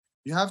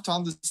you have to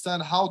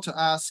understand how to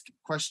ask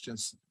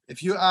questions.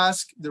 If you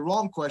ask the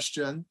wrong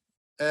question,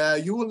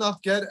 you will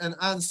not get an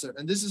answer.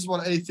 And this is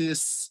what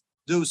atheists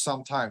do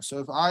sometimes. So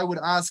if I would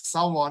ask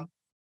someone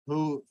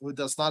who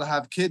does not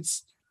have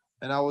kids,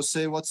 and I will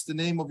say, what's the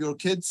name of your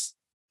kids?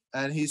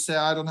 And he say,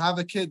 I don't have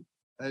a kid.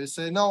 And you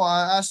say, no,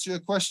 I asked you a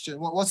question.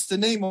 What's the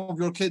name of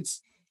your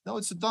kids? No,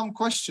 it's a dumb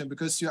question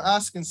because you're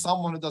asking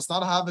someone who does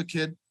not have a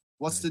kid,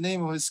 what's the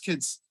name of his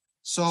kids?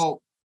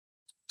 So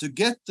to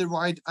get the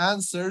right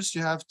answers,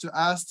 you have to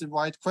ask the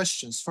right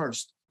questions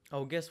first.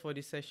 Our guest for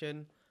this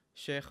session,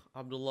 Sheikh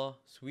Abdullah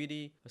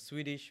Suiedi, a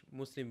Swedish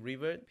Muslim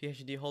revert,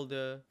 PhD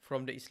holder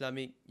from the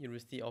Islamic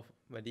University of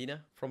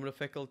Madinah, from the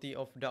Faculty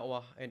of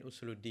Dakwah and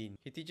Usuluddin.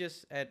 He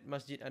teaches at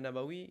Masjid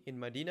An-Nabawi in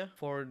Madinah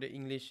for the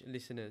English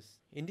listeners.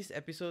 In this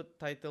episode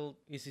titled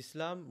Is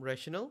Islam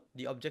Rational?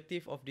 The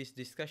objective of this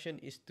discussion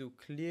is to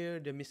clear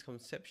the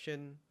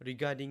misconception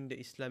regarding the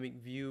Islamic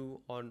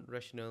view on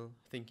rational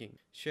thinking.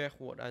 Sheikh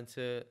would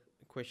answer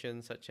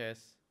questions such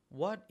as,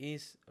 what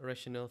is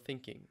rational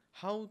thinking?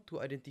 How to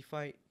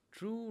identify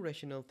true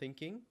rational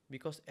thinking?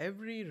 Because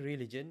every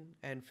religion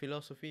and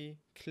philosophy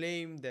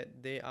claim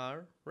that they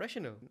are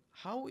rational.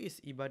 How is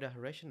ibadah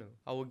rational?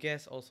 Our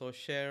guest also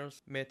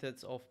shares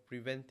methods of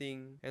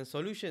preventing and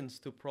solutions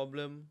to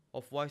problem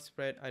of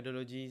widespread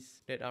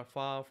ideologies that are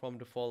far from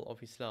the fall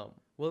of Islam.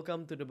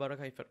 Welcome to the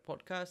Barakah Effect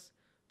podcast.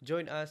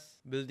 Join us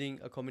building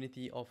a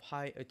community of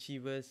high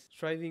achievers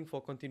striving for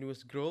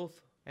continuous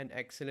growth and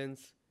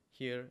excellence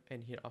here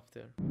and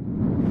hereafter.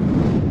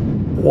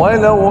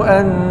 ولو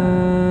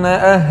أن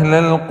أهل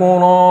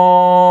القرى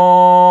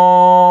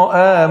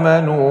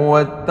آمنوا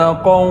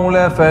واتقوا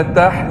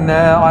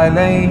لفتحنا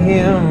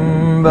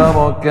عليهم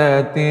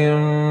بركات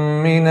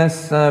من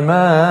السماء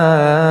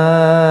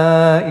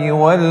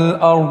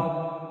والأرض.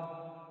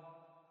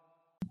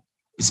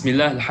 بسم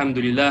الله الحمد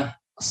لله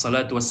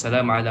الصلاة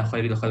والسلام على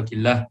خير خلق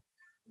الله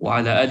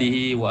وعلى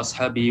آله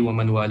وأصحابه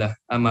ومن والاه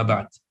أما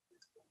بعد.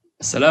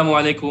 Assalamu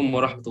alaikum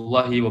wa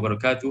rahmatullahi wa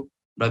barakatuh,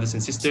 brothers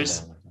and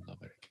sisters.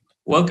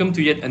 Welcome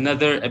to yet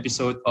another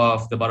episode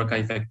of the Barakah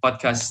Effect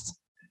podcast.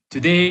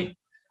 Today,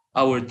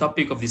 our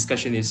topic of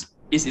discussion is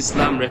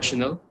Islam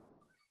rational?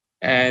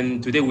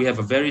 And today we have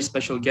a very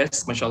special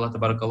guest, mashallah,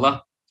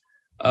 tabarakallah,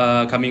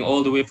 coming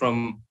all the way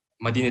from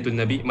Madinah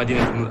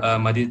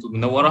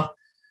Munawwarah,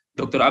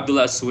 Dr.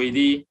 Abdullah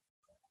Suiedi,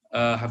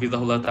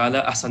 hafizahullah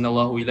ta'ala,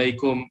 ahsanallahu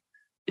ilaykum.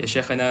 Ya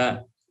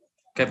Shaykhana,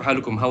 kayf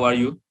halukum? How are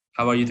you?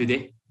 How are you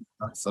today?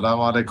 Assalamu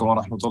alaikum wa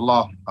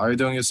rahmatullah. How are you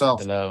doing yourself?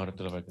 Assalamu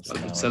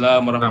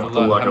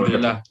rahmatullah.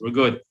 Alhamdulillah. We're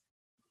good.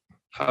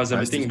 How's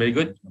everything? Very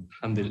good?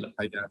 Alhamdulillah.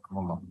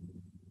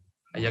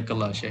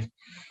 Hayyakallah, Sheikh.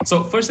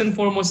 So first and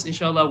foremost,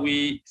 inshallah,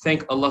 we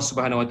thank Allah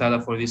subhanahu wa ta'ala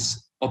for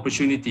this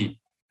opportunity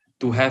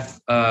to have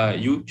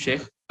you,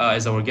 Sheikh,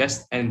 as our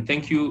guest. And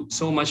thank you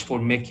so much for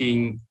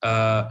making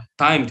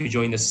time to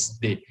join us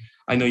today.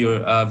 I know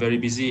you're very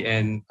busy,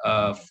 and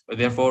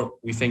therefore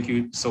we thank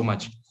you so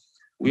much.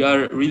 We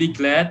are really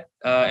glad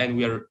and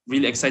we are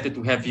really excited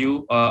to have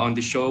you on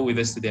the show with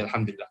us today,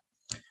 alhamdulillah.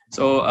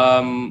 So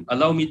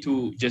allow me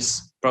to a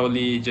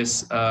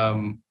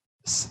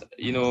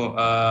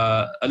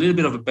little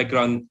bit of a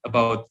background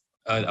about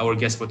our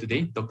guest for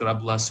today, Dr.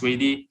 Abdullah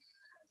Suiedi,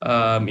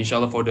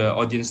 inshallah, for the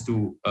audience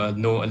to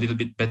know a little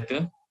bit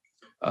better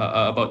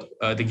about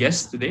the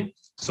guest today.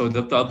 So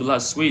Dr. Abdullah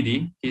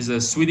Suiedi is a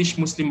Swedish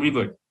Muslim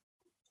revert,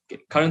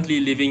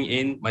 currently living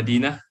in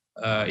Madinah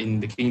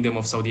in the Kingdom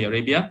of Saudi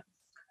Arabia.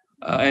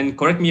 And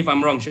correct me if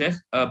I'm wrong, Sheikh,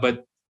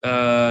 but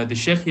the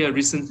Sheikh here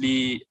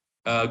recently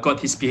got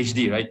his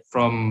PhD, right,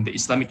 from the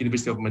Islamic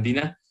University of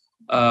Madinah,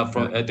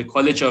 from the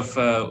College of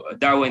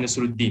Dakwah and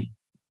Usuluddin.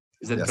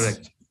 Is that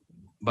correct?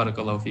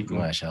 Barakallahu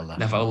fikum. MashaAllah.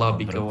 Nafa'allah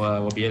bika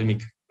wa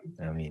bi'ilmik.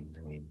 Ameen.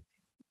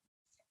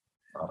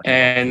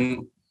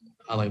 And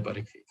Allah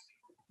barik fik.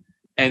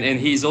 And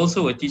he is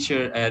also a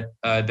teacher at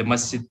the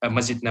Masjid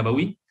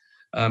Nabawi.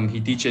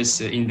 He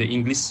teaches in the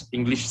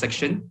English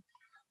section,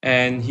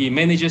 and he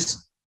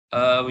manages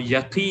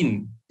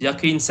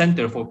Yaqeen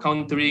Center for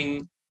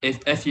countering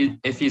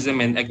atheism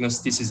and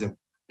agnosticism.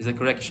 Is that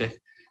correct, Sheikh?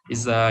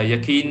 Is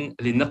Yaqeen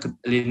لنقد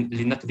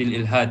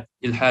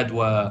الإلحاد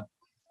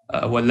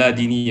ولا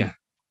دينية.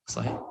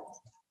 صحيح?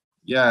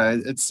 Yeah,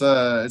 it's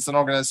an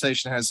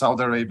organization here in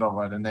Saudi Arabia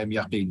by the name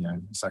Yaqeen. Yeah,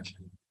 exactly.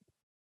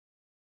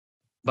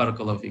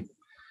 Barakallahu fikum.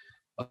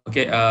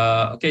 Okay.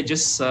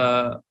 Just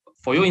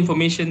for your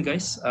information,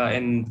 guys,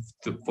 and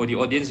for the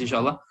audience,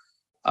 inshallah,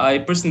 I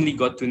personally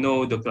got to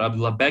know Dr.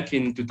 Abdullah back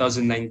in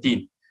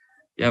 2019.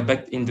 Yeah,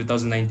 back in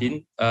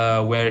 2019,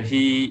 where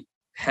he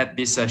had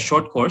this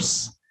short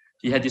course.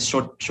 He had this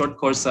short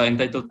course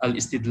entitled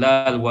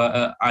Al-Istidlal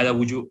wa ala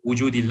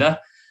wujudillah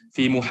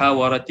fi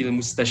muhawaratil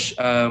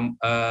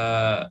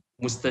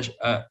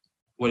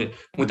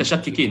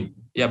mutashakkikin.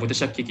 Yeah,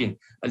 mutashakkikin.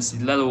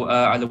 Al-Istidlal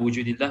ala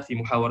wujudillah fi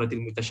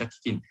muhawaratil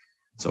mutashakkikin.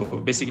 So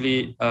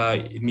basically,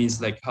 it means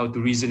like how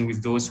to reason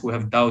with those who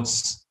have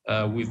doubts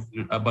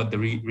about the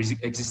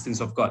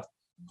existence of God.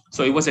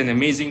 So it was an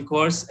amazing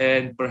course,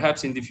 and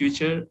perhaps in the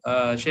future,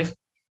 Sheikh,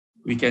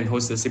 we can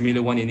host a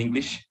similar one in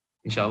English.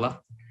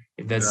 inshallah,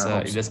 if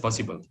Yeah, that's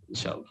possible,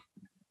 inshallah.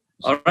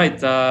 All right.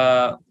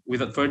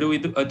 Without further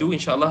ado,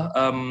 inshallah,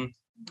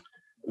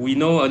 we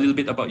know a little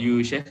bit about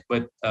you, Sheikh,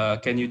 but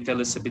can you tell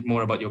us a bit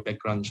more about your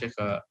background, Sheikh?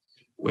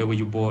 Where were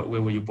you born?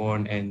 Where were you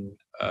born, and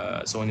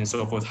so on and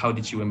so forth? How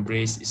did you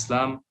embrace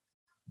Islam?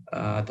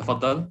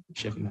 تفضل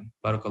شيخنا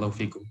بارك الله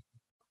فيكم.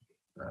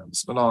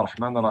 بسم الله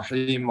الرحمن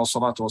الرحيم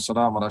والصلاة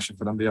والسلام على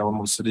أشرف الأنبياء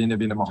والمرسلين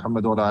نبينا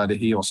محمد وعلى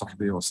آله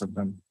وصحبه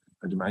وسلم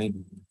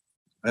أجمعين.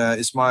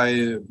 Is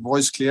my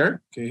voice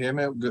clear? Can you hear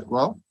me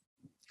well?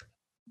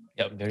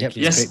 Yep, very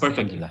clear. Yes,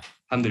 perfect.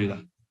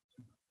 Alhamdulillah.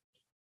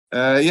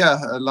 Yeah,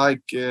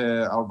 like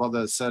our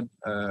brother said,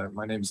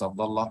 my name is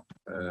Abdullah.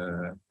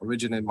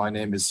 Originally, my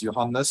name is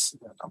Johannes.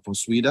 I'm from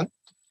Sweden.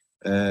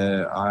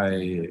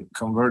 I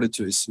converted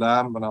to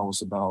Islam when I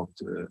was about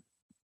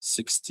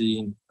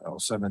 16 or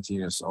 17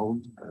 years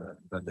old,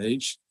 that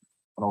age,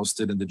 when I was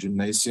still in the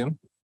gymnasium.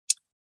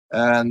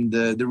 And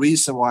the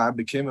reason why I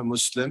became a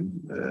Muslim,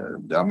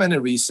 there are many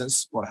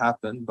reasons what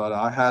happened, but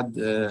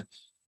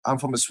I'm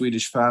from a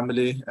Swedish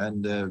family,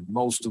 and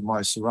most of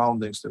my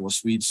surroundings, they were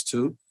Swedes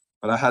too.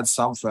 But I had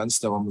some friends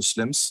that were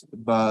Muslims,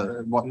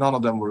 but none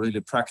of them were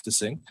really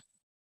practicing.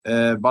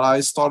 But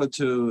I started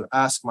to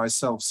ask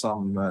myself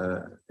some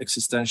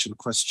existential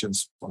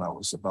questions when I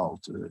was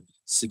about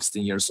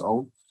 16 years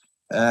old.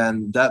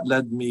 And that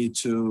led me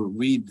to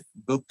read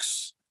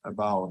books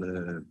about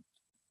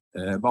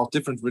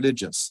different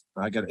religions.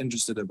 I got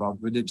interested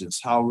about religions,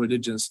 how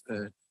religions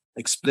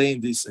explain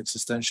these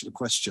existential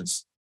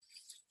questions.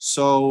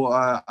 So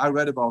I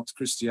read about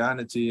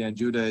Christianity and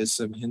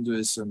Judaism,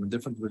 Hinduism, and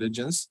different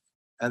religions.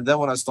 And then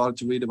when I started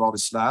to read about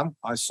Islam,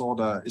 I saw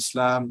that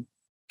Islam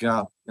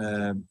got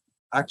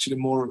actually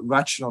more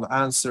rational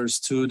answers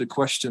to the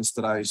questions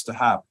that I used to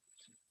have.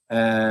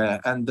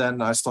 And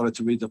then I started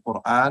to read the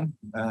Quran,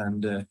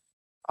 and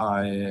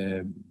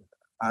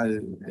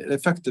it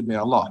affected me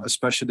a lot,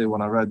 especially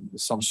when I read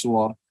some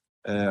surah.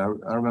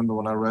 I remember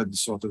when I read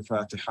Surah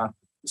Al-Fatiha,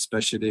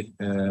 especially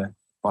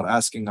about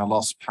asking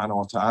Allah subhanahu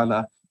wa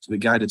ta'ala to be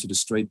guided to the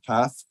straight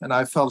path. And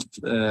I felt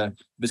a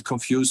bit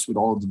confused with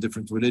all the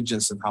different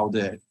religions and how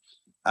they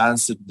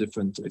answered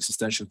different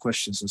existential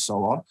questions and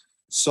so on.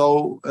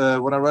 So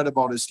when I read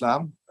about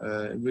Islam,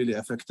 it really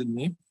affected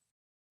me.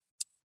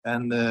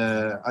 And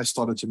I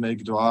started to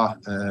make dua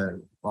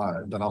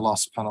that Allah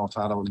subhanahu wa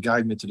ta'ala will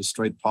guide me to the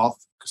straight path,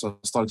 because I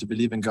started to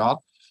believe in God.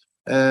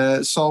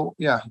 So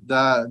yeah,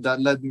 that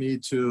led me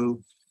to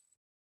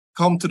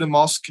come to the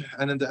mosque,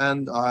 and in the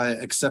end I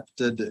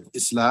accepted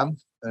Islam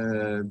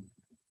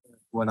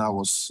when I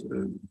was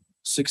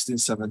 16,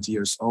 17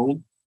 years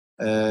old.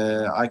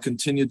 I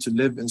continued to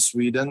live in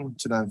Sweden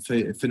to then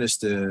finish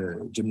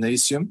the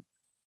gymnasium,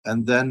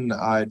 and then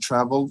I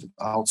traveled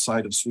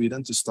outside of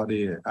Sweden to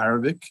study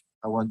Arabic.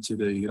 I went to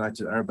the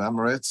United Arab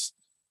Emirates,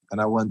 and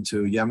I went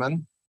to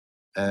Yemen,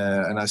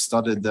 and I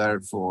studied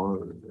there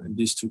in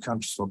these two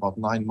countries for about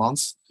 9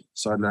 months.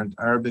 So I learned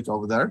Arabic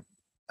over there,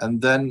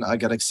 and then I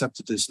got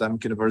accepted to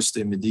Islamic University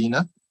in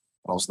Madinah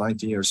when I was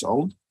 19 years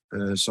old.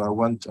 So I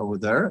went over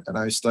there, and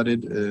I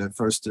studied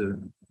first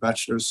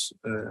bachelor's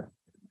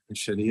in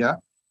Sharia,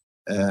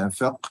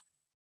 fiqh,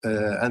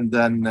 and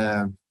then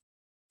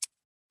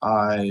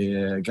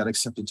I got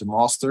accepted to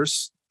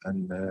master's,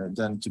 and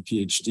then to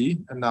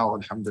PhD, and now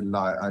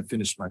alhamdulillah I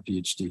finished my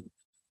PhD.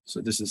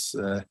 So this is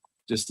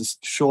just a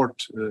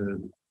short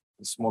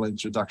small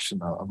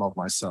introduction about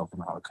myself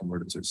and how I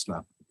converted to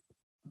Islam.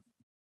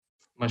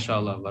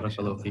 MashaAllah,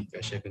 barakallahu feek,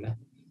 Shaykhina.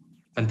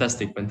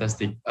 Fantastic.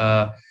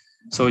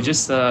 So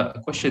just a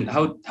question,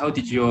 how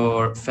did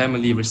your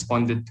family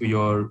responded to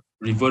your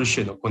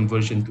reversion or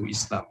conversion to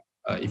Islam?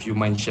 If you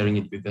mind sharing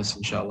it with us,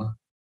 inshallah.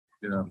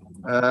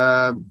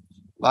 Yeah.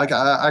 Like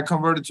I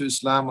converted to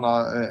Islam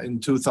in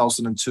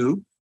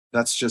 2002.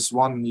 That's just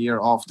 1 year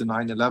after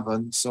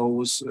 9/11. So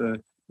was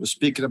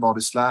speaking about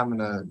Islam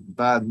in a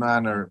bad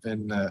manner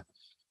in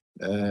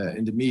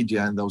the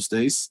media in those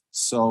days.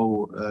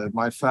 So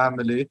my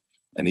family,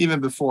 and even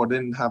before,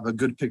 didn't have a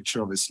good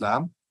picture of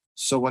Islam.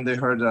 So when they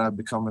heard that I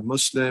become a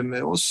Muslim,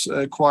 it was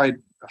quite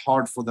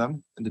hard for them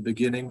in the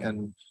beginning, and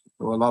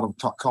there were a lot of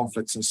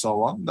conflicts and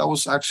so on. That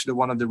was actually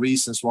one of the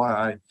reasons why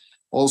I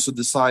also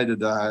decided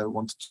that I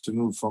wanted to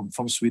move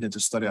from Sweden to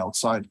study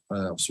outside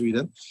of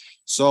Sweden.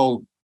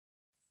 So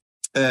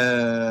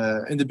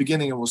in the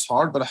beginning it was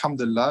hard, but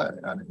alhamdulillah,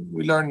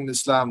 we learn in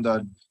Islam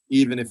that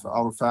even if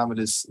our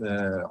families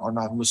are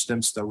not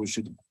Muslims, that we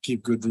should keep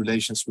good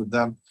relations with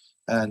them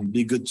and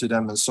be good to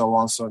them and so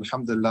on. So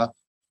alhamdulillah,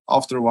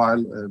 after a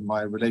while,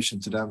 my relation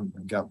to them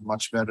got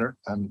much better,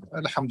 and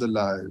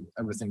alhamdulillah,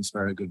 everything's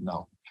very good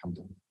now.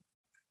 Alhamdulillah.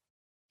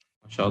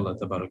 MashaAllah,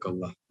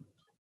 tabarakallah.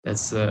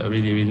 That's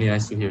really, really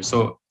nice to hear.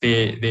 So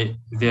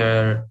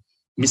their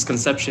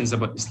misconceptions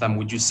about Islam,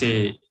 would you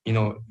say,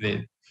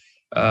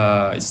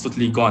 it's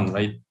totally gone,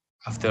 right?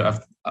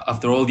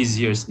 After all these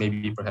years,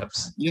 maybe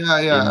perhaps. Yeah.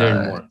 They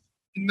learn more.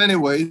 In many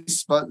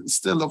ways, but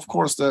still, of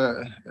course,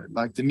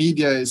 the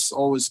media is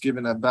always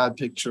given a bad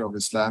picture of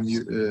Islam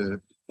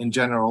in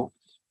general.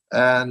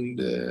 And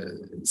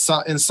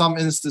in some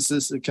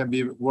instances, it can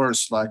be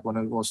worse, like when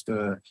it was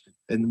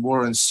in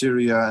war in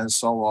Syria and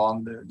so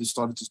on. They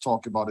started to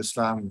talk about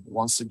Islam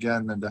once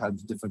again, and they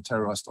had different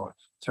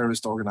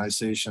terrorist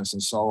organizations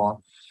and so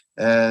on.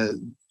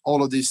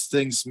 All of these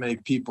things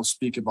make people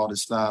speak about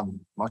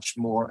Islam much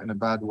more in a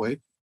bad way.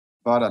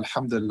 But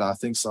alhamdulillah,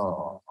 things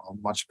are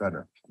much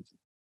better.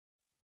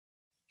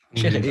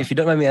 Sheikh, if you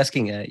don't mind me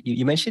asking,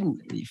 you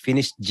mentioned you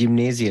finished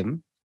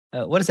gymnasium.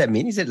 What does that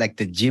mean? Is it like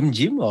the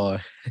gym,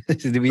 or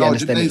do we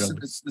understand it wrong?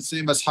 It's the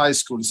same as high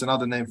school. It's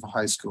another name for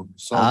high school.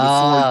 So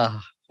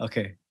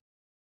okay.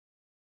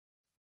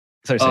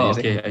 Sorry.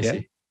 Okay, I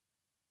see.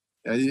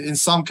 In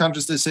some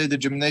countries they say the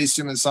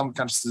gymnasium, in some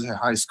countries they say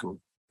high school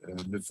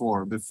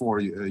before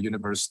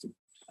university.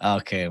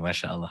 Okay,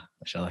 mashallah.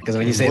 Because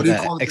when you say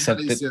that,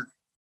 accepted,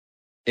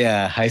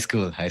 high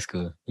school,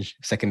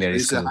 secondary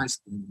school. High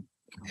school.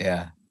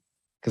 Yeah.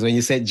 Because when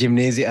you said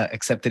gymnasium,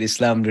 accepted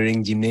Islam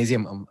during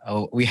gymnasium,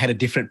 we had a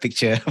different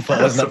picture.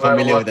 I was not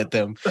familiar with that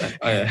term.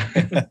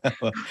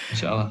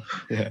 Mashallah.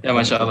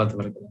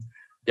 Mashallah.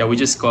 Yeah, we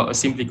just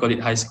simply call it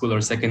high school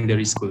or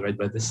secondary school, right,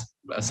 brothers?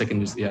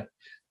 Secondary school, yeah.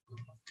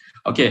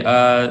 Okay,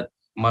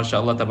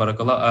 mashallah,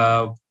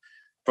 tabarakallah.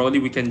 Probably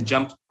we can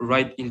jump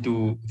right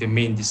into the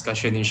main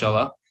discussion,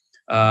 inshallah,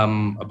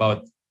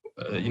 about,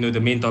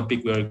 the main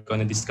topic we're going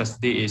to discuss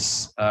today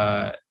is,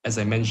 as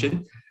I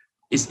mentioned,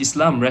 is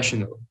Islam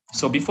rational?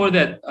 So before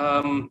that,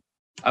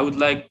 I would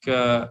like,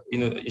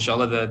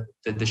 inshallah,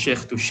 the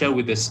Sheikh to share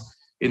with us,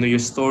 your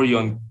story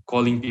on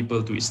calling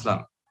people to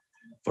Islam.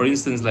 For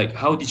instance, like,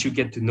 how did you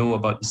get to know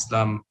about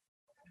Islam?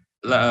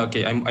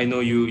 Okay, I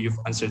know you've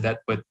answered that,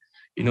 but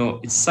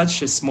it's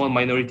such a small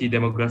minority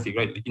demographic,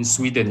 right? In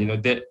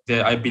Sweden,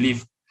 there I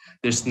believe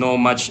there's not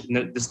much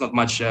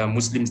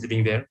Muslims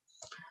living there,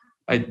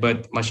 right?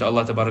 But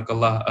mashallah,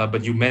 tabarakallah,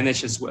 but you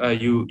managed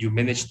you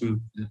managed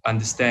to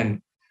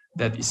understand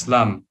that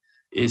Islam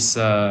is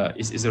a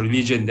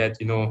religion that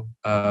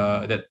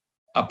that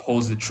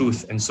upholds the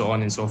truth and so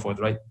on and so forth,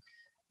 right?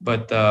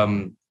 But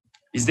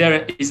is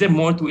there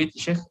more to it,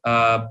 Sheikh,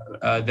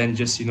 than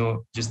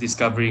just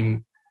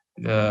discovering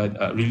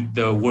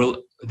the world,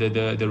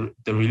 the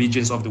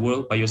religions of the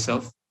world by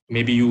yourself?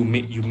 Maybe you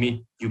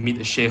meet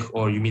a Sheikh,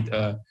 or you meet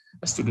a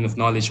student of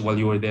knowledge while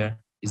you were there.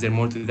 Is there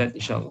more to that,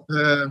 inshallah?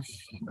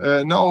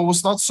 No, it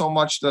was not so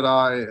much that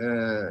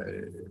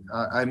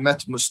I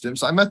met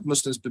Muslims. I met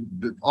Muslims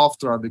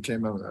after I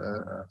became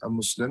a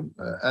Muslim,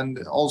 and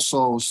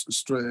also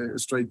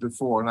straight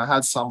before. And I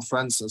had some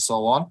friends and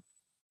so on.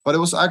 But it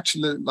was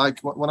actually like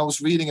when I was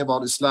reading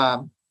about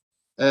Islam,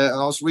 and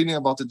I was reading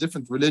about the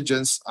different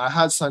religions, I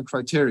had some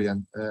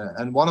criterion.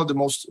 And one of the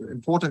most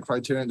important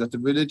criterion, that the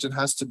religion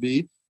has to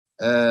be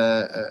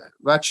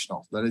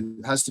rational, that it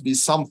has to be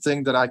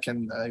something that I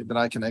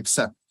can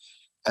accept.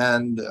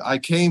 And I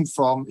came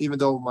from, even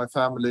though my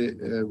family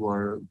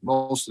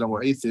most of them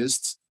were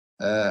atheists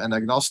and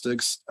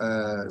agnostics,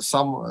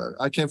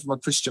 I came from a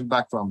Christian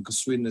background, because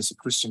Sweden is a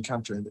Christian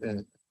country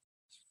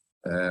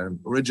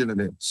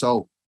originally.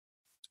 So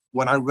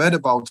when I read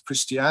about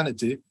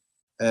Christianity,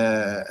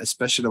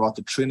 especially about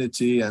the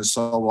Trinity and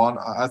so on,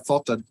 I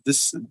thought that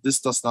this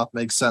does not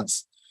make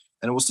sense.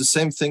 And it was the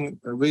same thing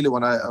really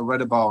when I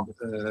read about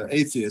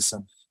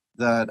atheism,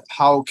 that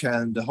how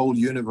can the whole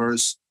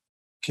universe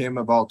come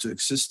about to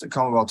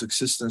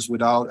existence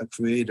without a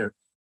creator,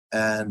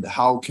 and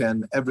how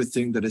can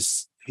everything that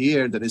is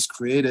here, that is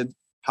created,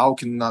 how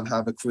can not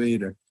have a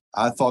creator?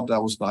 I thought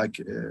that was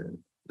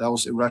that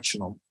was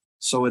irrational.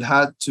 So it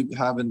had to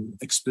have an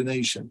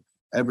explanation.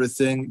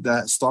 Everything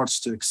that starts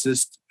to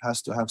exist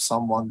has to have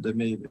someone that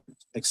made it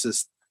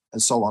exist,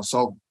 and so on.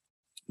 So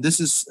this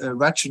is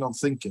rational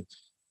thinking,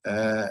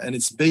 and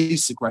it's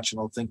basic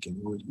rational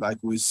thinking. Like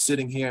we're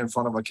sitting here in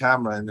front of a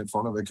camera and in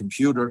front of a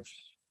computer,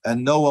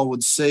 and no one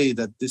would say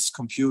that this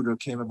computer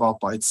came about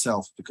by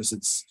itself, because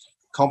it's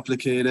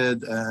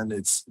complicated and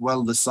it's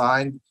well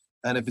designed.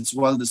 And if it's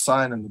well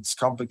designed and it's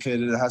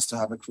complicated, it has to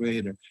have a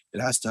creator.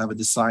 It has to have a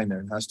designer.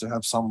 It has to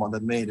have someone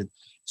that made it.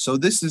 So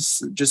this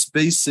is just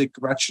basic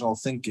rational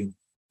thinking.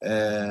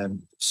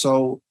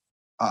 So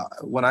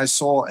when I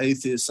saw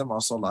atheism, I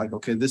saw like,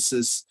 okay, this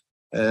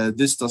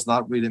does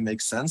not really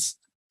make sense.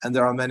 And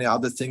there are many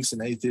other things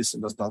in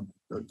atheism that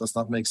does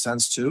not make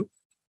sense too.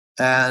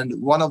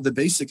 And one of the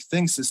basic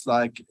things is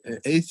like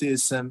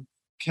atheism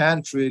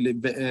can't really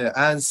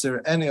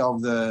answer any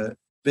of the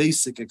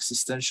basic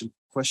existential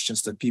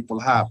questions that people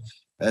have.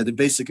 The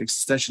basic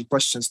existential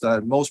questions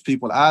that most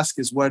people ask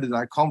is, where did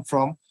I come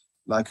from?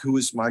 Like, who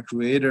is my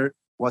creator?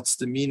 What's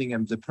the meaning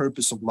and the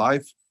purpose of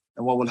life?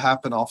 And what will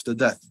happen after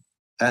death?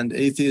 And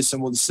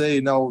atheism will say,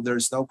 no,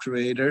 there's no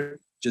creator,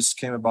 just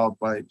came about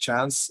by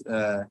chance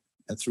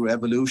and through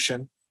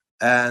evolution.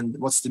 And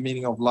what's the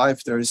meaning of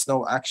life? There is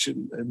no actual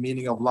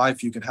meaning of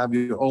life. You can have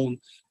your own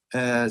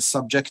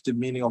subjective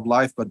meaning of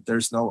life, but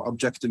there's no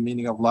objective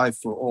meaning of life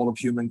for all of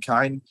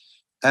humankind.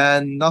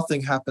 And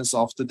nothing happens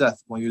after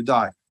death when you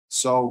die.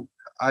 So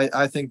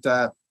I think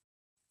that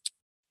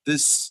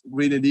this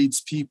really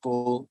leads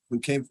people who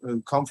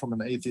come from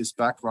an atheist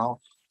background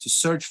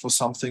search for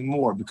something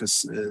more,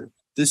 because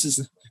this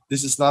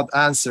is not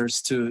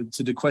answers to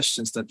the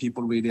questions that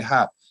people really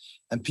have.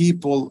 And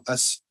people,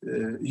 as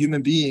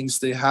human beings,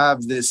 they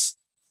have this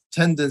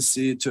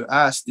tendency to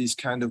ask these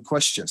kind of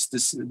questions.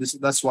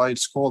 That's why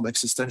it's called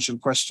existential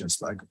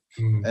questions. Like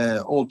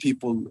all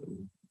people,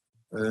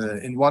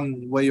 in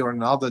one way or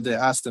another, they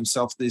ask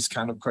themselves these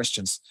kind of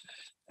questions.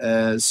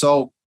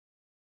 So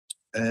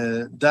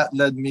that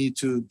led me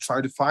to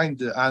try to find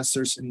the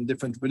answers in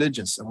different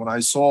religions. And when I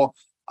saw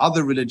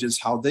other religions,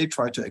 how they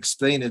try to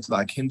explain it,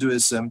 like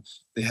Hinduism,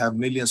 they have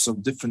millions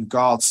of different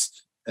gods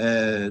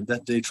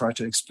that they try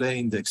to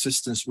explain the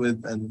existence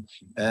with,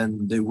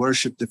 and they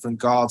worship different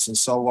gods and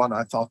so on.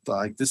 I thought,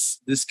 like,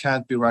 this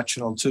can't be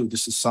rational too.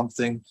 This is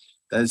something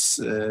that's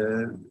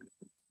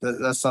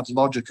not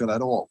logical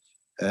at all.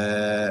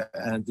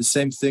 And the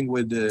same thing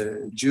with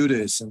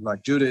Judaism.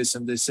 Like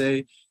Judaism, they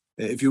say,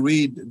 if you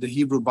read the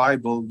Hebrew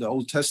Bible, the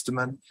Old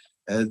Testament,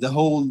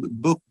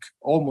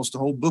 almost the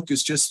whole book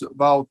is just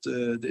about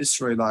the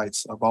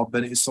Israelites, about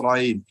Beni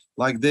Israel.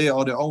 Like they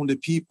are the only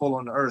people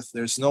on earth.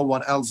 There's no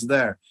one else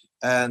there.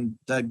 And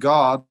that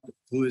God,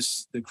 who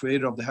is the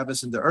creator of the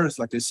heavens and the earth,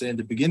 like they say in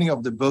the beginning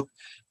of the book,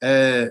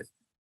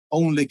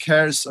 only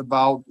cares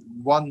about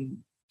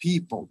one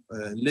people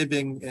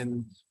living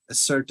in a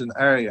certain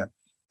area.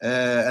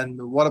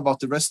 And what about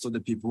the rest of the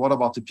people? What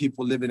about the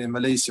people living in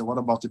Malaysia? What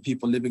about the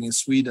people living in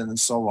Sweden and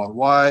so on?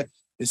 Why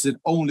is it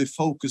only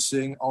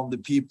focusing on the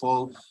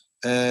people,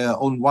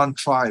 on one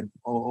tribe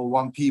or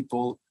one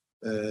people,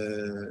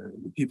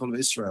 the people of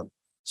Israel?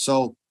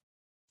 So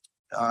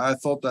I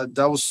thought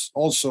that was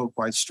also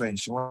quite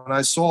strange. When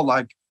I saw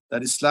like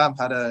that Islam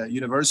had a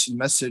universal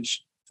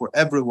message for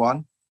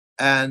everyone,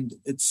 and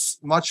it's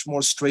much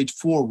more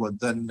straightforward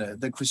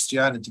than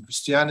Christianity.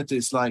 Christianity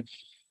is like,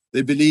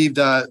 they believe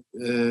that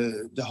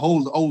the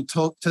whole Old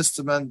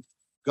Testament,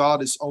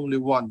 God is only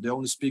one. They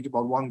only speak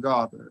about one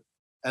God.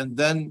 And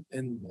then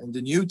in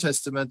the New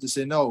Testament, they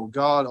say, no,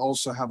 God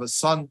also have a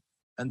son.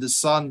 And the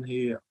son,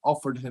 he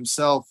offered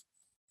himself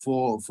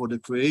for the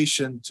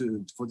creation,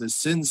 for the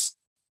sins.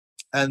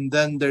 And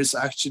then there's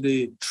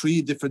actually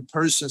three different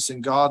persons in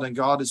God, and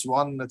God is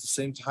one. At the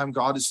same time,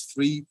 God is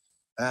three.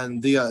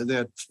 And they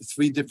are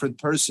three different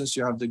persons.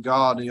 You have the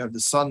God, and you have the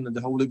Son, and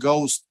the Holy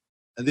Ghost.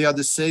 And they are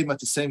the same at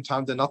the same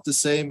time, they're not the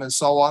same, and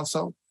so on.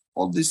 So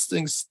all these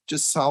things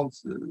just sound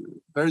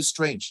very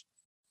strange.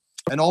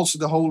 And also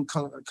the whole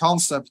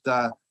concept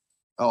that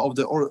of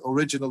the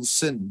original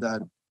sin,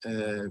 that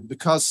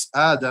because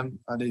Adam,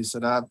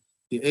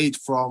 he ate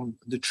from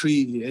the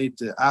tree, he ate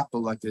the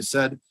apple, like they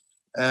said,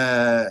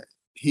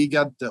 he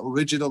got the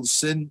original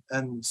sin,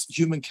 and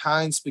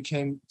humankind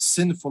became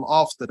sinful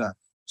after that.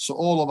 So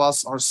all of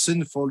us are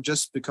sinful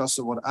just because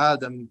of what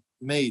Adam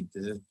made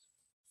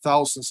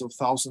thousands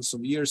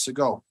of years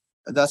ago.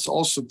 And that's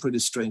also pretty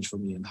strange for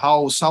me. And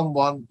how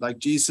someone like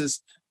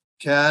Jesus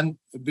can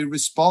be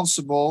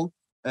responsible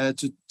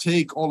to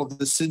take all of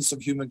the sins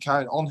of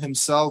humankind on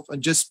himself,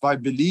 and just by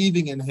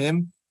believing in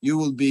him, you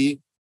will be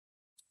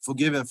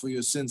forgiven for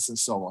your sins and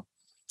so on.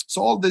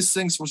 So all these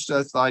things was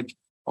just like,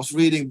 I was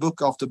reading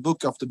book after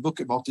book after book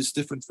about these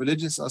different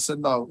religions. I said,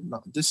 no,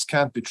 this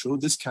can't be true.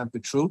 This can't be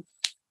true.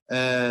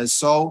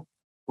 So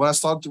when I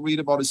started to read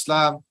about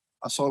Islam,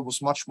 I saw it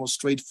was much more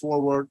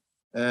straightforward.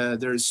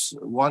 There's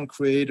one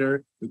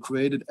creator who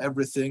created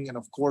everything, and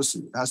of course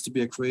it has to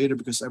be a creator,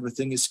 because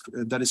everything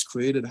that is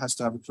created has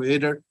to have a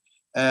creator.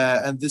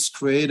 And this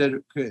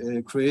creator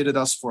created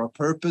us for a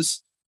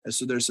purpose.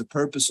 So there's a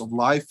purpose of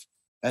life,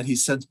 and he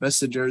sent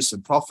messengers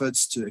and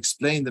prophets to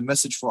explain the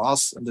message for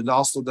us. And the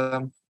last of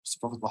them,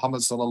 Prophet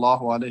Muhammad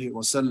sallallahu alaihi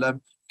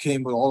wasallam,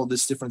 came with all of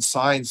these different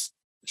signs,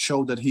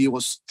 showed that he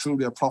was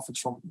truly a prophet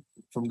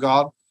from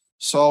God.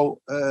 So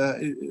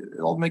it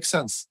all makes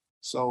sense.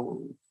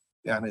 So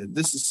yeah,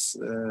 this is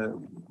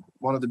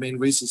one of the main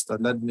reasons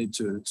that led me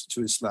to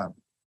Islam.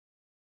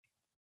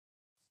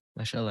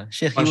 MashaAllah.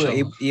 Sheikh,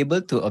 you were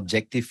able to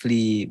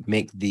objectively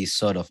make these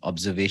sort of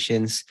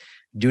observations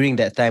during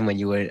that time when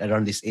you were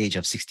around this age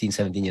of 16,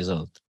 17 years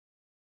old?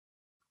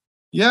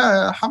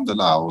 Yeah,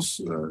 alhamdulillah, I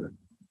was,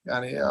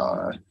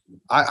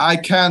 I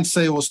can't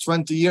say it was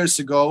 20 years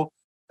ago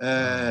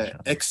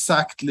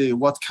exactly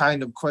what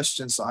kind of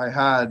questions I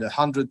had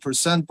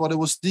 100%, but it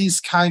was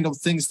these kind of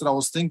things that I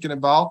was thinking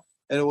about,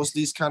 and it was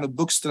these kind of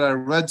books that I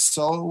read,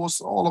 so it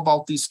was all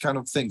about these kind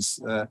of things.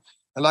 And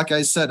like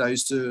I said,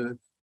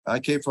 I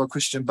came from a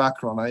Christian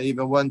background. I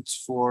even went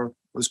for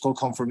what's called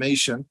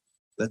confirmation,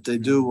 that they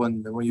do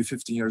when you're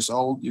 15 years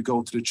old. You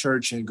go to the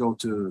church and you go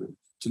to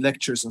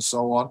lectures and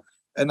so on.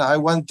 And I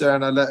went there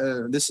and I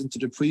listened to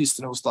the priest,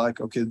 and I was like,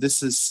 okay, this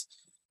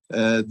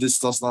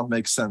does not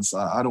make sense.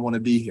 I don't want to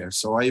be here.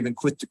 So I even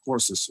quit the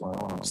courses when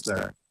I was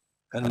there.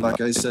 And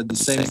like I said, the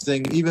same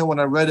thing, even when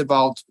I read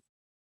about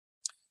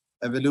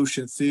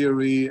evolution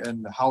theory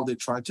and how they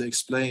tried to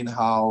explain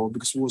how,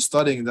 because we were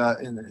studying that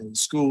in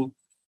school,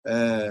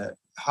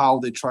 how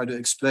they try to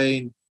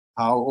explain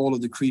how all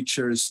of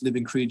the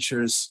living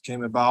creatures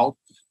came about,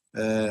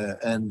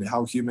 and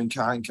how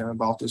humankind came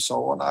about and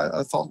so on.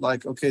 I thought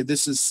like, okay,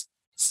 this is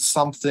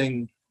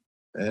something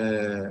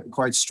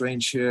quite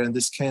strange here, and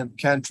this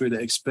can't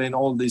really explain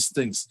all these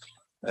things.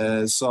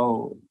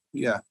 So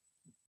yeah,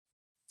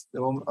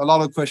 there were a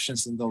lot of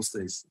questions in those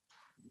days.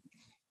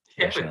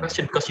 Yeah, quick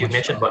question, because you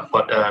mentioned about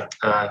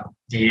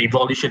the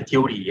evolution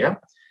theory, yeah,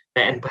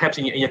 and perhaps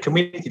in your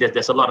community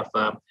there's a lot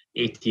of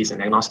atheists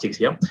and agnostics,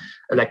 yeah,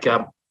 like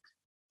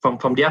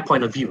from their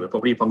point of view,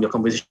 probably from your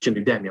conversation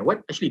with them, yeah, what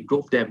actually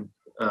drove them,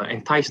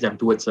 enticed them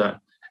towards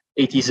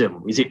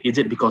atheism? Is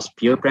it because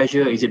peer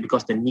pressure? Is it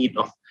because the need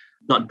of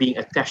not being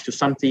attached to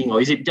something,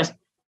 or is it just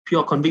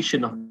pure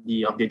conviction of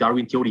the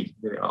Darwin theory,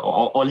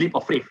 or leap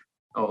of faith,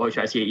 or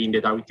should I say in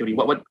the Darwin theory?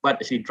 What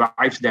actually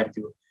drives them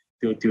to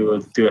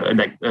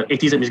like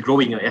atheism is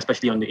growing,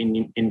 especially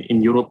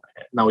in Europe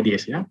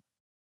nowadays? Yeah,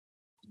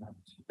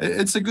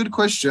 it's a good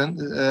question.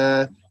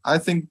 I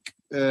think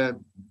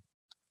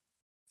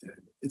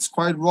it's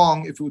quite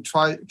wrong if we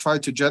try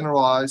to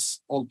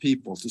generalize all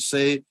people to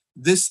say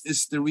this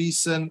is the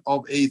reason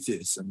of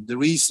atheism. The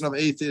reason of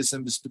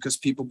atheism is because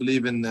people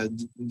believe in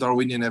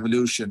Darwinian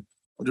evolution,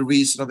 or the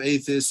reason of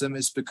atheism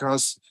is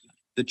because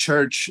the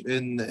church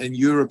in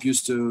Europe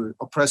used to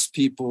oppress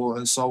people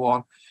and so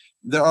on.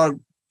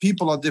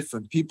 People are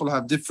different. People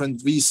have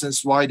different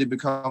reasons why they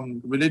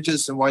become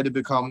religious and why they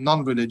become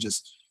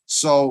non-religious.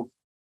 So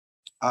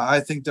I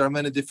think there are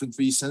many different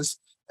reasons.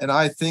 And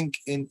I think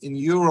in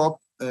Europe,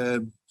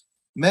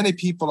 many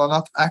people are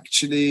not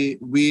actually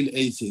real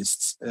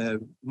atheists.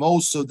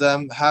 Most of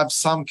them have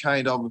some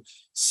kind of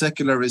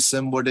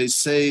secularism where they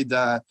say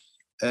that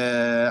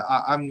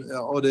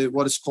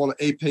what is called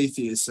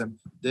apatheism.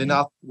 They're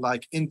not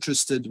like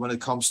interested when it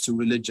comes to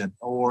religion,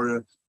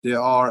 or they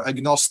are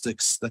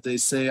agnostics, that they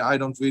say, I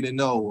don't really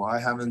know, I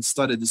haven't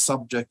studied the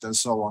subject and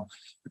so on.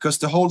 Because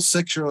the whole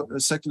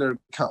secular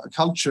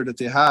culture that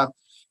they have,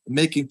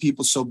 making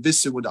people so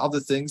busy with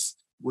other things,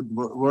 with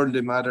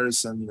worldly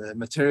matters and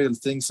material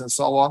things and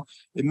so on,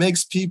 it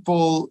makes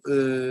people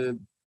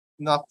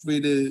not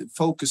really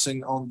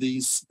focusing on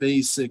these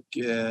basic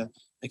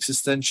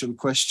existential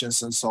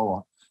questions and so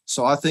on.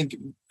 So I think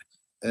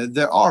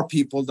there are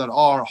people that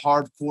are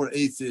hardcore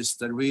atheists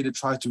that really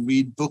try to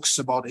read books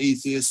about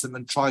atheism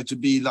and try to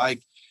be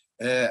like,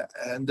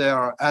 and they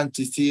are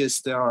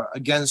anti-theists, they are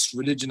against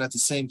religion at the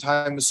same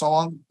time and so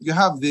on. You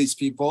have these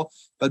people,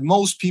 but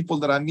most people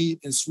that I meet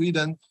in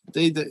Sweden,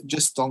 they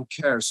just don't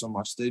care so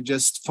much. They're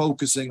just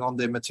focusing on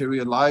their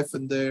material life,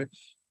 and they're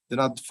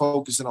not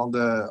focusing on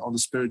the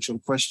spiritual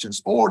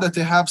questions, or that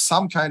they have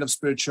some kind of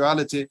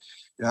spirituality.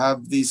 You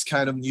have these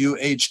kind of new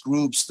age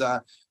groups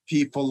that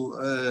people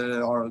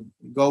are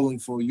going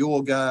for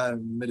yoga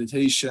and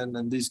meditation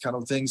and these kind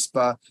of things,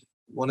 but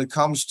when it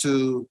comes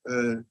to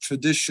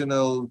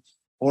traditional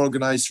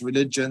organized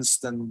religions,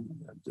 then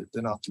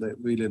they're not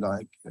really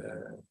like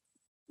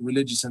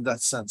religious in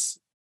that sense.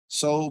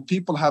 So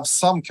people have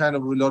some kind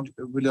of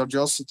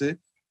religiosity,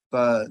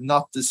 but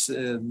not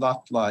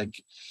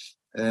like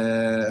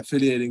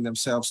affiliating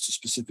themselves to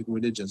specific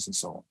religions and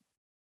so on.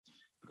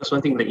 Because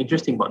one thing like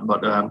interesting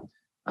about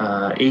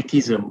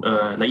atheism,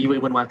 like even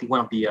one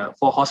of the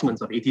four horsemen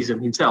of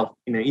atheism himself,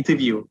 in an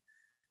interview,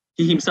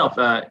 he himself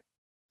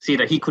say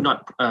that he could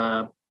not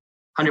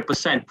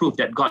 100% prove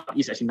that God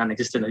is actually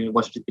non-existent. I think it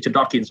was Richard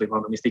Dawkins, if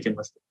I'm not mistaken,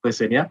 was the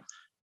person, yeah.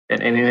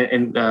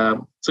 And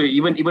so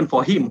even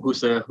for him,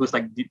 who's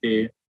like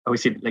the I would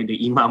say like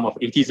the imam of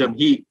atheism,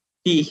 he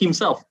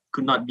himself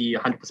could not be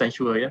 100%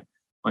 sure, yeah.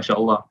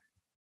 MashaAllah.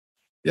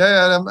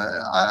 Yeah,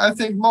 I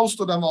think most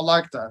of them are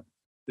like that.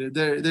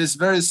 There's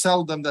very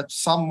seldom that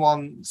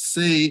someone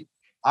say,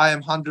 I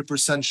am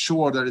 100%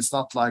 sure that it's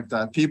not like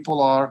that.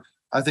 People are,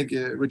 I think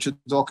Richard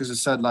Dawkins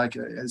has said, like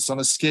it's on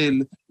a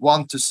scale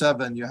 1 to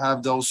 7. You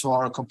have those who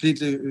are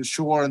completely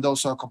sure and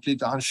those who are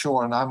completely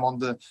unsure. And I'm on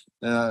the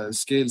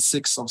scale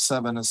 6 of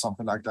 7 or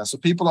something like that. So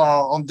people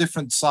are on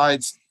different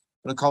sides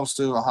when it comes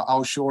to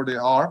how sure they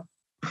are.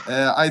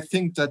 I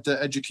think that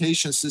the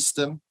education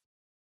system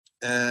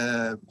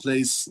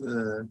plays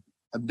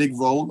a big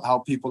role, how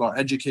people are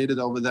educated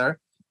over there,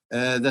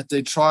 that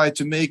they try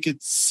to make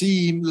it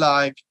seem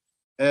like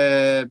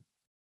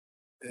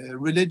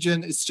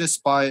religion is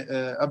just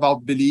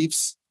about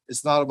beliefs.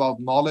 It's not about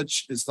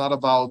knowledge. It's not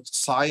about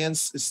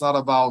science. It's not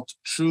about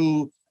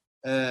true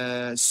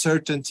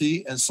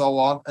certainty and so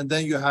on. And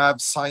then you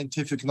have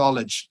scientific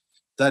knowledge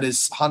that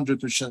is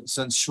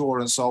 100% sure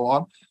and so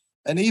on.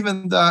 And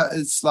even that,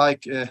 it's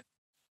like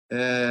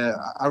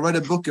I read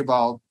a book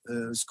about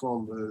it's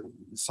called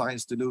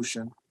Science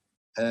Delusion,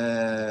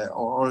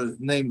 or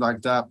named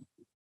like that.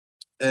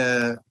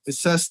 It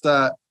says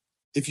that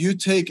if you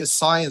take a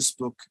science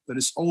book that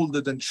is older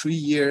than 3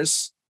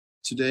 years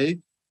today,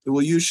 it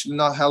will usually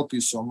not help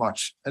you so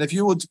much. And if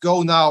you would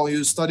go now and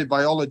you study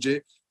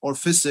biology or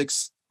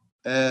physics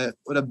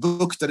with a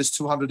book that is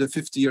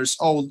 250 years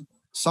old,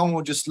 someone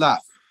would just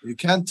laugh. You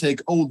can't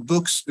take old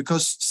books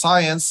because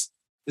science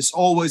is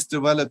always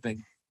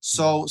developing.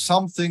 So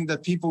something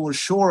that people were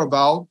sure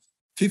about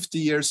 50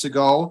 years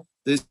ago,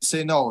 they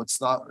say, no,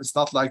 it's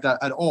not like that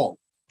at all.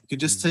 You can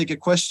just take a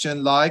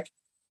question like,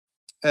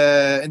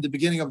 in the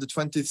beginning of the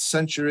 20th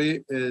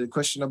century, a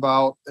question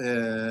about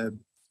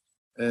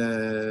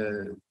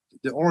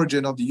the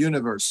origin of the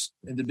universe.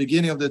 In the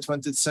beginning of the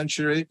 20th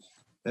century,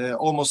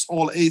 almost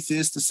all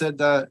atheists said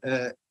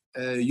that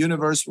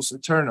universe was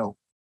eternal.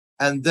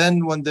 And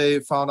then when they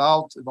found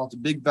out about the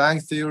Big Bang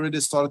theory,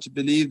 they started to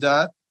believe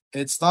that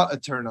it's not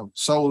eternal.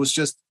 So it was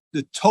just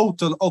the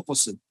total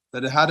opposite,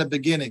 that it had a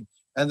beginning.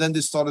 And then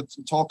they started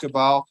to talk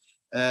about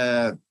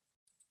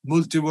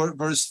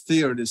multiverse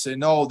theory. They say,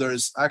 no,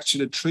 there's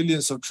actually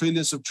trillions of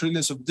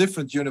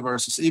different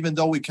universes. Even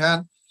though we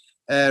can't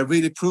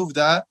really prove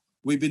that,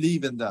 we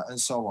believe in that, and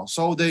so on.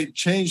 So they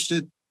changed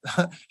it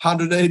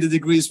 180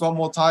 degrees one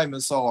more time,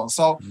 and so on.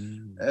 So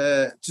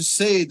to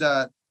say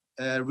that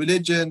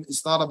religion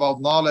is not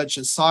about knowledge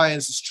and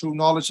science is true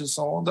knowledge and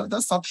so on,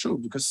 that's not true,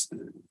 because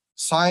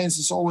science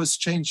is always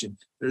changing.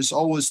 There's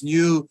always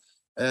new,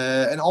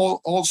 and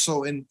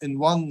also in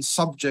one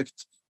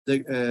subject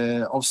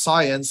of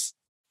science,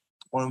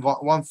 or in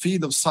one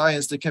field of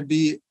science, there can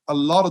be a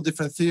lot of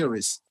different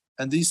theories,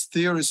 and these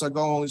theories are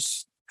going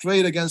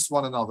straight against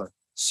one another.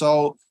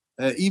 So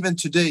even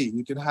today,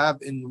 you can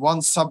have in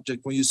one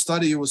subject, when you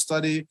study, you will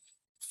study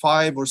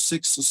 5 or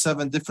 6 or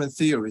 7 different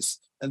theories,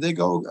 and they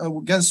go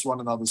against one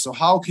another. So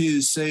how can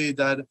you say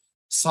that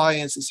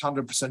science is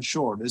 100%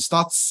 sure? It's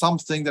not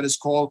something that is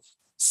called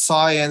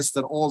science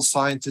that all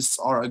scientists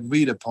are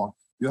agreed upon.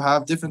 You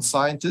have different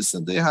scientists,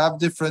 and they have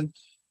different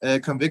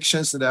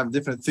convictions, and they have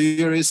different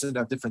theories, and they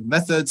have different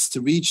methods to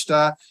reach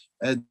that.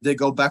 They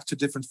go back to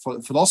different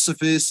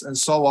philosophies and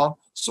so on.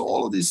 So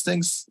all of these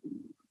things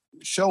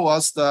show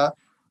us that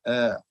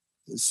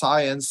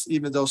science,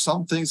 even though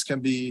some things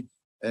can be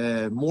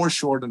more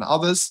sure than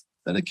others,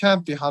 then it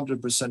can't be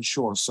 100%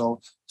 sure.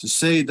 So to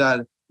say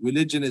that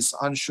religion is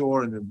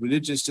unsure and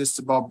religion is just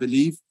about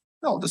belief,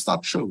 no, that's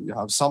not true. You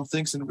have some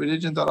things in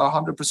religion that are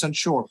 100%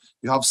 sure.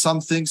 You have some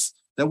things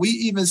that we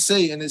even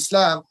say in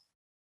Islam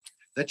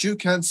that you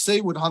can't say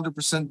with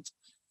 100%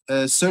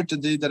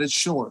 certainty that it's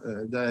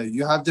sure.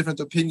 You have different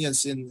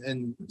opinions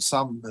in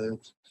some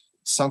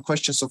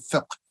questions of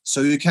fiqh.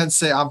 So you can't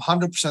say, I'm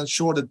 100%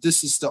 sure that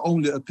this is the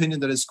only opinion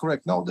that is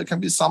correct. No, there can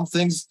be some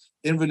things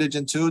in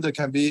religion too that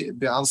can be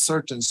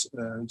uncertain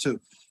too.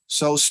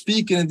 So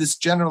speaking in these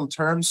general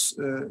terms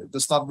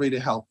does not really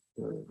help.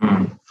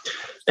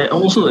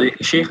 Also,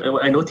 Sheikh,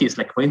 I noticed,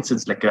 like, for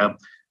instance, like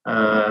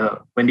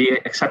when they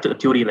accepted a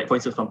theory, like for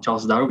instance from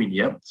Charles Darwin,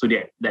 yeah, so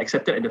they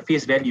accepted at the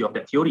face value of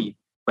that theory,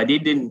 but they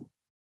didn't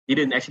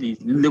actually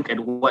look at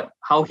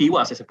how he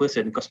was as a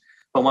person. Because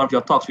from one of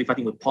your talks, I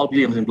think with Paul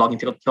Williams in Blogging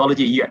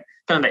Theology, you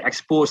kind of like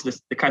exposed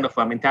the kind of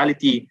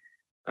mentality,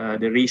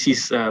 the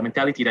racist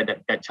mentality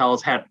that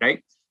Charles had,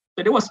 right?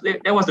 So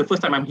that was the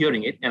first time I'm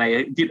hearing it, and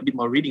I did a bit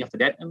more reading after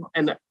that,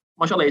 and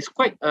mashallah, it's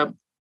quite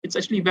it's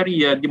actually very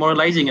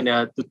demoralizing, and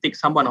to take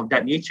someone of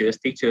that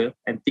stature,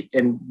 and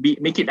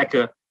make it like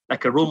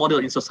a role model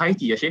in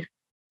society, yeah, Sheikh.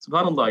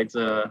 Subhanallah, it's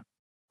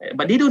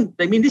but they don't.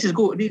 I mean, this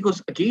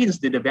goes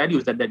against the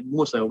values that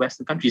most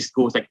Western countries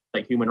goes,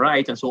 like human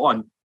rights and so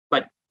on.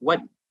 But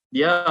what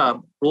their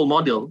role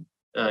model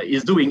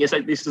is doing is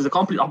like this is the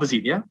complete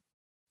opposite. Yeah,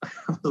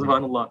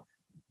 Subhanallah.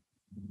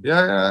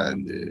 Yeah,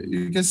 and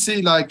you can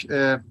see like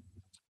the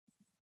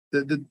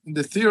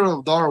theory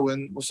of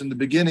Darwin was in the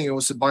beginning. It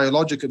was a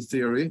biological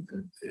theory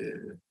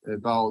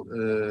about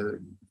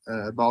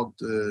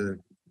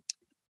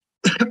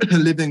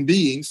living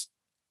beings,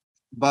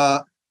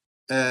 but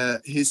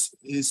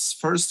his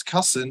first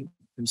cousin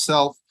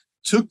himself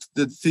took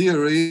the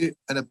theory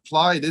and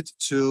applied it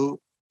to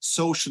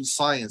social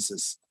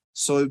sciences.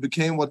 So it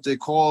became what they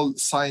call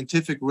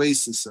scientific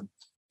racism,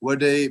 where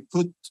they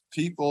put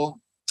people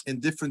in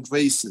different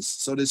races.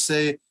 So they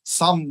say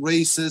some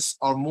races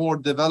are more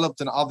developed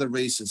than other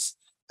races.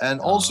 And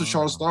also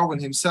Charles Darwin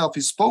himself,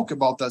 he spoke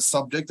about that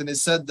subject, and he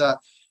said that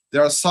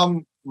there are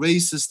some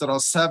races that are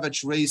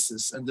savage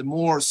races, and the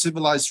more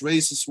civilized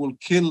races will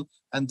kill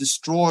and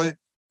destroy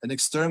and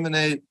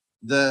exterminate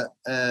the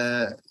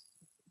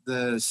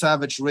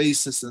savage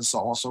races and so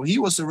on. So he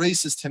was a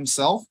racist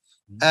himself,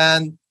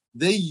 and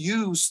they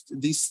used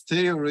this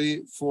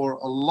theory for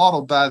a lot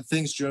of bad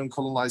things during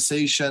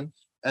colonization,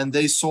 and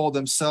they saw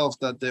themselves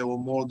that they were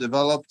more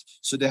developed,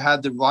 so they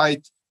had the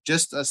right,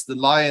 just as the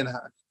lion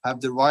have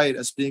the right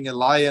as being a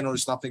lion, or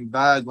it's nothing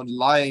bad when the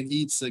lion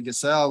eats a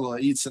gazelle or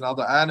eats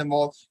another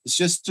animal. It's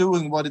just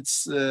doing what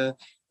it's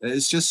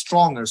just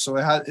stronger, so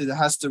it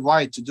has the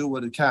right to do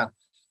what it can.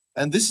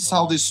 And this is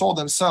how they saw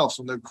themselves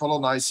when they're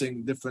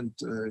colonizing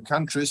different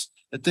countries,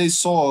 that they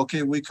saw,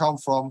 okay, we come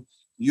from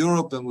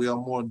Europe and we are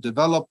more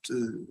developed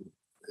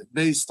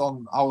based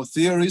on our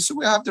theories, so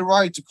we have the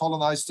right to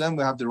colonize them,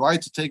 we have the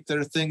right to take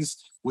their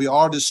things, we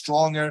are the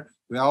stronger,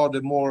 we are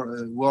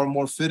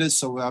more fittest,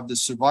 so we have the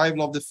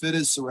survival of the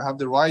fittest, so we have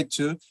the right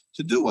to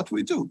do what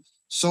we do.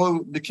 So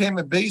it became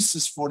a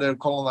basis for their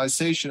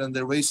colonization and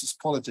their racist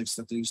politics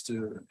that they used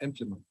to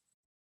implement.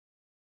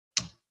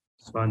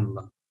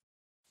 SubhanAllah.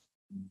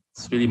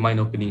 It's really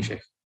mind-opening,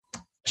 Sheikh.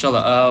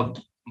 Inshallah,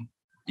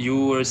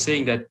 you were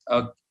saying that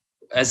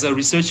as a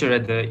researcher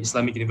at the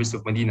Islamic University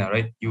of Madeenah,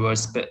 right?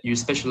 You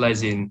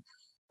specialize in,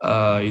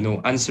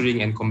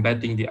 answering and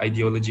combating the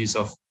ideologies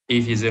of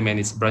atheism and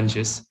its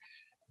branches.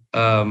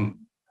 Do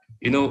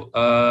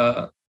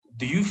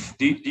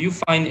you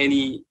find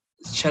any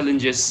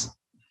challenges,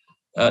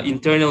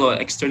 internal or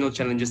external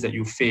challenges that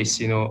you face,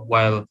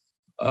 while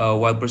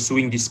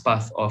pursuing this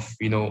path of,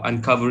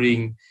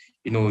 uncovering,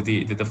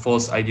 the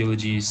false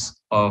ideologies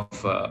of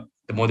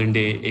the modern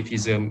day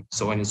atheism,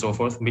 so on and so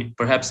forth?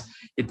 Perhaps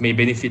it may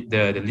benefit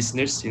the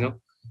listeners,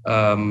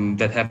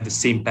 that have the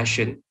same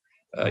passion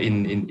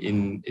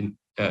in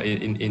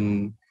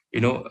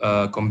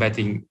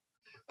combating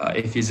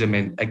atheism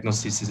and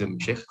agnosticism.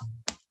 Sheikh,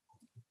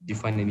 do you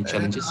find any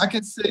challenges? I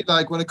can say,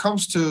 like, when it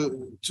comes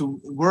to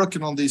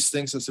working on these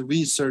things as a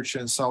researcher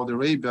in Saudi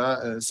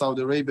Arabia,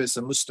 Saudi Arabia is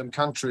a Muslim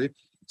country,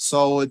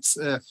 so it's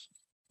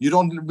you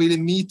don't really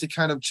meet the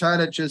kind of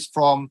challenges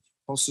from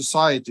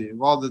society,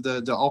 rather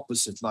the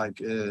opposite, like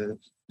the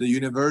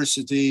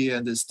university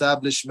and the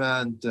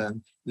establishment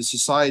and the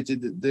society.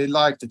 They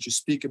like that you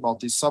speak about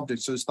these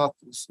subjects, so it's not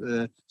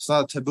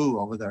a taboo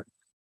over there.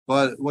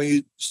 But when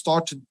you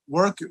start to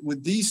work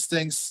with these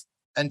things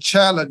and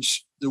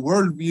challenge the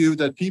worldview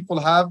that people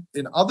have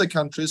in other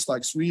countries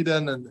like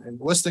Sweden and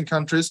Western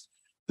countries,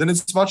 then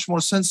it's much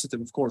more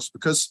sensitive, of course,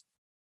 because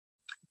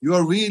you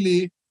are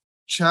really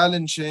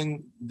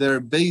challenging their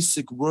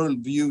basic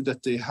worldview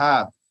that they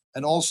have,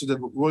 and also the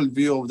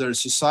worldview of their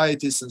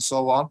societies and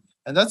so on.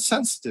 And that's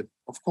sensitive,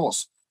 of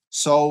course.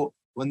 So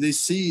when they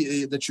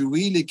see that you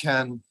really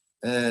can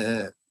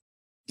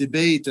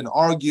debate and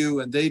argue,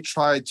 and they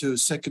try to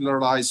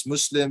secularize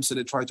Muslims and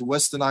they try to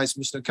westernize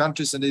Muslim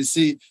countries, and they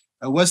see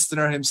a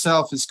Westerner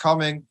himself is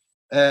coming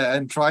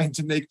and trying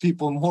to make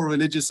people more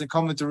religious and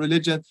come into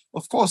religion,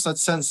 of course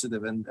that's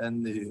sensitive.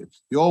 And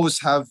you always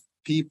have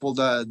people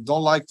that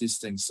don't like these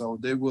things, so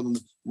they will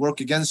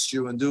work against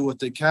you and do what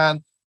they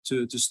can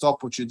to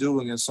stop what you're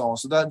doing and so on.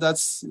 So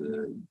that's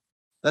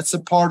a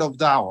part of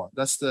dawah.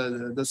 That's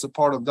a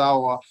part of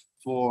dawah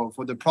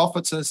for the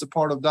prophets, and it's a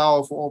part of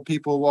dawah for all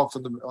people who walk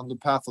on the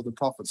path of the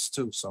prophets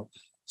too. So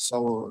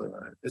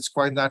it's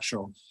quite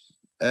natural.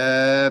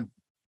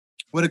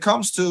 When it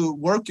comes to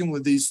working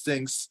with these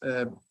things,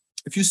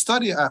 if you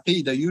study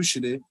Aqidah,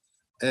 usually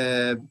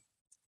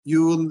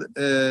you'll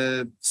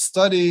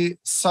study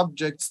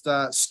subjects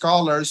that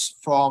scholars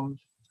from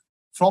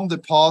the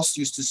past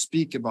used to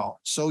speak about.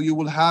 So you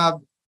will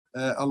have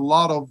a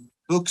lot of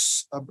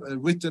books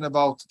written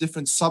about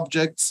different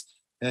subjects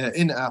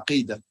in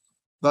Aqidah.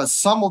 But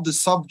some of the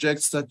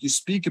subjects that you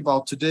speak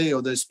about today,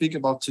 or they speak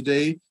about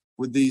today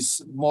with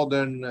these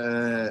modern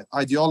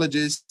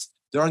ideologies,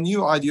 there are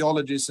new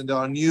ideologies and there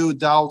are new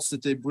doubts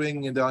that they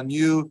bring, and there are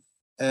new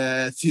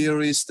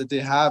theories that they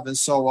have and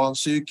so on.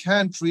 So you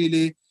can't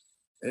really,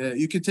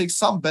 you can take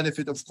some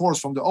benefit, of course,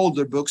 from the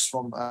older books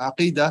from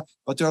Aqidah,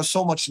 but there are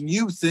so much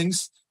new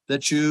things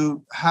that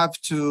you have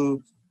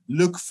to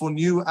look for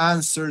new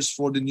answers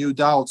for the new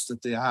doubts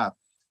that they have.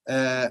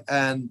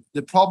 And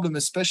the problem,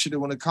 especially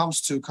when it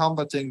comes to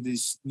combating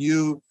these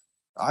new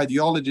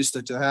ideologies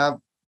that you have,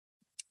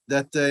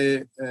 that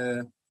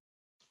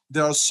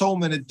there are so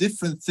many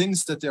different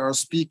things that they are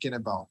speaking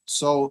about.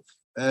 So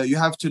you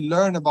have to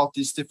learn about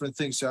these different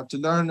things. You have to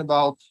learn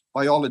about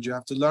biology. You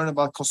have to learn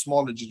about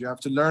cosmology. You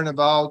have to learn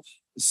about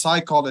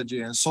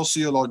psychology and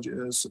sociology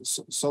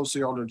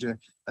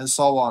and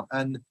so on.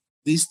 And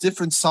these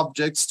different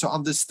subjects, to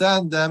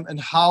understand them and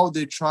how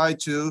they try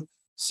to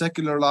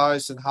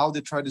secularize and how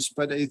they try to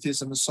spread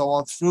atheism and so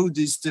on through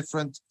these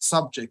different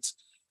subjects.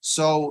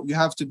 So you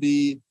have to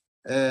be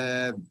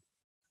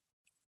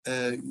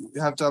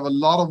you have to have a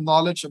lot of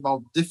knowledge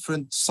about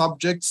different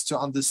subjects to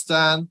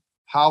understand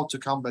how to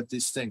combat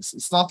these things.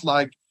 It's not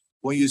like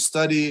when you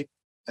study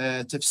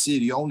tafsir,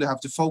 you only have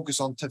to focus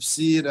on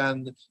tafsir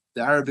and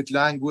the Arabic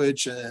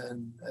language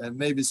and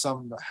maybe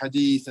some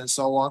hadith and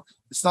so on.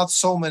 It's not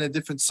so many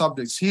different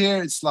subjects.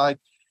 Here it's like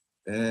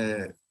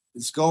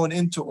it's going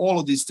into all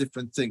of these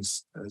different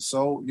things.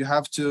 So you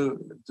have to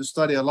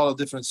study a lot of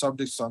different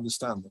subjects to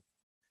understand them.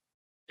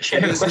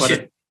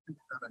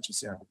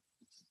 Yeah.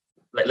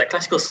 Like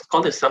classical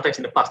scholars, sometimes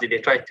in the past, they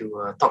try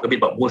to talk a bit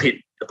about mulhid,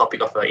 the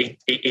topic of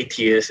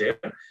atheists. Yeah?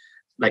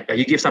 Like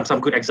you give some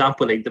good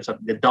example, like in terms of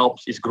the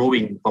doubts is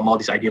growing from all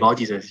these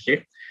ideologies.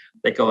 Okay?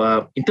 Like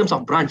in terms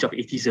of branch of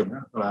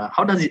atheism,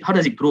 how does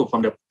it grow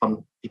from the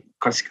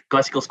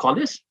classical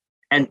scholars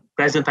and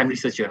present time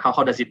researcher?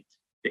 How does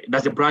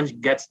the branch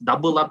get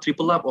double up,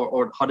 triple up,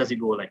 or how does it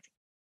go? Like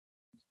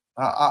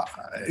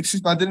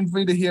excuse me, I didn't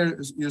really hear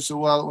you so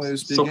well when you were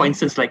speaking. So, for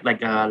instance, like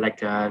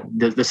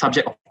the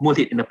subject of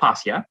mulhid in the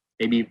past, yeah,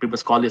 maybe previous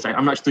scholars.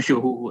 I'm not too sure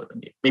who.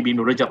 Maybe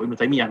Rajab Ibn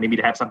Taymiyyah, maybe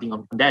they have something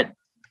on that.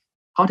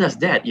 How does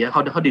that? Yeah,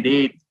 how did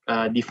they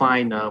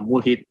define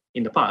mulhid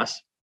in the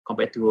past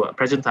compared to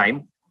present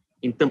time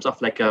in terms of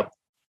like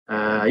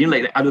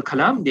like Abdul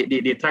Kalam,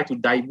 they try to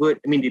divert.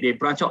 I mean, they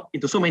branch out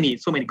into so many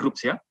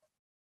groups. Yeah,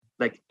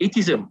 like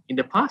atheism in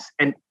the past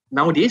and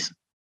nowadays.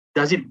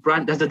 Does the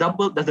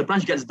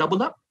branch gets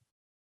doubled up,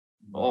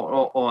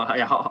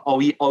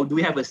 or do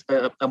we have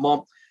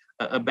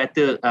a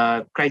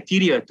better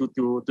criteria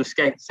to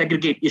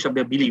segregate each of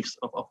the beliefs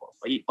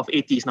of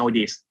atheists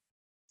nowadays?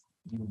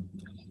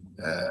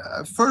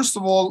 First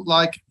of all,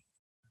 like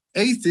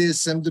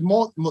atheism, the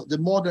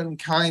modern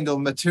kind of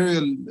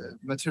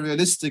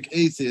materialistic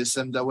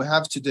atheism that we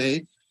have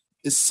today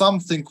is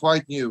something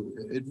quite new.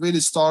 It really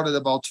started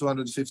about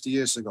 250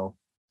 years ago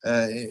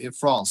in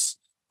France.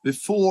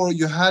 Before,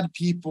 you had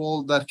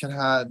people that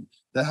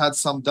had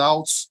some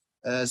doubts,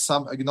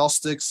 some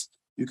agnostics.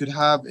 You could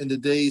have in the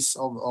days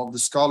of the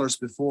scholars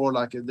before,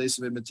 like in the days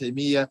of Ibn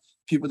Taymiyyah,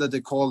 people that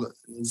they call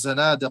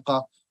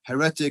zanadiqa,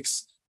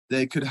 heretics.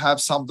 They could have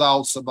some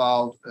doubts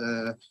about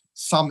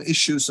some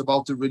issues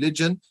about the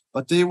religion,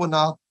 but they were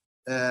not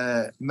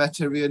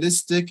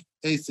materialistic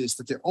atheists,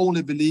 that they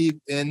only believe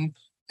in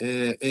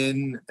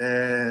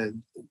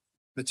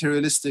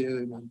materialistic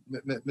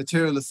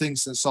material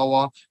things and so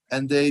on,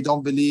 and they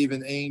don't believe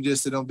in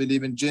angels, they don't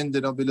believe in jinn,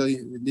 they don't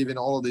believe in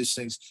all of these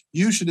things.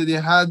 Usually they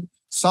had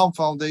some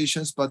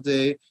foundations, but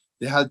they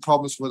had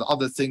problems with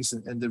other things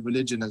in the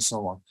religion and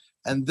so on.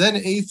 And then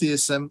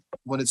atheism,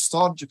 when it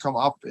started to come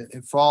up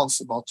in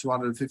France about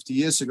 250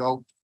 years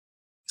ago,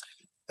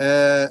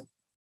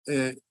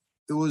 it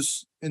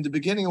was, in the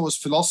beginning, it was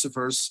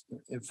philosophers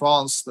in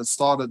France that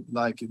started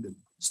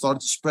to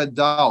spread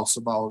doubts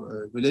about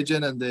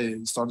religion, and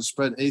they started to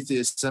spread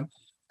atheism.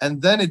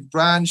 And then it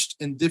branched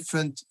in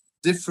different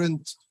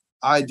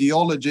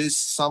ideologies,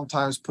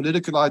 sometimes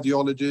political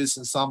ideologies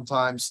and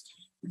sometimes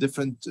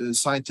different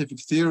scientific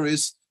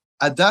theories,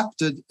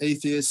 adapted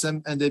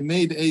atheism, and they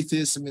made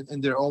atheism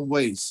in their own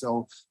ways.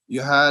 So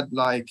you had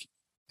like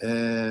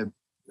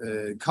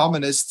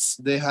communists,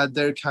 they had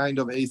their kind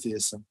of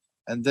atheism.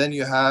 And then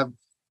you have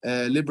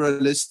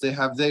liberalists, they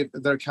have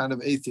their kind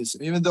of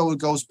atheism. Even though it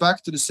goes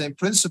back to the same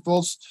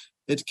principles,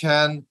 it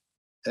can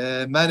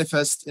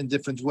manifest in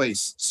different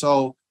ways.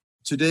 So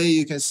today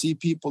you can see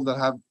people that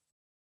have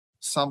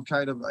some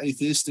kind of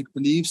atheistic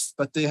beliefs,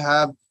 but they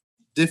have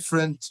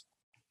different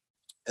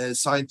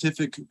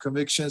scientific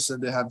convictions,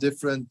 and they have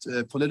different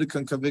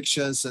political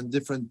convictions and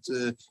different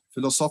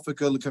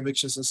philosophical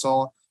convictions and so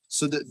on.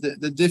 So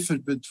they differ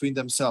between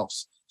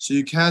themselves. So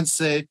you can't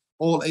say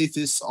all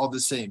atheists are the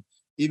same.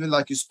 Even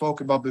like you spoke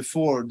about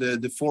before,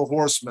 the four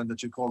horsemen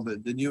that you call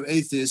the new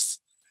atheists,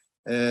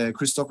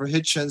 Christopher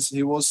Hitchens,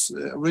 he was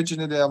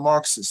originally a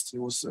Marxist. He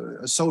was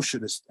a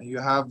socialist. And you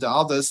have the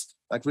others,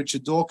 like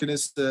Richard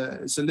Dawkins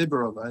is a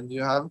liberal. And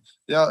you have,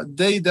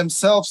 they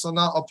themselves are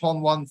not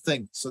upon one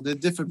thing. So they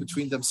differ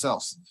between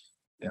themselves.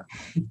 Yeah.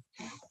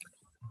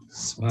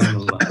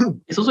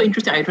 It's also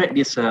interesting. I read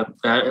this,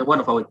 one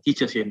of our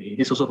teachers here,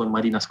 he's also from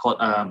Madinah, called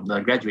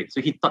graduate.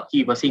 So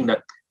he was saying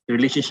that the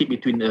relationship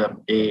between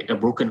a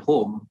broken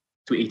home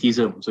to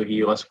atheism. So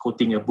he was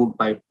quoting a book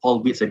by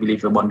Paul Witz, I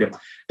believe, about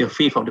the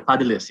faith of the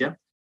fatherless. Yeah,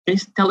 can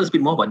you tell us a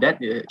bit more about that,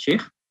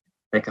 Sheikh?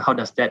 Like how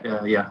does that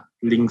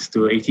links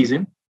to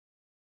atheism?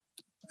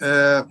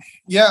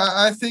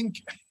 I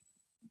think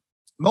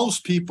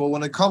most people,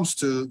 when it comes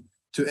to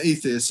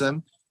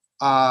atheism,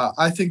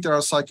 I think there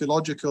are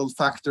psychological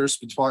factors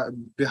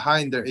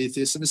behind their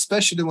atheism,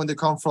 especially when they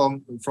come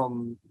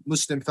from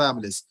Muslim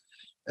families.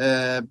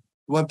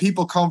 When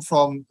people come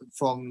from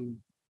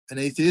an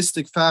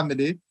atheistic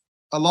family,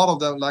 a lot of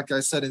them, like I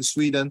said, in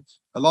Sweden,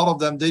 a lot of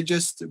them, they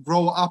just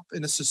grow up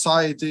in a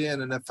society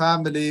and in a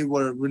family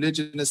where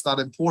religion is not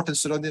important,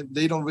 so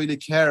they don't really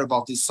care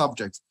about these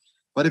subjects.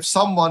 But if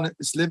someone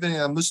is living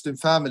in a Muslim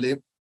family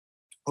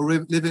or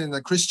living in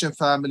a Christian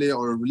family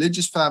or a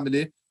religious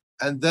family,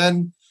 and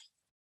then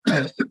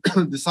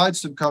decides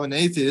to become an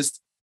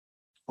atheist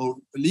or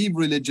leave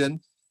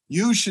religion,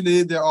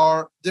 usually there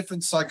are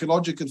different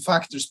psychological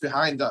factors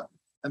behind that.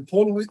 And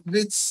Paul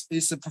Witz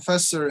is a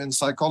professor in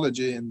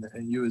psychology in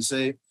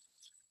USA,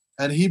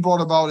 and he brought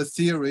about a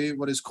theory,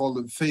 what is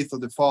called the faith of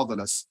the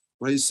fatherless,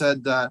 where he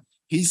said that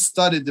he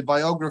studied the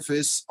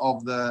biographies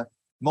of the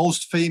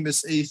most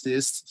famous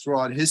atheists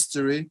throughout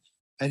history,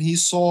 and he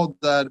saw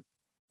that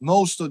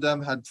most of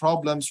them had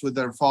problems with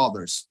their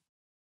fathers.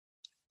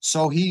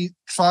 So he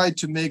tried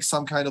to make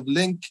some kind of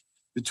link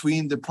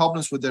between the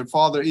problems with their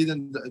father, either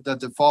that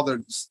the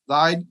father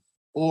died,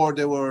 or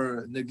they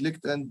were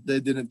neglected and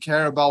they didn't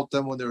care about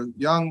them when they were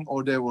young,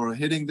 or they were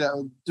hitting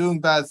them, doing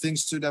bad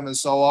things to them and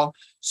so on.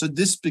 So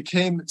this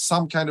became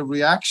some kind of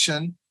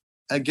reaction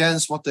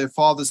against what their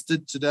fathers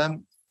did to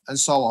them and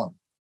so on.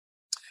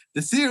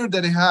 The theory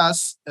that he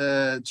has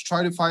to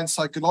try to find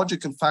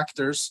psychological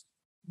factors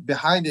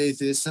behind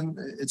atheism,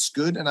 it's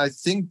good. And I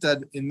think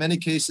that in many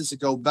cases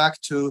it goes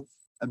back to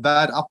a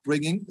bad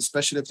upbringing,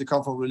 especially if they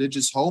come from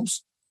religious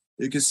homes.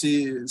 You can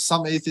see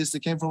some atheists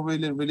that came from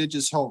really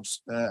religious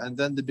homes and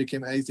then they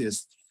became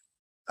atheists.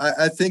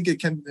 I think it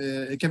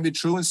can be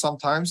true in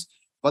sometimes,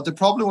 but the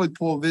problem with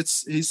Paul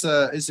Witz, he's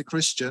a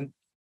Christian,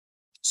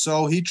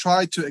 so he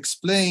tried to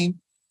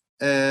explain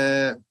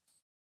the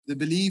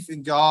belief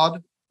in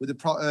God with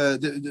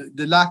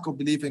the lack of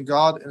belief in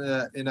God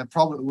in a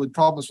problem with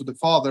problems with the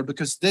Father,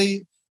 because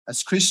they,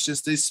 as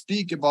Christians, they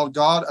speak about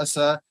God as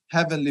a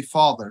heavenly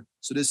Father.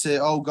 So they say,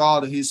 oh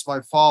God, he's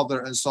my father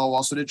and so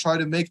on. So they try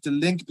to make the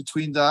link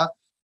between that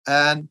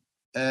and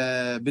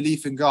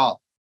belief in God.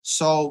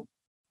 So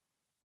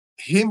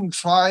him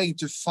trying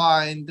to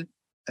find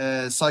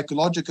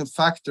psychological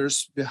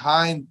factors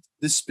behind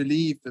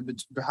disbelief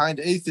and behind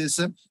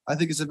atheism, I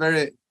think it's a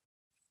very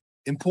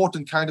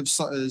important kind of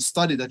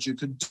study that you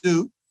could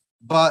do.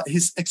 But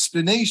his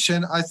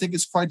explanation, I think,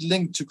 is quite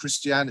linked to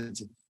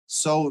Christianity.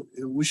 So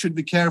we should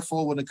be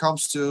careful when it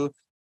comes to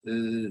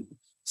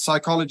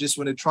psychologists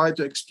when they try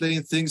to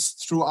explain things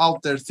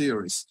throughout their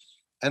theories.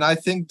 And I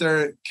think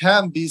there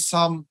can be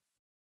some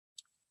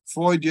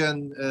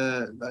Freudian,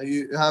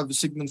 you have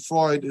Sigmund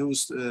Freud,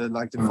 who's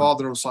like the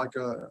father of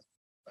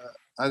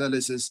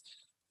psychoanalysis.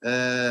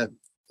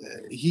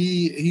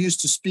 He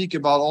used to speak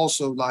about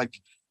also like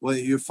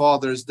when your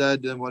father is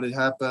dead and what it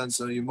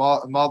happens, or your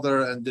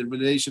mother and the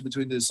relation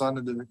between the son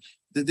and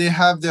they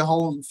have their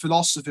whole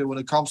philosophy when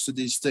it comes to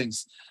these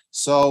things.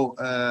 So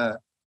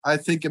I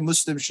think a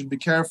Muslim should be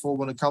careful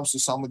when it comes to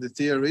some of the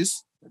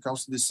theories when it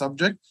comes to this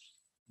subject.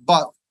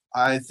 But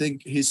I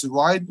think he's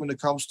right when it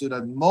comes to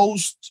that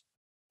most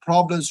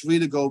problems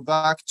really go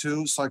back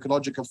to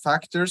psychological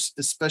factors,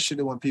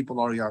 especially when people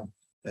are young,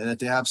 and that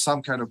they have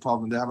some kind of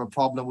problem. They have a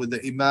problem with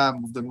the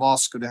imam of the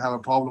mosque, or they have a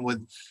problem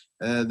with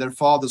their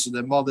fathers or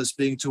their mothers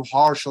being too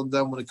harsh on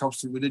them when it comes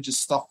to religious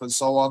stuff and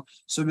so on.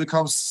 So it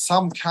becomes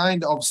some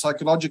kind of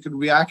psychological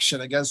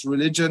reaction against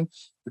religion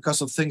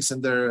because of things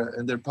in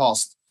their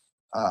past.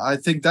 I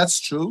think that's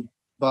true,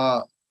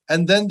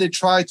 and then they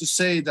try to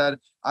say that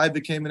I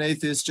became an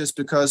atheist just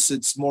because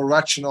it's more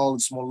rational,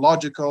 it's more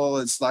logical,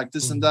 it's like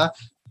this and that.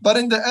 But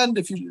in the end,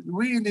 if you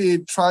really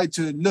try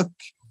to look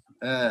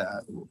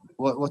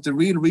what the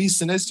real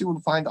reason is, you will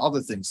find other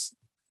things.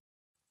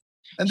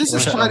 And this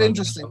is quite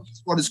interesting.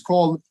 It's what is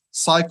called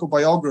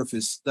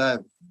psychobiographies,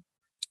 that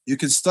you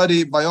can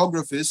study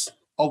biographies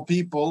of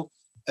people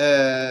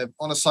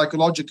on a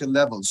psychological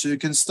level. So you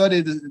can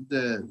study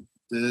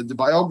the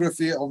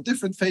biography of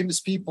different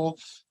famous people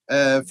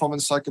from a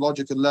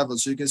psychological level.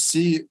 So you can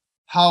see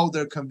how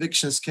their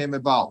convictions came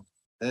about.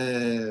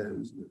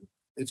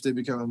 If they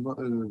become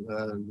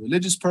a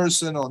religious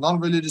person or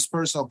non-religious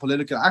person or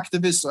political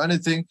activist or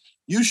anything,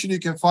 usually you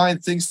can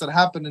find things that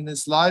happened in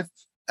his life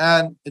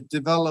and it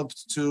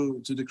developed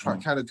to the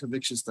kind of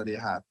convictions that he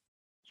had.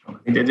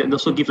 And they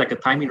also give like a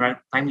timely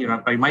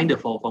reminder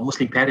for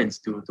Muslim parents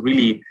to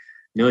really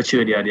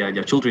nurture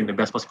their children in the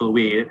best possible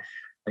way.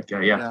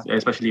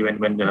 Especially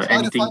when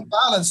try to find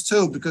balance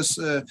too, because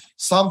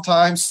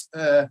sometimes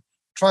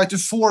try to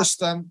force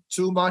them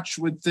too much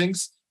with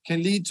things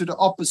can lead to the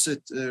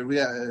opposite.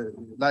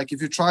 Like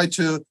if you try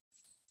to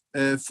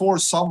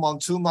force someone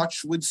too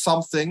much with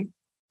something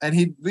and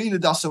he really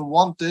doesn't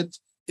want it,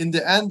 in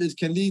the end it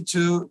can lead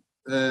to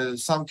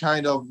some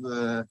kind of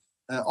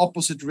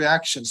opposite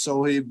reaction.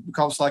 So he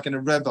becomes like a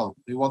rebel.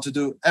 He wants to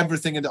do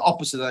everything in the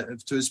opposite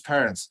to his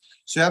parents.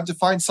 So you have to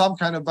find some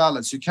kind of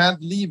balance. You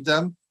can't leave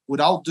them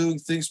without doing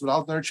things,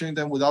 without nurturing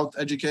them, without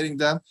educating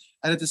them.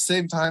 And at the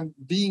same time,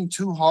 being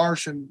too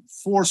harsh and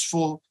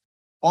forceful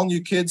on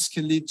your kids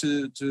can lead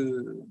to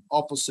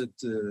opposite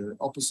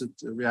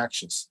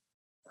reactions.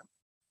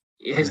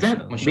 Has there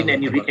been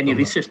any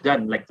research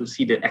done, like to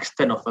see the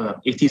extent of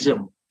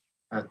atheism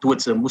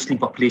towards the Muslim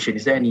population?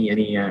 Is there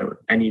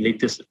any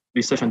latest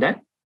research on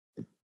that?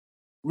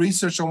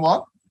 Research on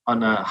what?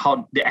 On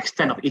how the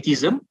extent of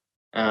atheism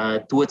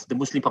towards the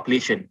Muslim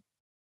population.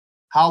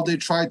 How they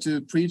try to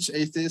preach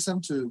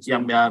atheism to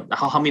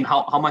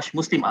how much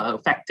Muslims are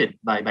affected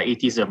by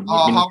atheism?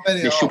 How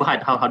many? The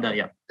shubhat, how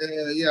that?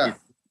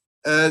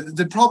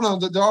 The problem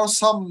that there are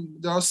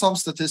some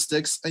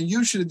statistics, and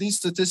usually these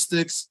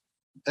statistics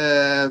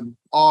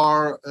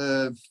are.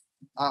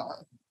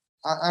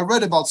 I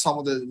read about some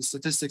of the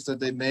statistics that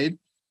they made,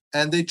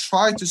 and they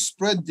try to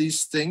spread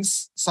these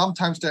things.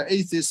 Sometimes there are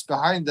atheists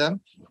behind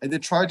them, and they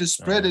try to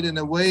spread it in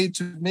a way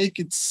to make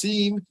it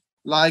seem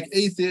like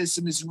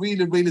atheism is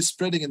really, really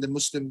spreading in the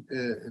Muslim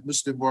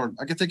world.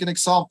 I can take an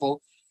example.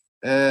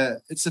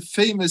 It's a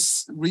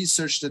famous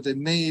research that they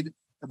made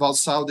about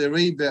Saudi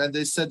Arabia, and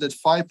they said that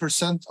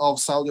 5%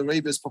 of Saudi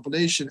Arabia's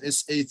population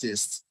is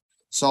atheists.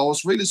 So I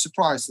was really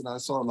surprised, and I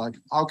saw like,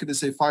 how can they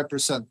say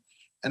 5%?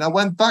 And I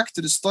went back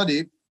to the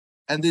study,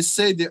 and they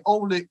say they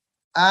only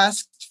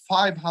asked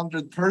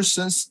 500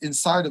 persons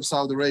inside of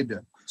Saudi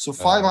Arabia. So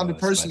 500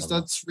 persons,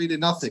 that's really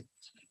nothing.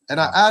 And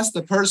I asked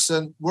the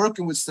person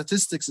working with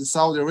statistics in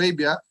Saudi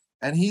Arabia,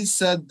 and he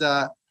said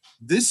that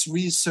this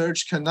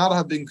research cannot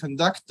have been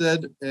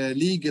conducted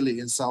legally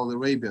in Saudi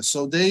Arabia.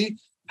 So they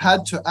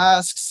had to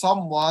ask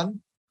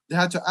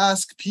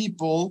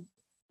people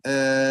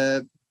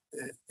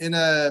in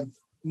a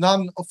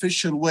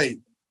non-official way.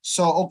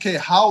 So, okay,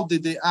 how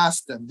did they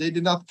ask them? They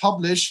did not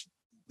publish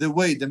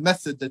the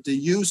method that they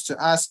used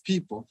to ask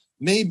people.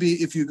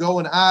 Maybe if you go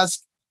and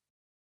ask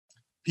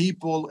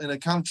people in a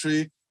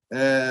country,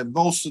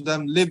 most of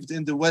them lived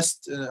in the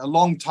West a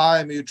long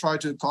time, and you try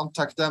to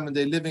contact them and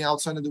they're living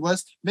outside of the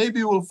West, maybe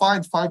you will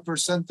find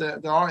 5%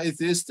 that are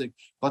atheistic.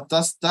 But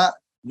does that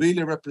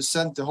really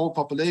represent the whole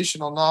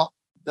population or not?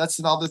 That's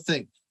another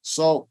thing.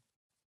 So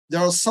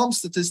there are some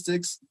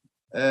statistics,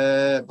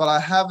 but I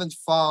haven't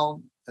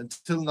found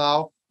until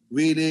now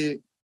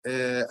really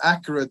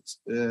accurate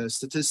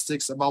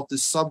statistics about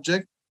this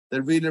subject.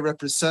 that really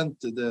represent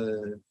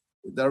that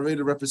are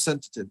really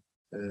representative.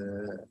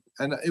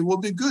 And it will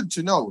be good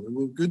to know. It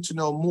will be good to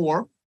know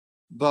more.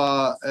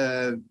 But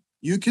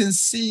you can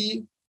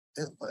see,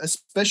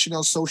 especially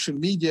on social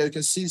media, you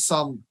can see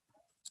some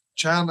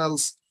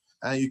channels,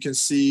 and you can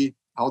see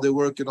how they're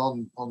working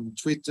on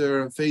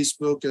Twitter and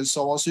Facebook and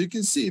so on. So you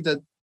can see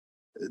that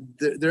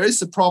there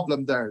is a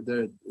problem there.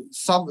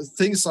 Some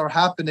things are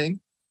happening,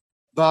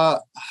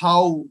 but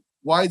how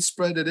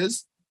widespread it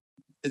is,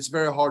 it's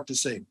very hard to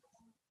say.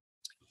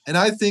 And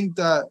I think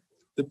that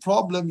the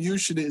problem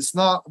usually is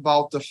not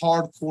about the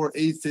hardcore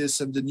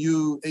atheism, the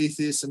new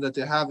atheism that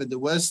they have in the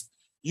West.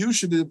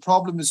 Usually the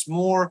problem is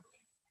more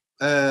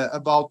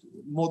about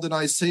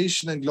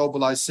modernization and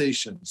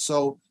globalization.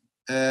 So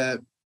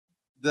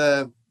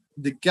the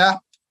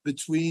gap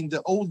between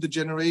the older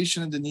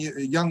generation and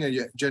the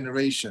younger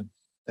generation.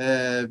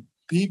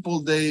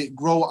 People, they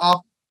grow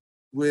up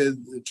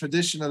with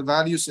traditional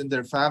values in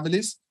their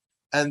families,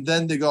 and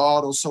then they go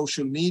out on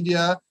social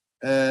media,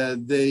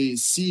 they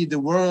see the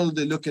world,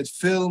 they look at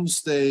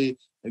films, they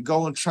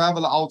go and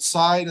travel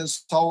outside and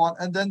so on,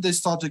 and then they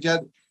start to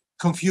get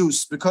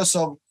confused because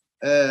of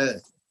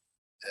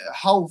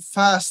how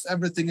fast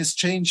everything is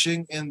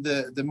changing in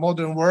the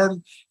modern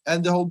world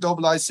and the whole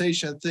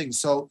globalization thing.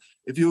 So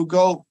if you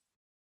go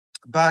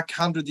back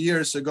 100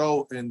 years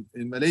ago in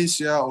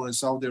Malaysia or in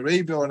Saudi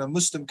Arabia or in a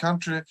Muslim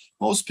country,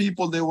 most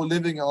people, they were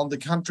living on the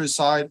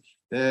countryside.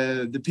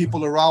 The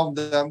people around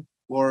them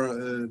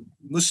were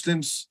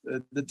Muslims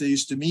that they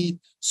used to meet.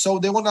 So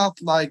they were not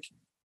like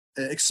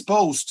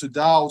exposed to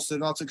doubts. They're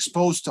not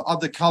exposed to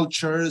other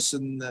cultures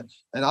and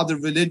other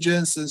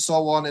religions and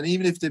so on. And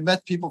even if they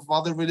met people from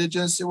other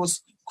religions, it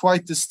was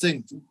quite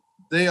distinct.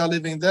 They are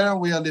living there and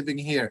we are living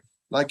here.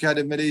 Like you had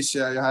in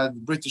Malaysia, you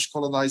had British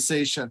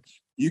colonization.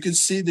 You can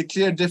see the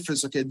clear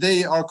difference. Okay,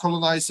 they are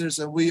colonizers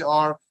and we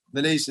are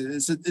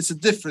Malaysians. It's a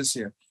difference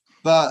here.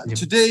 But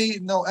today,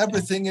 no,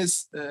 everything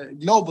is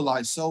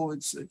globalized. So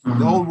it's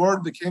the whole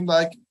world became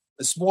like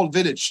a small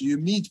village. You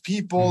meet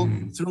people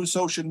through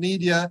social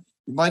media.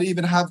 You might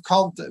even have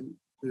contact,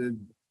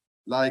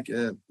 like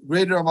a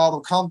greater amount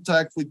of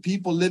contact with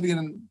people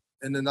living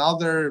in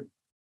another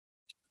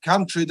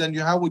country than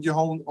you have with your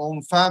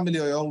own family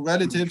or your own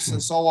relatives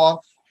and so on.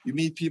 You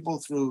meet people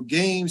through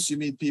games. You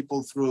meet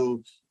people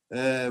through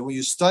when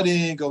you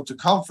study, go to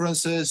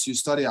conferences, you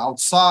study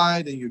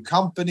outside in your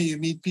company, you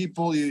meet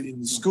people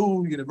in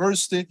school,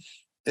 university.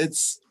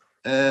 It's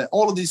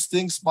all of these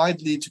things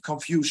might lead to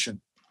confusion.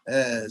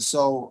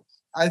 So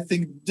I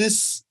think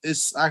this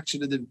is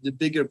actually the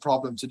bigger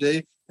problem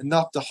today, and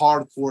not the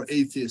hardcore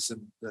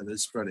atheism that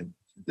is spreading.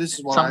 This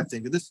is what I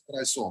think. This is what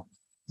I saw.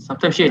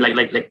 Sometimes, yeah,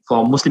 like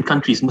for Muslim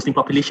countries, Muslim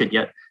population,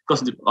 yeah,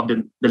 because of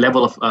the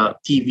level of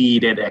TV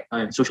that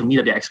social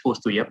media they're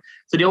exposed to, yeah.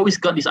 So they always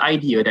got this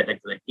idea that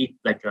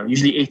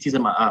usually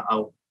atheism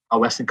are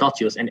Western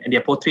cultures, and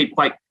they're portrayed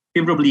quite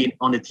favorably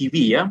on the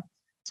TV, yeah.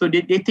 So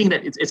they think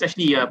that it's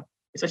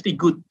actually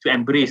good to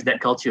embrace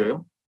that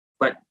culture,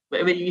 but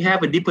when you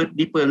have a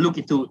deeper look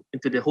into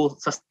the whole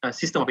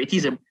system of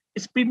atheism,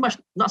 it's pretty much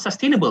not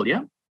sustainable,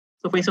 yeah.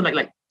 So for instance,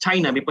 like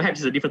China, perhaps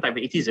it's a different type of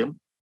atheism,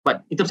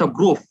 but in terms of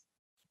growth,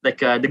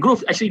 the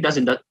growth actually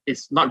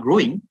it's not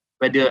growing,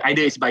 whether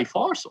either it's by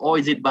force or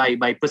is it by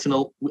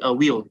personal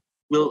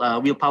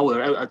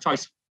willpower,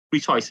 choice, free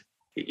choice.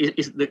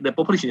 The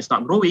population is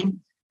not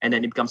growing, and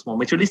then it becomes more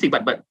materialistic.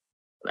 But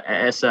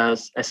as a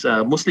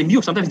Muslim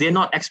view, sometimes they're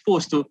not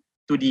exposed to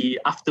the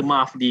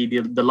aftermath,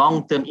 the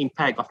long-term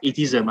impact of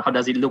atheism. How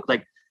does it look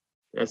like?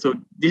 So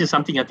this is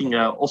something I think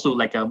also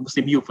like a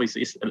Muslim view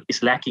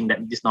is lacking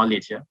this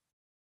knowledge.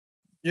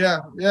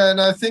 Yeah,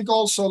 and I think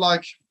also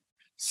like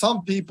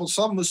some people,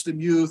 some Muslim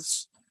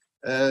youths,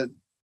 there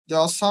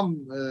are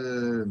some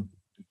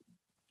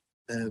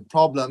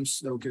problems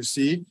that we can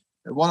see.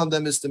 One of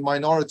them is the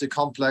minority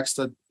complex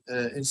that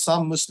in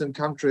some Muslim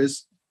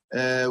countries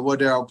where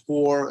they are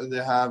poor and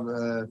they have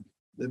a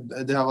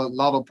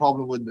lot of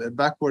problem with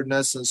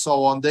backwardness and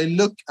so on. They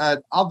look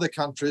at other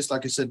countries,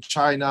 like you said,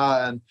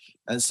 China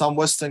and some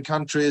Western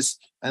countries,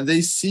 and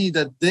they see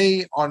that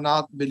they are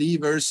not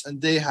believers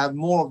and they have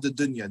more of the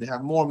dunya. They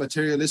have more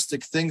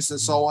materialistic things and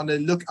so on. They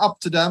look up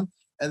to them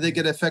and they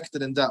get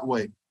affected in that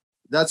way.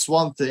 That's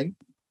one thing.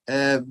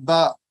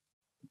 But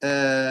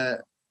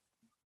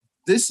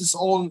this is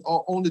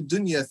only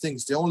dunya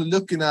things. They're only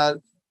looking at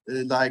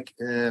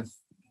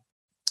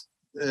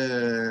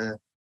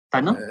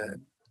tunnel?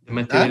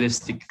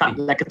 Materialistic thing.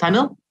 Like a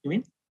tunnel, you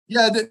mean?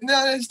 Yeah,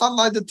 it's not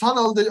like the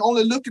tunnel. They're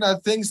only looking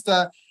at things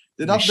that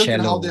they're not looking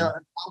at how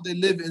they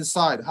live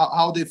inside,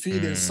 how they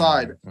feel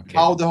inside,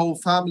 how the whole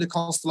family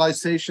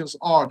constellations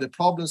are, the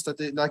problems that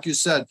they, like you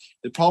said,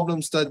 the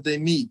problems that they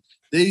meet.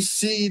 They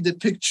see the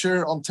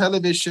picture on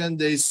television,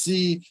 they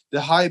see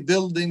the high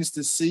buildings,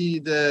 they see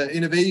the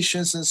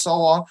innovations and so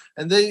on,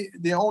 and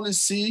they only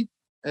see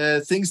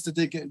things that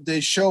they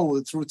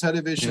show through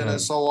television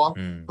and so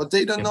on, but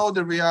they don't know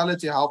the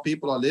reality, how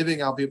people are living,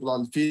 how people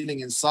are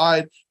feeling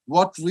inside,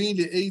 what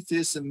really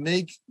atheism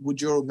make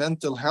with your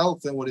mental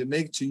health and what it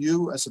makes to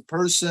you as a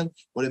person,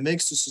 what it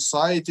makes to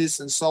societies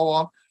and so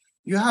on.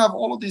 you have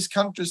all of these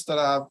countries that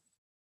have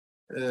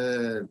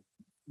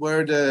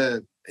where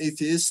the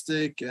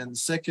atheistic and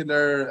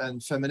secular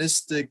and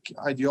feministic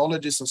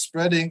ideologies are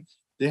spreading.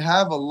 They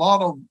have a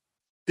lot of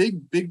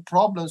big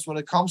problems when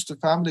it comes to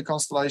family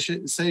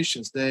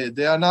constellations.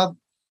 They are not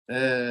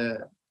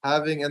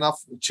having enough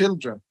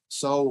children.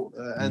 So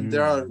and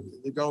there are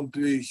going to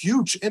be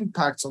huge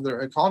impacts on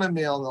their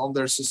economy, on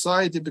their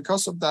society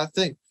because of that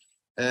thing.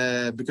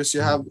 Because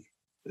you have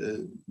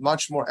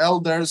much more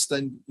elders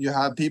than you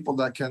have people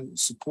that can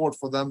support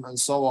for them and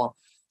so on.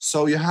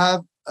 So you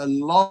have a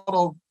lot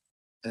of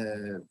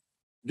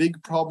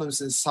big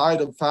problems inside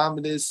of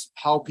families,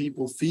 how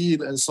people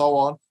feel and so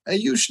on.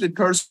 And usually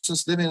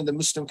persons living in the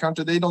Muslim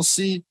country, they don't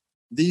see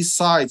these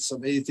sides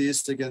of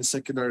atheistic and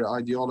secular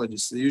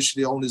ideologies. They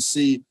usually only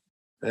see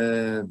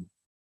the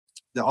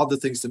other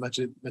things,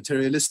 the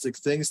materialistic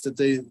things that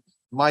they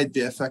might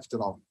be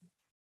affected of.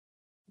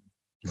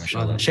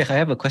 MashaAllah. Sheikh, I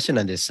have a question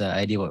on this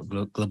idea of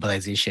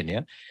globalization.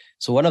 Yeah.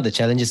 So one of the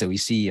challenges that we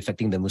see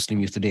affecting the Muslim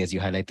youth today, as you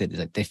highlighted, is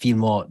that they feel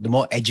the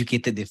more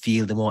educated they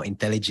feel, the more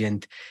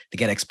intelligent, they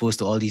get exposed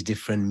to all these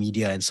different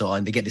media and so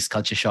on. They get this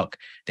culture shock.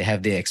 They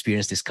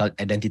experience this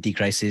identity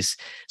crisis.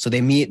 So they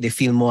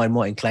feel more and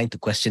more inclined to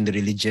question the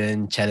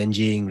religion,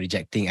 challenging,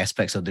 rejecting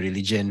aspects of the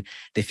religion.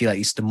 They feel like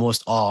it's the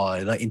most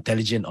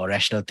intelligent or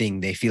rational thing.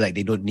 They feel like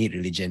they don't need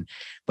religion.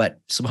 But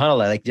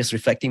subhanAllah, like just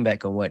reflecting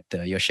back on what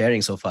you're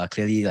sharing so far,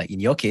 clearly, like in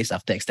your case,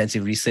 after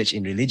extensive research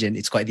in religion,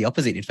 it's quite the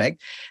opposite. In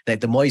fact,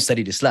 that the more you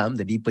studied Islam,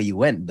 the deeper you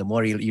went, the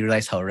more you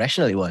realize how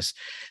rational it was.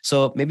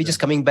 So maybe just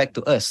coming back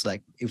to us,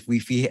 like if we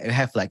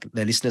have like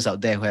the listeners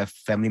out there who have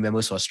family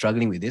members who are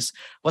struggling with this,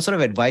 what sort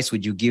of advice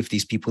would you give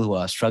these people who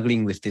are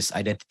struggling with this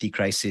identity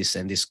crisis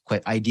and this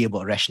idea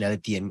about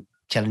rationality and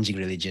challenging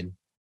religion?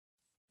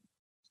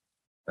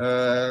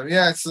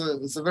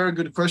 It's a very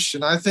good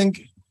question. I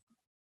think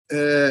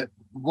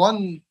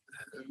one,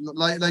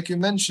 like you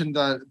mentioned,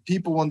 that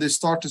people, when they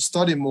start to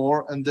study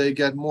more and they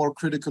get more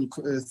critical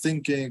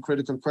thinking,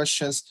 critical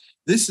questions,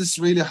 this is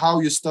really how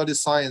you study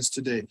science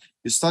today.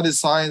 You study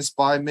science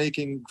by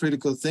making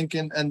critical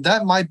thinking, and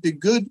that might be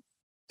good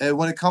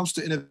when it comes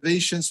to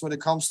innovations, when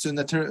it comes to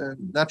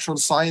natural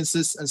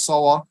sciences and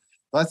so on.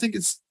 But I think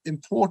it's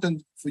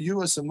important for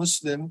you as a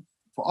Muslim,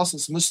 for us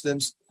as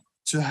Muslims,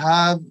 to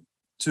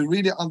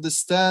really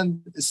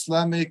understand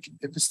Islamic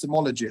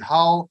epistemology,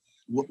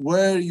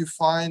 where you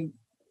find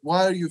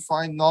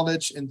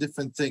knowledge in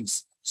different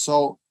things.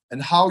 So,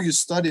 and how you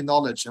study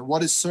knowledge, and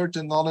what is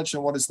certain knowledge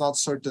and what is not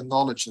certain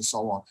knowledge, and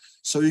so on.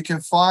 So you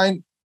can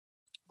find,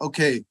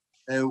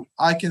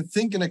 I can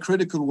think in a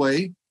critical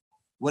way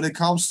when it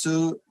comes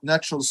to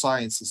natural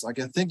sciences. I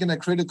can think in a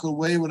critical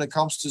way when it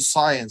comes to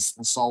science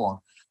and so on.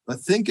 But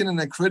thinking in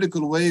a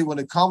critical way when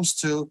it comes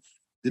to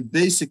the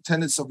basic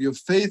tenets of your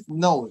faith,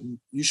 no,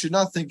 you should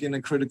not think in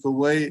a critical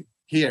way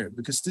here,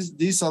 because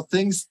these are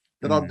things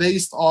that are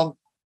based on,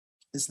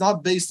 it's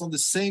not based on the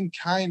same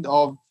kind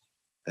of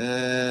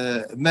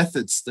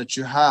methods that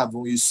you have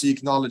when you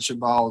seek knowledge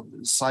about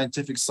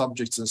scientific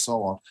subjects and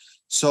so on.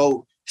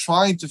 So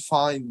trying to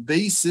find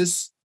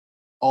basis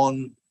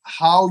on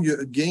how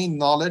you gain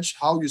knowledge,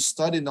 how you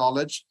study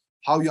knowledge,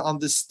 how you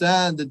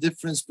understand the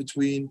difference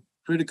between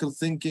critical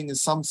thinking in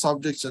some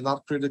subjects and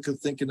not critical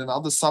thinking in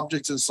other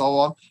subjects and so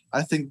on.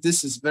 I think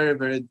this is very,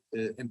 very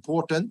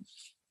important.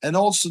 And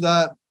also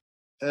that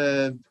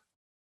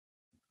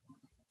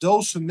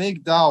those who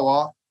make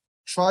dawah,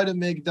 try to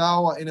make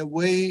dawah in a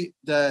way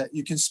that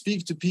you can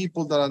speak to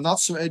people that are not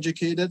so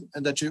educated,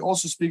 and that you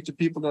also speak to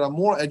people that are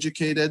more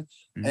educated,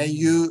 and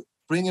you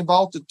bring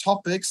about the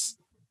topics,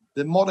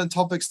 the modern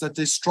topics that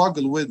they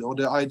struggle with, or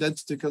the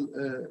identical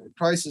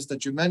crisis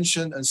that you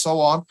mentioned and so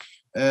on.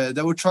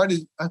 They will try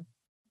to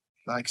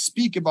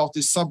speak about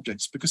these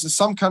subjects, because in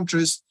some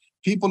countries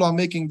people are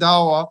making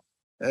dawah,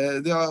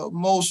 they are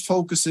most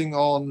focusing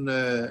on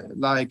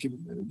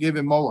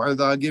giving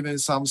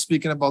maw'idha,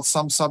 speaking about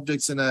some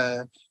subjects in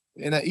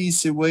an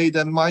easy way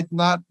that might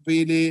not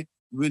really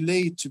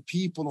relate to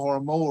people who are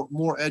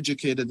more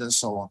educated and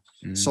so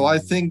on. So I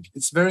think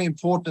it's very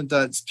important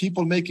that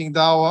people making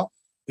dawah,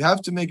 you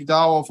have to make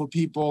dawah for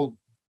people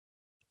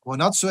who are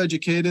not so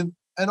educated,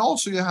 and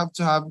also you have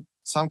to have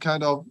some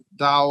kind of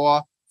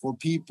dawah for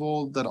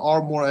people that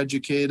are more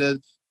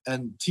educated,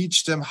 and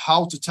teach them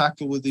how to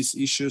tackle with these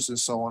issues and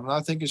so on. And I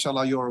think,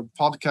 inshallah, your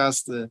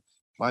podcast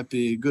might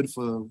be good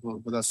for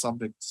that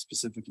subject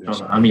specifically.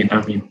 I mean,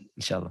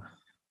 Inshallah.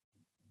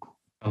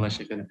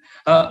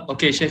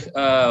 Okay, Sheikh,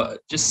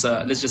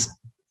 let's just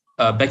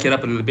back it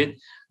up a little bit.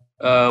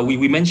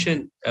 We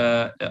mentioned,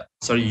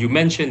 you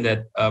mentioned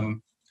that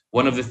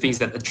one of the things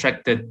that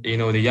attracted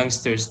the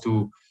youngsters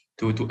to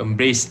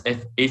embrace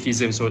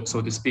atheism, so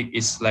to speak,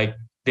 is like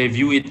they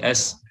view it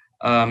as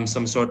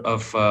some sort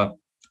of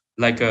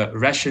like a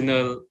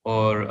rational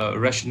or a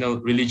rational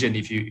religion,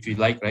 if you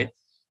like, right?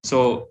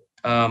 So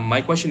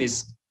my question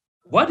is,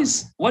 what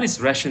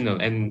is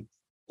rational, and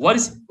what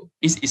is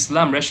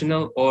Islam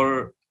rational?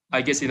 Or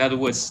I guess in other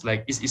words,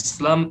 like, is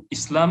Islam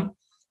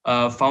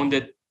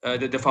founded,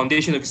 the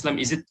foundation of Islam,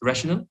 is it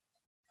rational?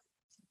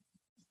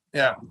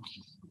 Yeah,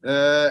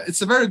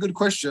 It's a very good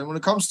question when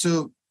it comes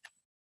to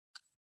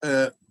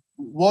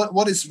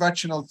what is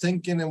rational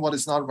thinking and what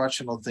is not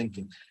rational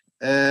thinking.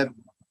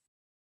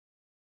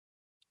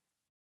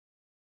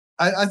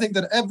 I think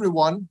that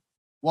everyone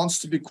wants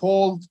to be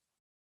called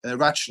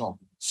rational.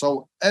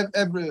 So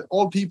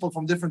all people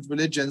from different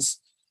religions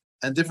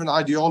and different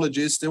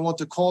ideologies, they want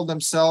to call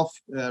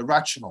themselves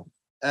rational,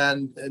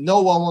 and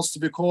no one wants to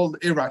be called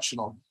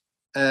irrational.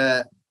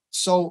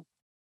 So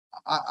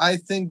I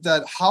think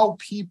that how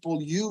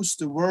people use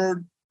the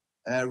word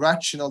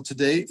rational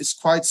today is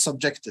quite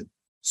subjective.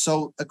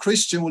 So a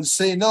Christian will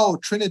say, no,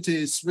 Trinity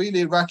is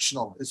really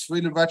rational. It's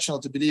really rational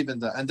to believe in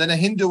that. And then a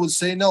Hindu will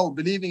say, no,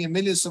 believing in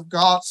millions of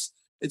gods,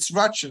 it's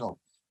rational.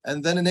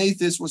 And then an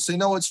atheist will say,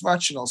 no, it's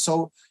rational.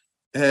 So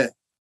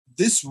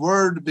this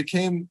word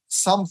became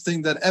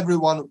something that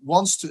everyone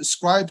wants to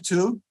ascribe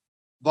to,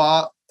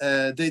 but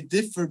they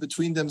differ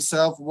between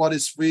themselves what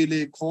is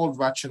really called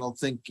rational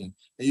thinking.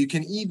 And you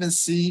can even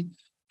see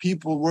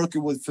people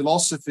working with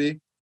philosophy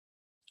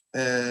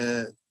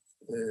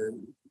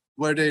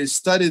where they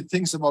studied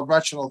things about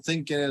rational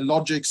thinking and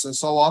logics and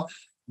so on.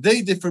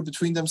 They differ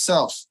between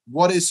themselves.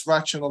 What is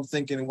rational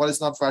thinking and what is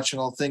not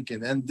rational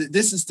thinking? And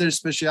this is their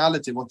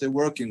speciality, what they're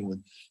working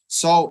with.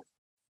 So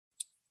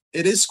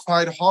it is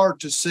quite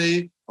hard to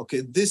say,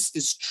 okay, this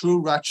is true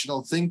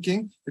rational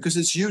thinking, because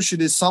it's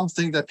usually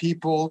something that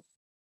people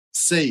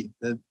say,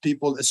 that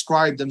people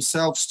ascribe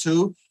themselves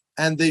to,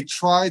 and they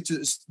try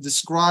to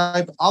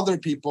describe other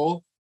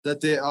people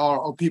that they are,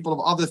 or people of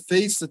other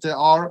faiths, that they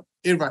are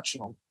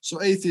irrational.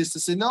 So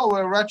atheists say, no,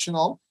 we're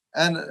rational,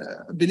 and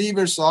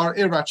believers are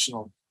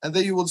irrational. And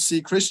then you will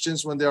see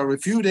Christians, when they are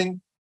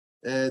refuting,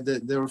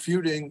 they're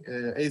refuting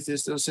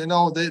atheists, they'll say,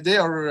 no, they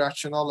are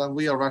irrational and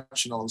we are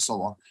rational, and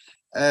so on.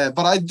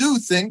 But I do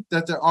think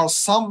that there are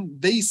some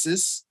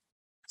bases,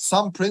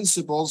 some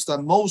principles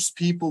that most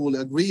people will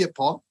agree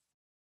upon,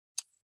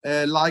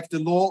 like the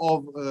law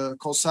of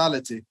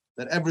causality,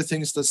 that everything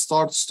that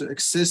starts to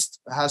exist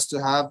has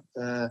to have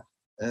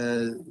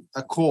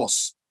a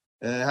cause,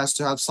 has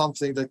to have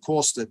something that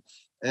caused it,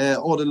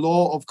 or the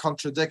law of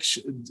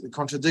contradiction,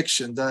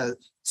 that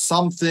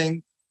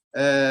something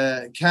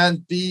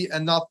can't be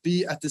and not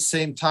be at the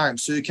same time.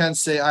 So you can't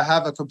say, I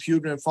have a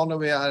computer in front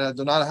of me and I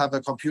do not have a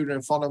computer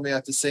in front of me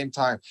at the same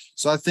time.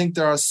 So I think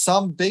there are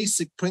some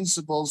basic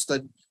principles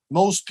that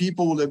most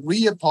people will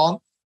agree upon,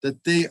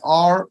 that they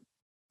are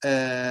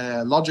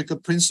logical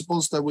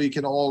principles that we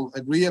can all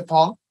agree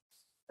upon.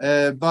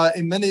 But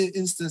in many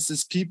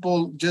instances,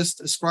 people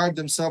just ascribe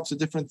themselves to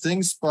different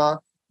things, but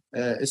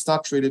it's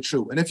not really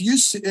true. And if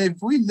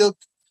we look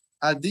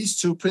at these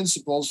two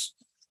principles,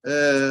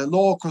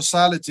 law of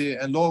causality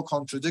and law of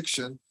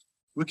contradiction,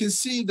 we can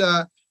see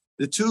that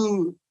the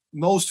two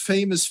most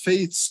famous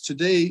faiths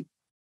today,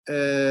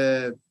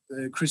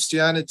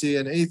 Christianity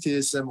and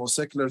atheism or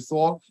secular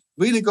thought,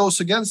 really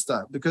goes against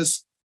that,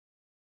 because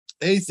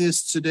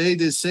atheists today,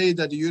 they say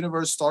that the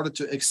universe started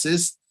to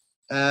exist,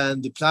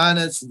 and the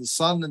planets and the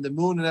sun and the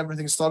moon and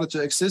everything started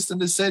to exist, and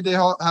they say they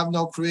have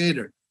no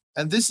creator.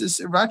 And this is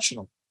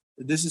irrational.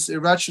 This is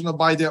irrational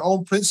by their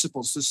own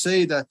principles, to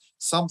say that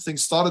something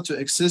started to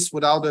exist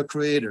without a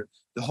creator.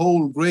 The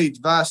whole great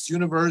vast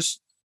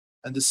universe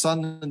and the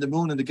sun and the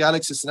moon and the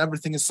galaxies and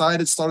everything inside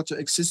it started to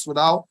exist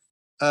without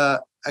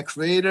a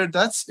creator.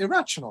 That's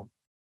irrational.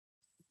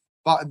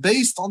 But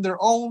based on their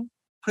own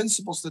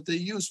principles that they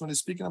use when they're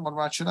speaking about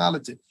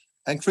rationality.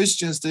 And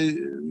Christians,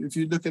 if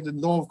you look at the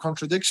law of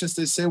contradictions,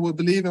 they say we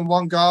believe in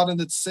one God, and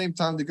at the same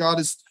time the God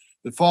is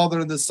the Father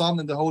and the Son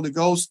and the Holy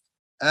Ghost,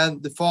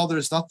 and the Father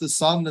is not the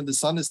Son and the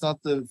Son is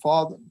not the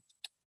Father.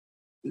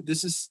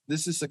 This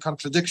is a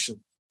contradiction.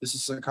 This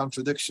is a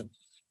contradiction.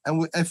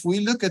 And if we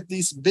look at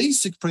these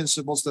basic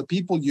principles that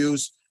people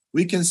use,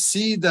 we can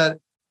see that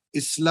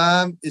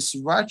Islam is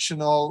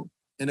rational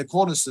in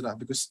accordance to that,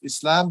 because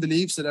Islam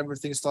believes that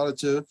everything started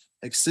to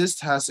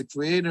exist, has a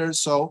creator.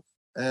 So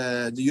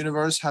the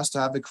universe has to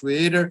have a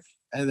creator,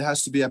 and there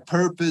has to be a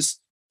purpose,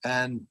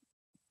 and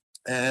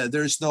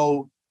there's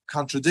no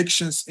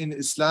contradictions in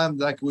Islam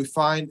like we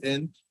find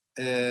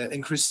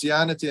in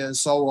Christianity and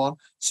so on.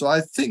 So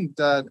I think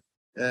that,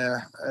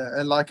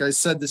 and like I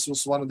said, this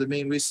was one of the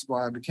main reasons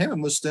why I became a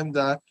Muslim,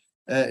 that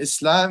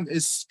Islam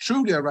is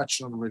truly a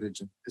rational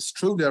religion. It's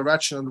truly a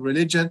rational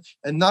religion,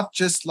 and not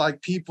just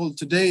like people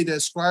today, they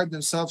ascribe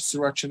themselves to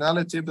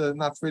rationality, but they're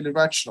not really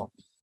rational.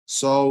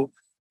 So,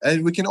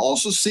 and we can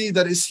also see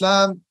that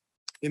Islam,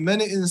 in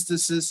many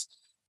instances,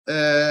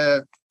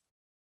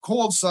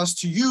 calls us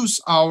to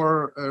use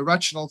our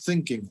rational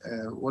thinking,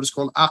 what is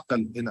called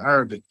aql in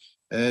Arabic.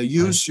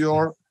 Use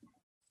your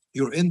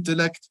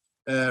intellect,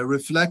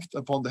 reflect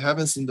upon the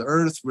heavens and the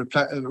earth,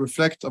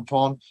 reflect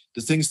upon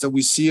the things that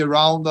we see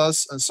around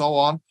us, and so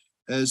on.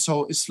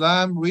 So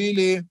Islam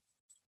really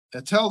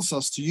tells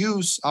us to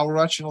use our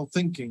rational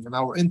thinking and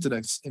our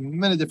intellects in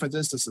many different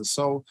instances.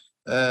 So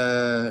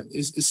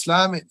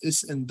Islam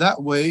is in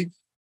that way,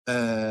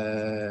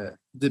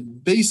 the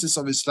basis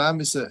of Islam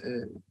is a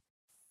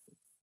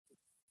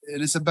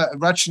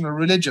rational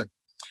religion.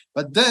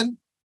 But then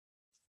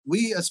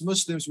we as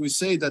Muslims, we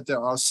say that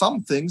there are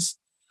some things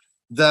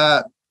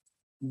that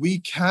we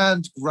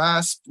can't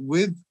grasp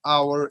with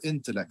our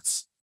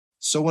intellects.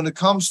 So when it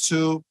comes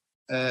to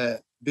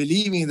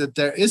believing that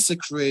there is a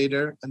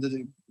creator and that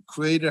the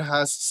creator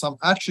has some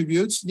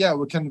attributes, yeah,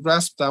 we can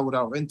grasp that with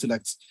our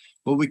intellects,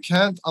 but we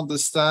can't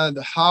understand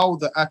how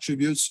the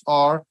attributes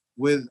are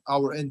with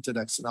our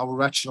intellects and our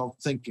rational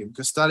thinking,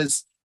 because that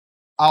is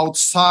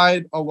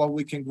outside of what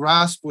we can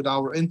grasp with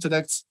our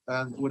intellects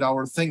and with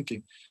our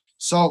thinking.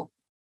 So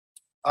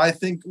I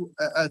think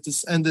at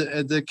this end,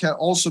 there can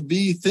also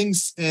be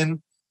things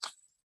in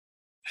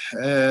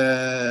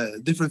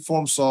different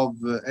forms of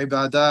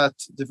ibadat,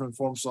 different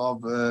forms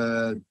of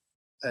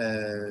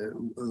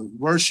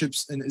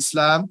worships in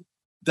Islam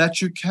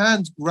that you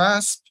can't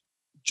grasp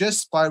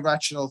just by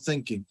rational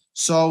thinking.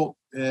 So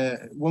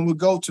when we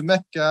go to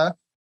Mecca,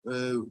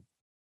 we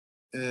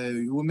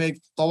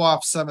make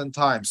tawaf 7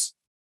 times.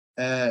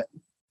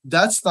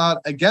 That's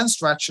not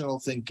against rational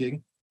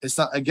thinking. It's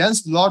not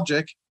against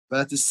logic, but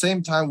at the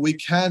same time, we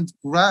can't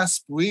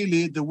grasp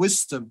really the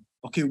wisdom.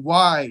 Okay,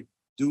 why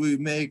do we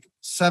make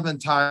 7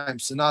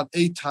 times and not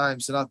 8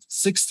 times and not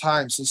 6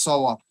 times and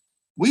so on?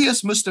 We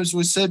as Muslims,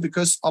 we say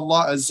because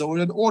Allah Azza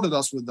ordered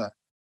us with that.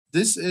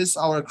 This is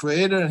our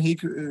creator and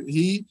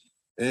he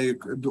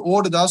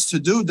ordered us to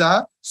do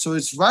that. So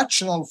it's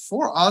rational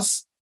for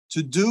us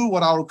to do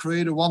what our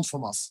creator wants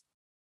from us.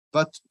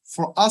 But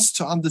for us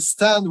to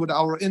understand with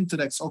our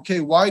intellects,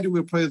 okay, why do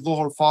we pray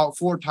Dhuhr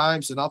 4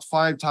 times and not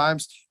 5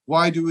 times?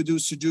 Why do we do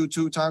sujood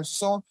 2 times and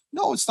so on?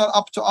 No, it's not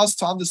up to us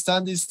to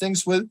understand these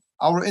things with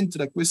our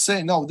intellect. We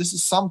say, no, this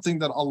is something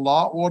that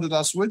Allah ordered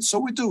us with, so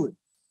we do it.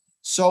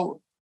 So,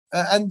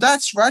 and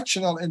that's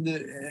rational in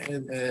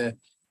the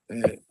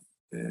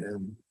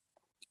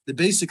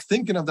basic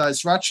thinking of that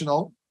is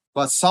rational,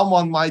 but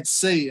someone might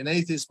say, an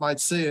atheist might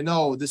say,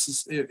 no, this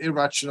is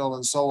irrational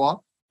and so on.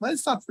 But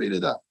it's not really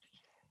that.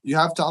 You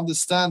have to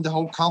understand the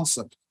whole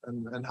concept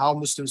and how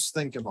Muslims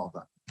think about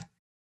that.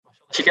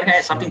 She can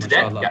add something to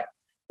that. Yeah, it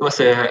was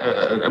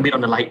a bit on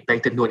the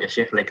lighter note,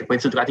 Sheikh. Like, for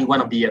instance, I think one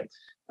of the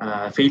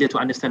failure to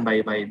understand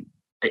by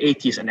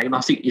atheists and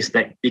agnostics is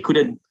that they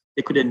couldn't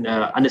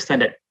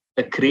understand that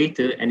a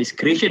creator and his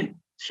creation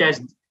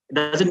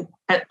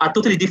are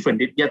totally different.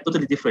 They are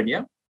totally different,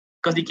 yeah.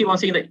 Because they keep on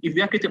saying that if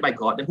we are created by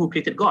God, then who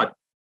created God?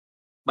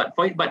 But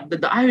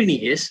the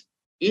irony is,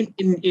 in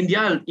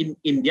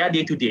their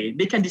day-to-day,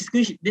 they can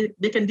distinguish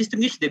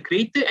the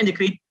creator and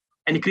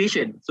the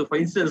creation. So, for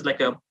instance,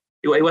 like it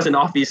was an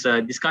office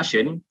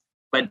discussion,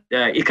 but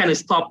it kind of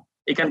stopped.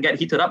 It can get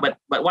heated up.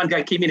 But one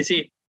guy came in and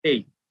said,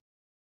 "Hey,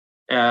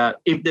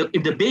 if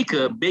the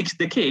baker bakes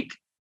the cake,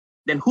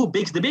 then who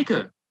bakes the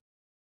baker?"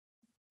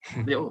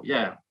 Oh,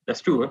 yeah,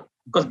 that's true. Huh?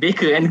 Because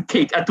baker and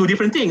cake are 2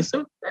 different things.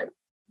 So,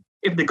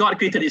 if the God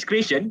created his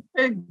creation,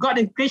 God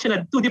and creation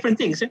are 2 different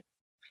things.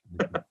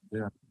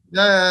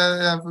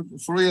 Yeah,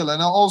 for real.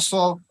 And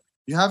also,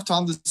 you have to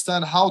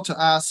understand how to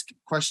ask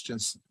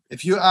questions.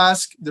 If you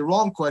ask the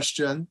wrong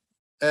question,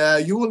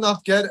 you will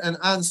not get an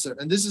answer.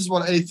 And this is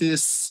what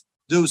atheists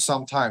do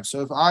sometimes. So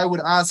if I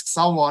would ask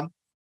someone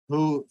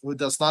who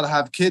does not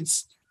have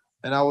kids,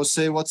 and I will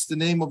say, what's the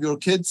name of your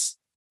kids?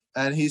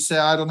 And he say,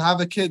 I don't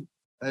have a kid.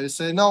 And you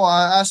say, no,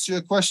 I asked you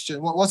a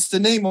question. What's the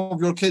name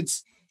of your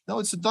kids? No,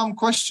 it's a dumb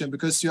question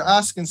because you're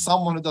asking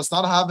someone who does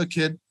not have a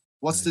kid,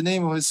 what's the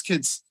name of his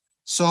kids?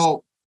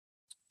 So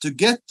to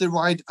get the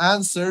right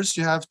answers,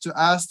 you have to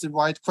ask the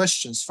right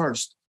questions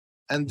first.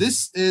 And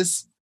this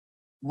is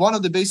one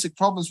of the basic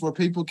problems where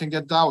people can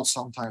get doubts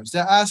sometimes.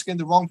 They're asking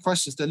the wrong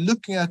questions. They're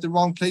looking at the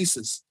wrong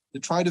places. They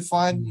try to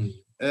find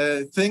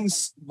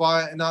things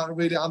by not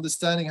really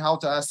understanding how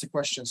to ask the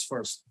questions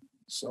first.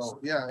 So,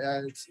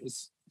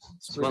 it's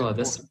well,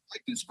 that's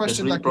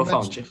really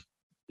profound, Sheikh.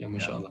 Yeah,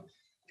 mashallah.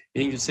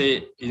 Meaning to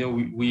say,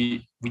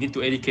 we need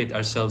to educate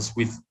ourselves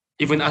with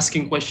even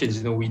asking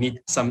questions. We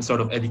need some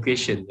sort of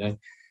education, right?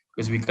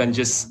 Because we can't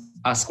just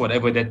ask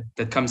whatever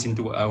that comes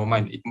into our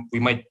mind. We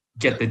might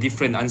get a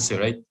different answer,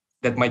 right?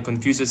 That might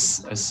confuse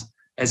us,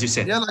 as you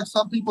said. Yeah, like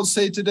some people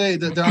say today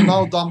that there are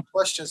no dumb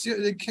questions.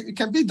 It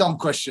can be dumb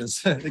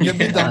questions. It can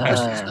be dumb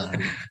questions.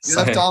 You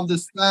have to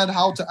understand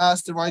how to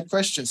ask the right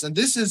questions, and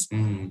this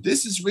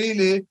is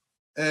really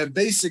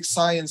basic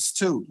science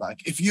too.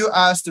 Like if you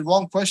ask the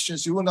wrong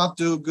questions, you will not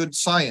do good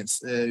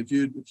science. If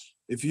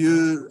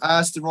you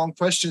ask the wrong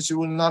questions, you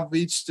will not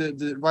reach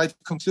the right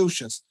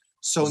conclusions.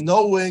 So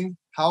knowing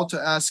how to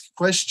ask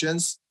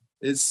questions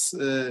is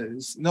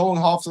knowing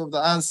half of the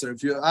answer.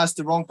 If you ask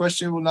the wrong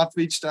question, you will not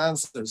reach the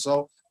answer.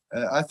 So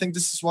I think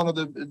this is one of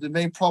the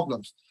main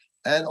problems.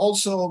 And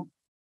also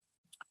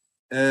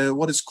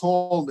what is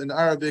called in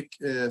Arabic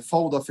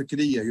fawda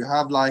fikriya. You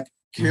have like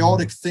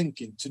chaotic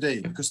thinking today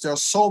because there are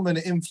so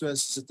many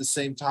influences at the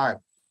same time.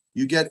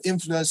 You get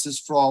influences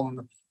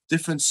from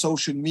different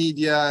social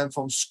media and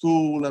from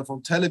school and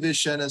from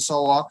television and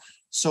so on.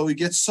 So you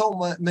get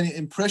so many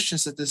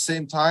impressions at the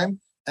same time,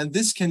 and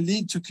this can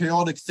lead to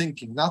chaotic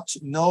thinking, not to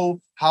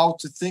know how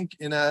to think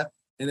in a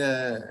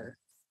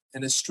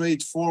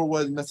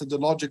straightforward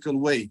methodological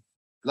way.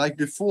 like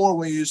before,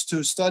 when you used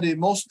to study,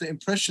 most of the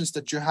impressions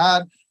that you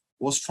had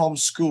was from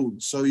school.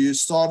 So you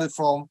started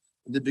from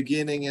the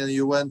beginning and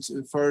you went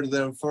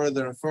further and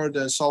further and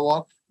further and so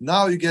on.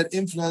 Now you get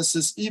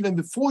influences even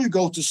before you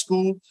go to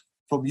school,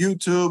 from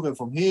YouTube and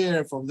from here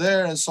and from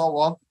there and so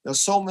on. There's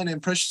so many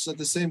impressions at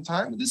the same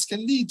time. This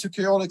can lead to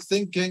chaotic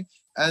thinking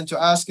and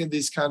to asking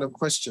these kind of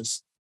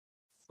questions.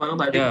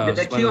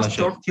 The chaos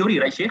theory,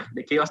 right, Sheikh?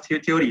 The chaos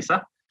theory,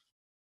 sir.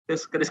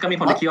 That's coming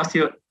from the chaos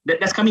theory.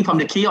 That's coming from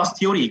the chaos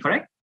theory,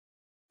 correct?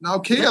 Now,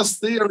 chaos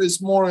theory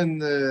is more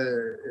in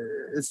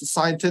it's a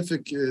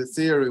scientific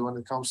theory when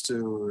it comes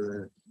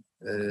to.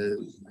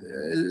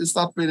 It's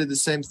not really the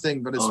same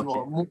thing, but it's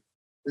more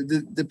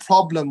the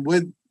problem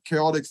with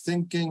chaotic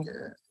thinking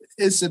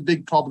is a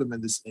big problem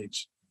in this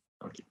age.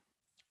 Okay.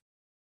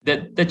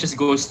 That just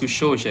goes to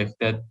show, Sheikh,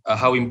 that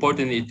how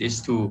important it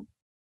is to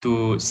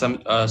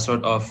some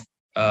sort of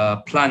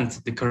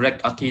plant the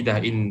correct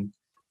aqidah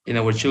in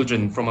our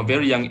children from a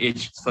very young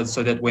age,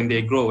 so that when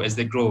they grow, as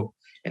they grow,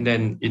 and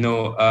then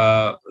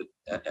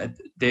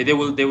they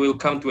will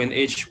come to an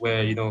age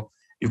where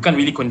you can't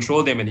really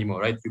control them anymore,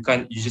 right?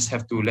 You just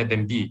have to let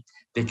them be.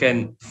 They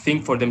can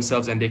think for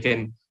themselves, and they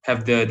can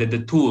have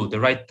the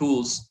right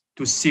tools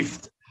to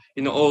sift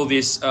all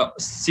this,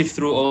 sift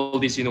through all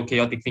this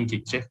chaotic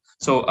thinking. Sheikh.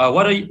 So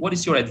what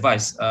is your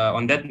advice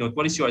on that note?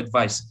 What is your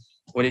advice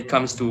when it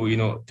comes to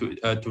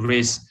to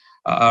raise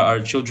our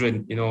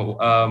children?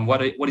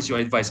 What is your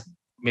advice?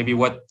 Maybe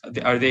what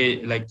are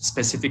they, like,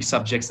 specific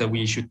subjects that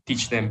we should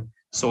teach them,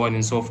 so on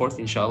and so forth,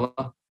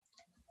 inshallah?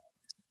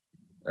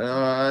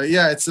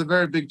 Yeah, it's a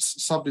very big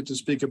subject to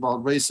speak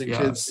about, raising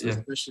kids,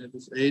 especially at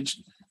this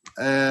age.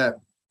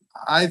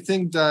 I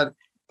think that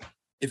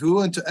if we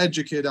want to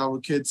educate our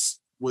kids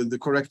with the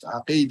correct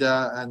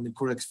aqidah and the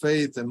correct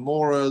faith and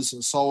morals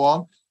and so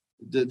on,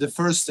 the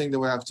first thing that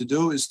we have to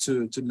do is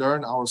to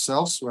learn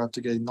ourselves. We have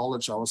to get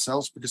knowledge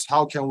ourselves, because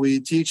how can we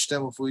teach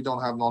them if we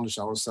don't have knowledge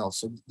ourselves?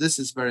 So this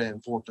is very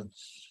important.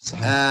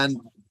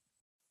 And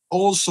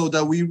also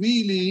that we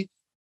really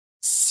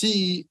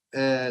see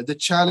the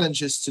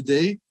challenges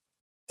today,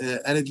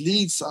 and it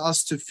leads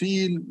us to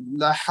feel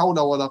la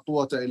hawla wa la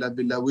quwwata illa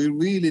billah. We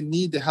really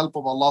need the help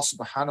of Allah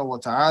subhanahu wa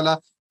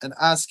ta'ala and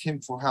ask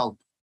him for help,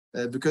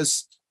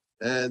 because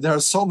there are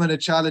so many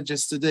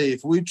challenges today.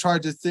 If we try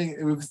to think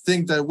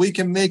that we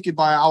can make it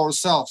by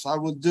ourselves, I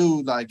will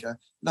do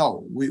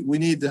no, we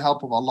need the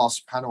help of Allah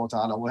subhanahu wa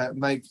ta'ala. We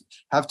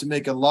have to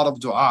make a lot of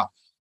dua.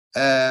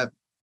 But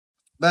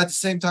at the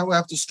same time, we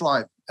have to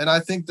strive. And I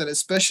think that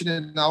especially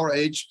in our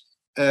age,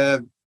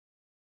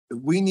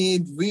 we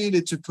need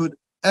really to put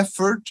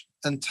effort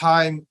and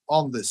time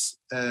on this,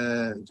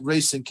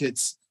 raising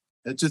kids.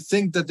 To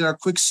think that there are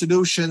quick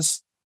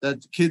solutions,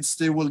 that kids,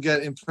 they will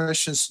get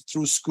impressions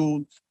through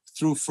school,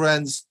 through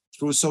friends,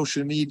 through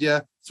social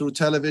media, through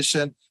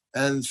television,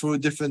 and through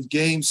different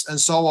games and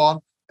so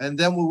on. And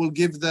then we will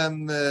give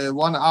them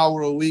 1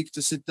 hour a week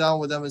to sit down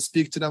with them and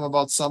speak to them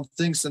about some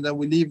things, and then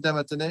we leave them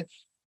at the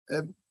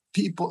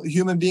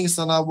human beings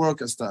do not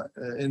work as that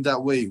in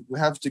that way. We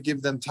have to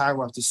give them time.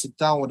 We have to sit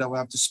down with them. We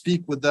have to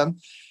speak with them,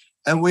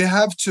 and we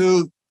have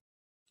to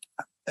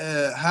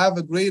have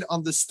a great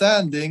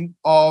understanding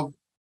of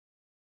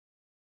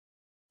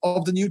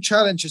the new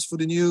challenges for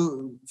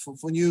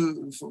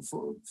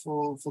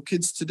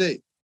kids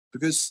today.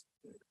 Because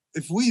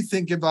if we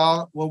think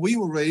about when we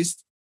were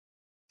raised,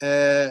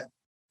 there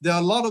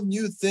are a lot of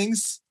new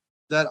things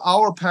that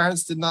our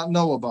parents did not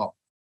know about.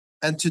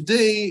 And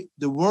today,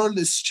 the world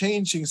is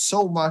changing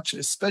so much,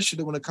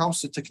 especially when it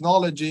comes to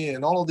technology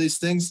and all of these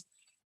things,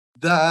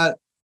 that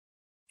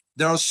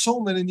there are so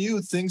many new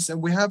things,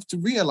 and we have to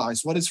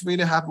realize what is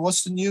really happening.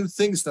 What's the new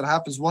things that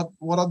happens? What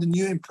are the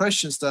new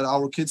impressions that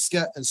our kids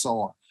get, and so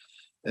on.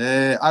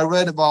 I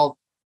read about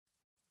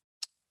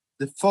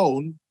the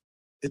phone.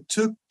 It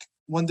took,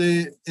 when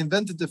they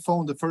invented the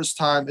phone the first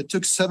time, it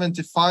took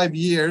 75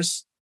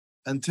 years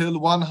until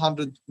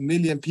 100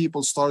 million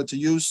people started to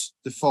use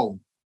the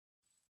phone.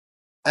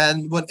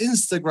 And when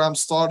Instagram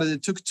started,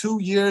 it took 2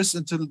 years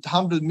until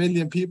 100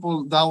 million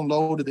people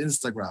downloaded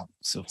Instagram.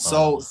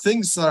 So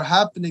things are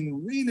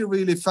happening really,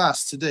 really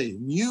fast today.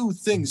 New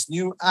things,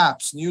 new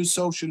apps, new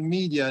social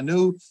media,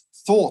 new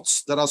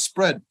thoughts that are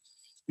spread.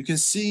 You can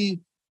see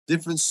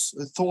different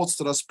thoughts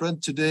that are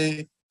spread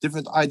today,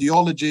 different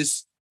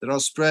ideologies that are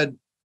spread.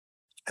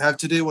 Have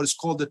today what is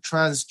called the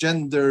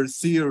transgender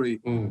theory,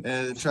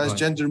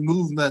 transgender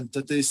movement,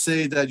 that they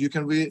say that you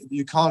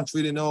can't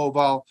really know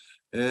about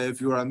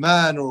if you're a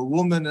man or a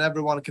woman, and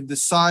everyone can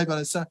decide.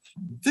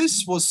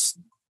 This was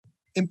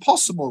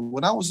impossible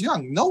when I was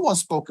young. No one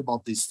spoke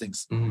about these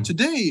things.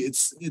 Today,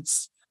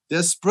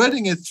 they're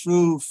spreading it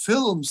through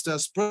films. They're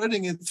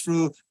spreading it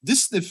through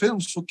Disney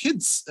films for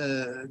kids.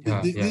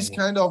 These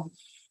kind of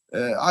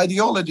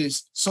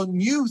ideologies. So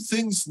new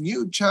things,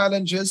 new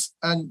challenges.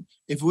 And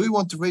if we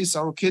want to raise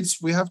our kids,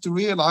 we have to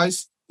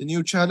realize the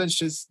new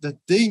challenges that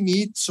they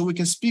need, so we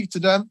can speak to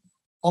them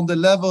on the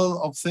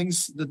level of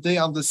things that they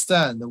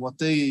understand and what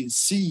they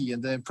see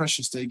and the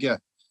impressions they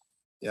get.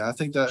 Yeah, I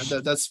think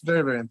that's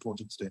very, very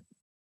important today.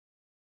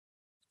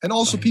 And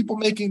also people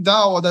making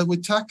da'wah that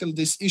would tackle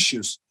these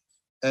issues.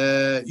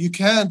 You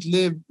can't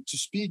live to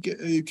speak.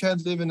 You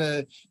can't live in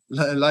a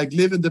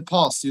live in the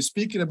past. You're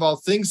speaking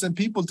about things, and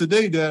people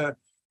today, they're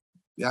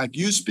like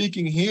you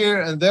speaking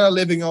here, and they're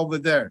living over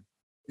there.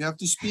 You have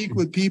to speak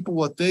with people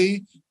what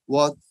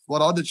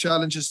are the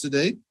challenges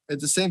today. At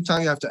the same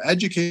time, you have to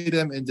educate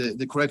them in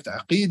the correct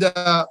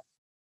aqidah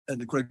and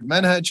the correct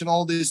manhaj and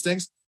all these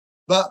things.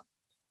 But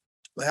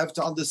we have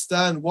to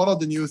understand what are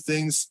the new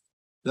things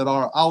that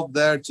are out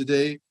there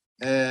today.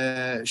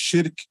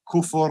 Shirk,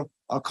 kufr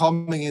are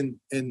coming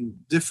in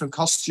different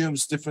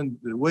costumes, different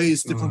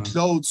ways, different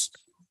clothes,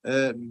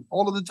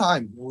 all of the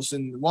time. It was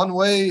in one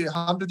way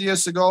 100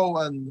 years ago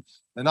and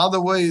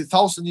another way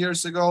 1,000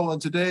 years ago,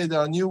 and today there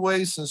are new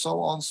ways and so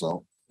on.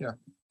 So yeah.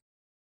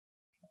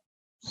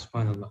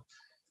 Subhanallah.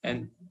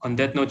 And on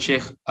that note,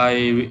 Sheikh,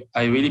 I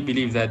really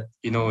believe that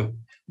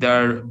there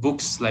are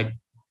books like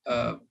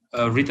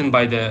written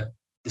by the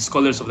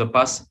scholars of the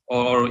past,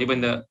 or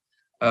even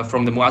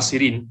from the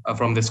mu'asirin,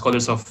 from the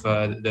scholars of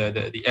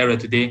the era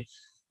today,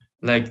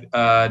 like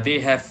they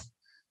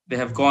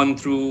have gone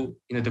through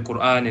the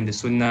Quran and the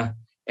Sunnah,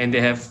 and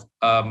they have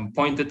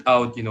pointed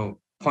out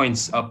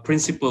points,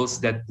 principles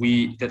that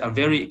are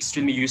very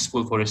extremely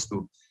useful for us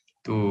to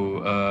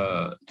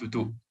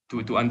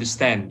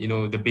understand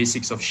the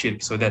basics of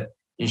shirk, so that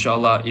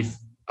inshallah, if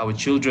our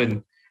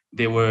children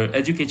they were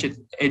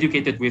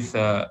educated with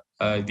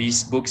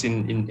these books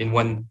in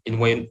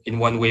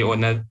one way or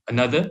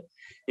another,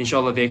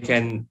 inshallah they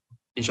can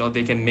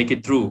make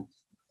it through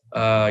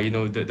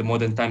the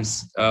modern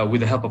times with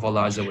the help of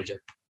Allah Azza wa Jal.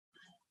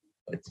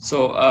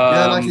 So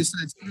like you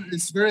said,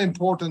 it's very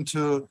important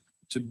to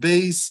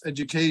base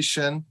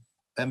education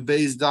and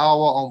base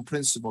dawah on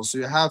principles. So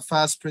you have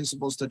fast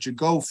principles that you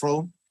go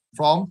from.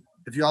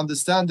 If you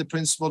understand the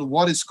principle,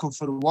 what is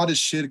kufr, what is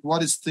shirk,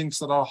 what is things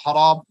that are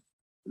haram,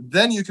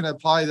 then you can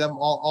apply them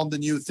on the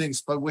new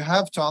things. But we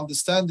have to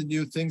understand the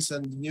new things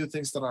and the new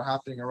things that are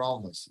happening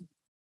around us.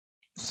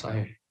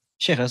 Sorry.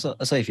 Sheikh, also,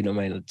 if you don't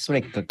mind, I just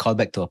want to call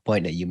back to a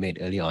point that you made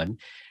early on,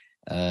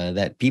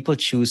 that people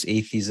choose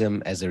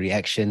atheism as a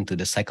reaction to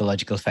the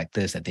psychological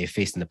factors that they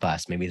faced in the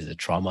past. Maybe it's the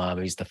trauma,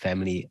 maybe it's the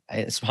family.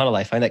 SubhanAllah,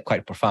 I find that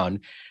quite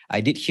profound.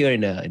 I did hear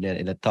in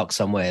a talk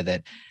somewhere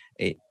that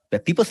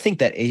people think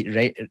that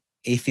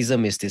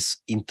atheism is this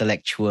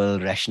intellectual,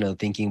 rational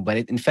thinking, but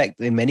in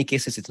fact, in many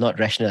cases, it's not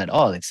rational at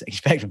all. It's in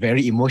fact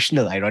very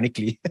emotional,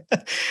 ironically.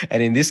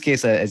 And in this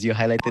case, as you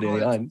highlighted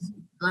early on,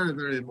 very,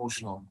 very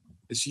emotional.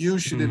 It's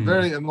usually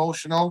very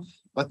emotional,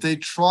 but they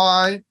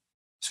try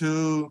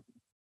to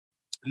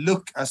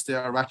look as they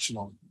are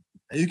rational.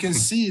 And you can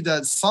see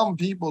that some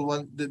people,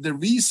 when the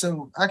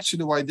reason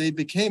actually why they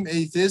became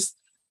atheists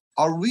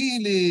are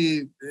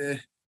really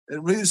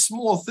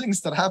small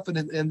things that happened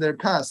in their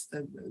past.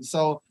 And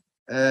so,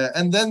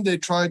 and then they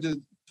try to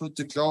put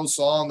the clothes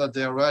on that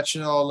they're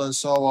rational and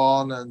so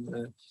on.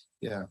 And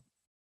yeah,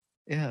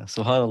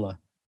 subhanAllah.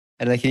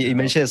 And like you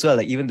mentioned as well,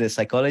 like even the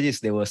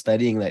psychologists, they were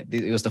studying, like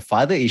it was the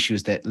father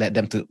issues that led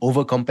them to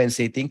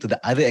overcompensating to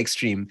the other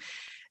extreme.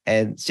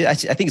 And so I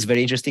think it's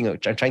very interesting. I'm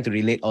trying to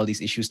relate all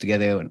these issues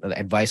together,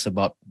 advice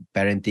about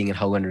parenting and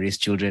how we're going to raise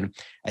children.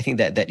 I think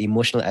that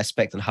emotional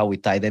aspect and how we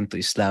tie them to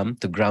Islam,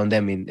 to ground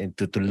them in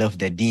to love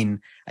their deen,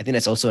 I think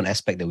that's also an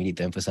aspect that we need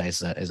to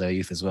emphasize as our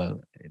youth as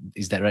well.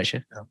 Is that right,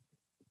 Sheikh? Yeah.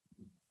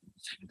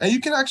 And you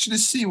can actually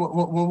see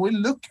when we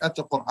look at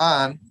the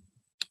Quran,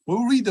 we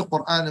read the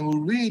Quran and we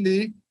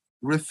really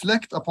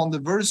reflect upon the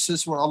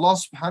verses where Allah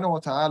subhanahu wa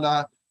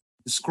ta'ala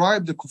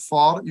described the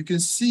kuffar. You can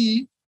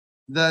see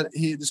that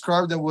he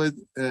described them with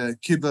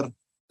kibr,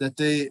 that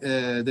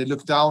they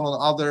look down on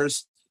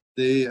others,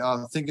 they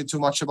are thinking too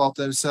much about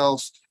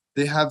themselves,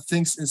 they have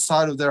things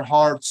inside of their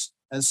hearts,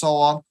 and so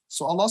on.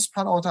 So Allah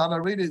subhanahu wa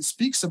ta'ala really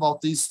speaks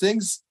about these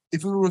things.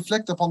 If we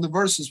reflect upon the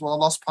verses where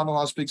Allah subhanahu wa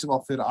ta'ala speaks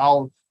about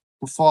Fir'aun,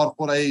 Kuffar,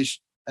 Quraysh,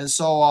 and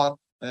so on,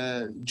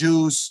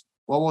 Jews,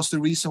 what was the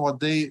reason why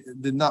they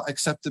did not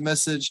accept the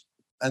message,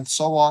 and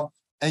so on.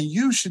 And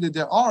usually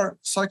there are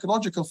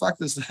psychological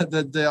factors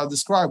that they are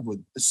described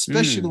with,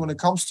 especially when it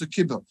comes to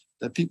kibr,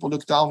 that people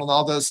look down on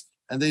others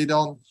and they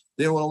don't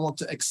want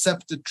to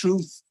accept the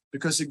truth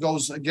because it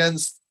goes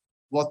against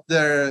what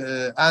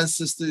their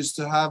ancestors used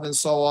to have and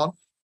so on.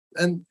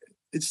 And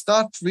it's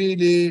not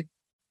really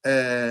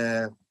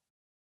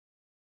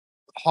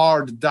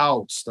hard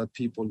doubts that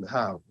people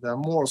have. There are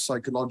more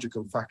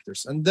psychological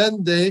factors. And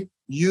then they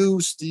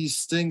use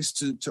these things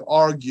to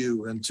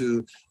argue and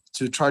to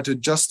try to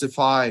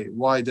justify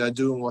why they're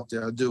doing what they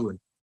are doing.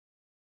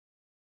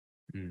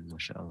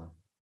 MashaAllah.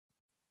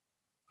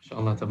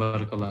 MashaAllah,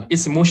 tabarakallah.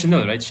 It's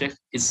emotional, right, Sheikh?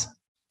 It's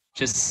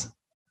just...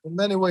 In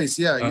many ways,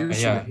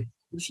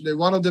 usually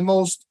one of the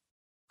most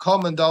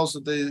common doubts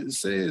that they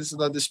say is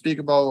that they speak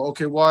about,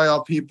 okay, why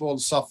are people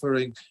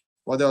suffering?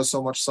 Why there is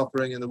so much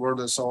suffering in the world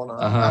and so on.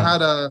 I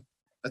had a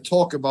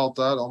talk about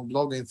that on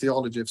Blogging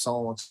Theology if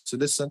someone wants to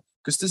listen.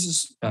 Because this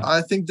is,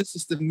 I think this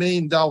is the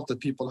main doubt that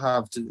people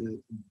have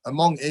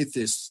among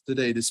atheists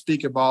today. They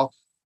speak about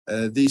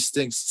these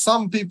things.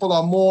 Some people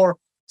are more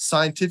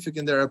scientific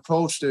in their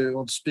approach. They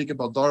want to speak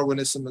about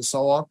Darwinism and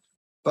so on.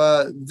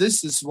 But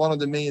this is one of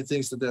the main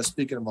things that they're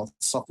speaking about,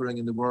 suffering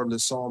in the world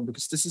and so on,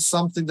 because this is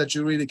something that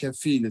you really can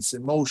feel. It's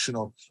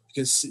emotional.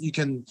 You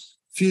can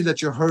feel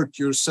that you're hurt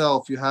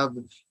yourself. You have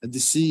a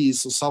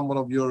disease, or someone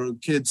of your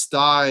kids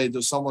died,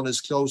 or someone is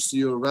close to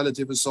your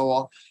relative and so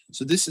on.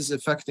 So this is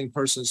affecting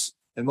persons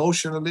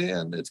emotionally,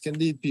 and it can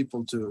lead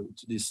people to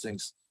these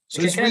things.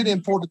 So it's really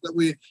important that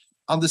we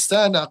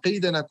understand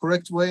Aqeedah in a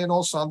correct way, and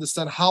also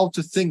understand how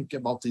to think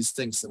about these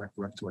things in a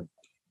correct way.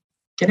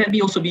 Can that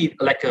be also be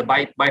like a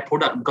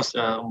byproduct? Because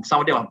some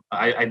of them,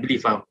 I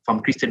believe, are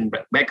from Christian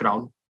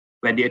background,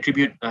 where they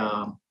attribute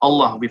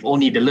Allah with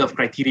only the love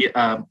criteria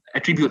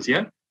attributes,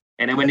 yeah.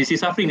 And then when they see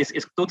suffering,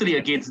 it's totally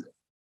against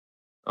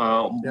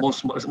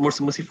most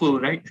merciful,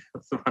 right?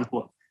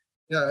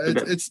 Yeah,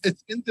 it's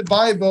in the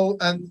Bible,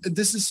 and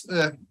this is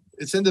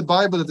it's in the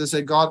Bible that they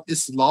say God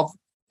is love,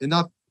 and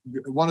not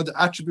one of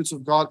the attributes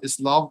of God is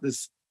love.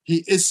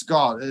 He is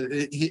God.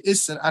 He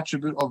is an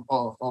attribute of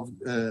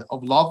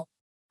love.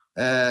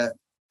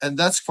 And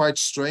that's quite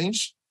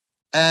strange.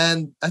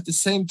 And at the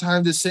same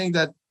time, they're saying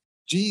that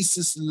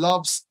Jesus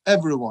loves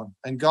everyone,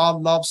 and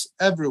God loves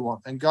everyone,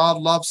 and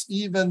God loves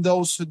even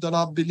those who do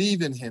not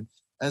believe in him,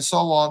 and so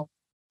on.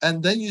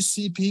 And then you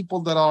see people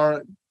that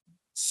are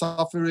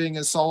suffering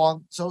and so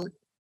on. So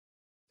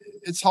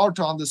it's hard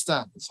to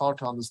understand. It's hard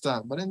to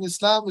understand. But in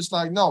Islam, it's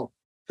like, no,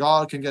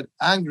 God can get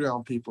angry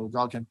on people,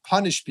 God can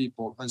punish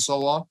people, and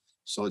so on.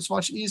 So it's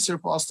much easier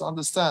for us to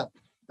understand.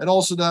 And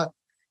also that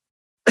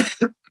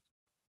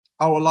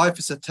our life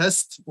is a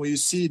test where you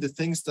see the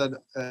things that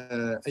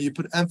you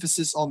put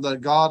emphasis on, that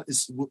God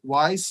is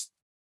wise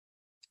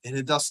and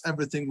he does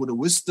everything with a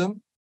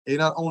wisdom. You're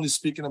not only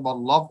speaking about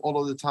love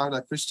all of the time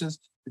like Christians.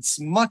 It's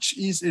much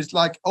easier. It's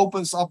like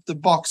opens up the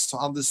box to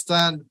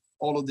understand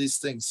all of these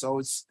things. So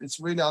it's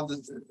really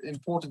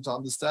important to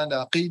understand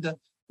the Aqeedah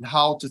and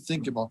how to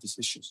think about these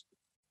issues.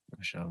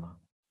 MashaAllah.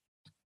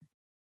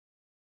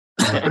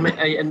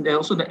 And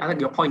also, I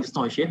like your point is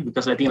not, Sheikh,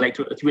 because I think like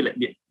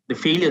the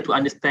failure to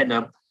understand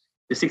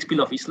the six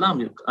pillars of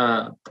Islam,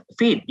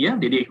 faith, yeah,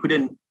 they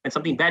couldn't, and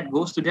something bad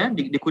goes to them,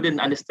 they couldn't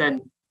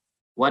understand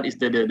what is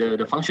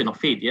the function of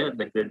faith, yeah,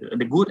 like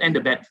the good and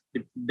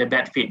the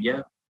bad faith,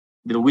 yeah,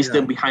 the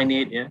wisdom behind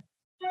it, yeah.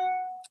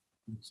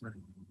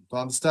 To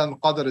understand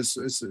Qadr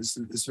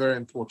is very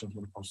important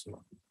when it comes to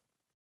that.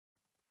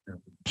 Yeah.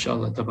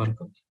 Inshallah,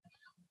 Barakah.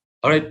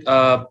 All right,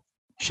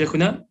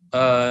 Sheikhuna,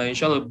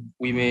 inshallah,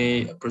 we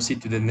may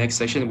proceed to the next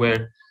section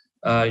where,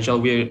 inshallah,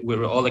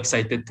 we're all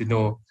excited to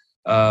know,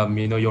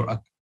 your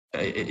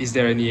is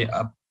there any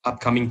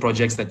upcoming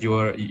projects that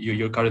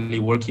you're currently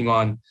working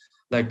on?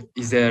 Like,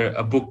 is there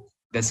a book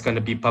that's going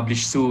to be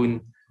published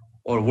soon,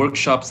 or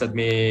workshops that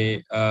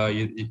may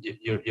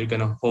you're going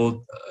to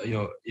hold,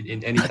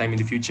 in any time in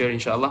the future,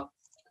 inshallah?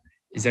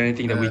 Is there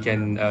anything that we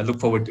can look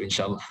forward to,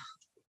 inshallah?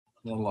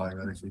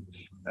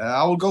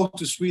 I will go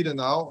to Sweden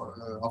now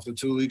after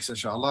 2 weeks,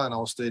 inshallah, and I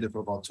will stay there for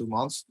about 2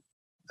 months.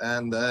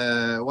 And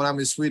when I'm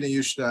in Sweden,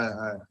 usually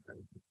I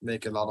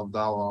make a lot of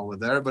dawah over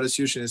there, but it's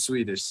usually in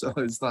Swedish, so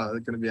it's not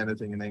going to be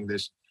anything in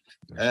English.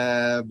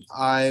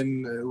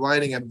 I'm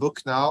writing a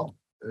book now.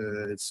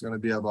 It's going to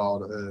be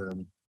about,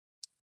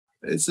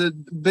 it's a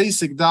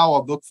basic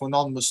dawah book for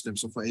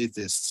non-Muslims, or for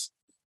atheists,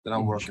 that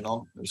I'm working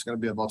on. It's going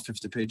to be about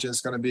 50 pages.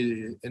 It's going to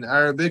be in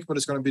Arabic, but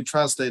it's going to be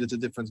translated to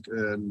different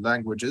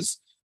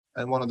languages.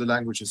 And one of the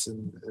languages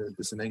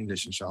is in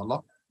English,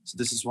 inshallah. So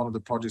this is one of the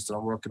projects that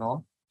I'm working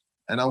on.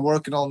 And I'm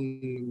working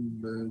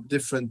on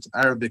different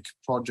Arabic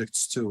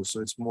projects too.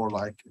 So it's more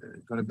like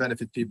going to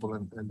benefit people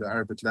in the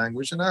Arabic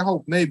language. And I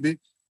hope, maybe,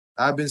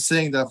 I've been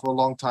saying that for a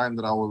long time,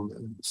 that I will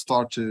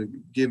start to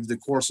give the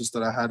courses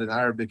that I had in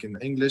Arabic in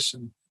English.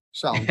 And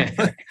inshallah.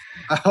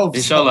 I hope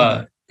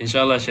inshallah,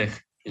 inshallah,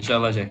 Sheikh.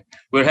 Inshallah, Sheikh.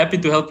 We're happy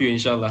to help you,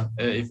 inshallah,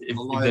 if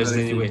there's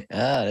any way.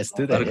 Let's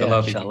do that,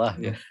 inshallah.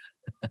 Yeah.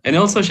 And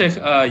also, Sheikh,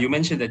 you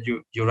mentioned that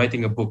you're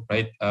writing a book,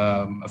 right?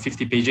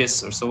 50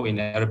 pages or so in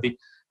Arabic.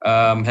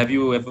 Have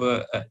you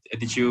ever,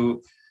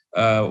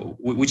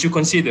 would you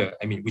consider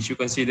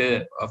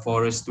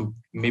for us to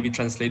maybe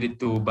translate it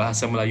to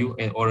Bahasa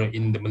Melayu or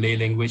in the Malay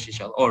language,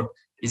 inshallah? Or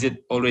is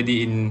it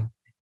already in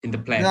the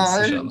plans?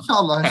 Yeah,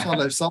 inshallah.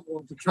 If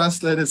someone to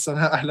translate it,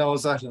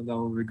 that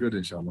would be good,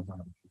 inshallah.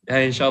 Yeah,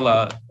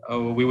 inshallah.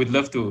 We would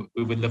love to,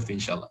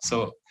 inshallah.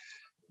 So,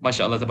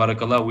 mashallah,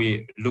 tabarakallah,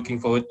 we're looking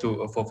forward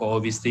to for all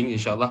these things,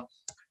 inshallah.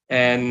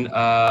 And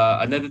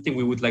another thing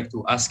we would like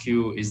to ask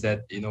you is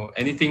that,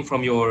 anything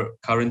from your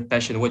current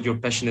passion, what you're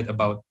passionate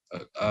about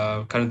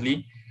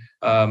currently,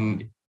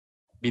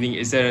 meaning,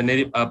 is there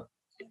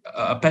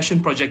a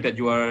passion project that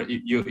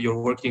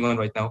you're working on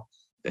right now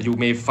that you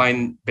may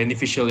find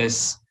beneficial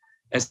as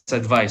an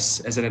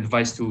advice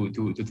to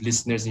the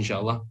listeners,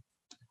 inshallah?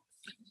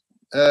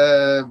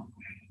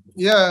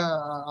 Yeah,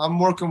 I'm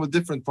working with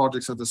different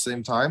projects at the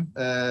same time.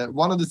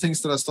 One of the things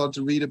that I started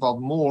to read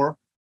about more,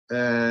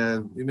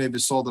 you maybe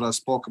saw that I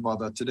spoke about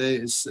that today,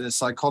 is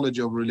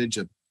psychology of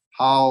religion.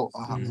 How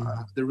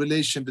the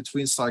relation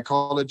between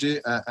psychology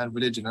and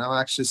religion. And I'm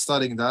actually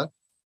studying that.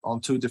 on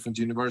 2 different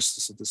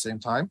universities at the same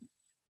time,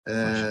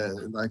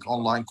 like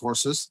online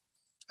courses.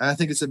 And I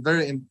think it's a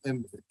very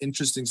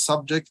interesting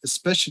subject,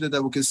 especially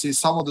that we can see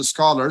some of the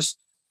scholars,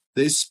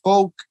 they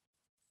spoke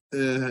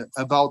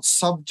about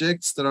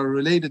subjects that are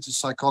related to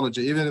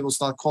psychology, even if it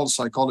was not called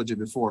psychology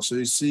before. So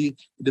you see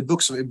the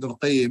books of Ibn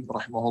al-Qayyim,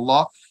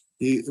 rahimahullah,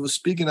 he was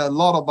speaking a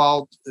lot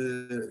about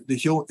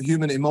the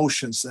human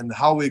emotions and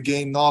how we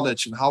gain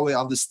knowledge and how we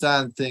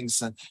understand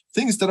things, and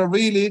things that are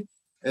really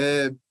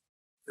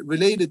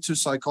related to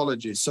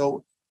psychology.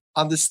 So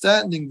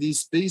understanding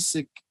these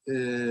basic,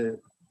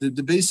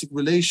 the basic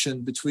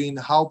relation between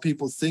how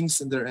people think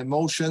and their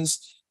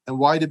emotions and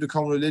why they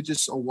become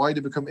religious or why they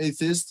become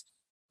atheist,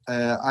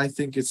 I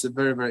think it's a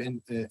very, very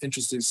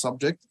interesting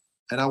subject.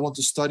 And I want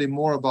to study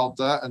more about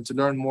that and to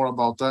learn more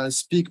about that and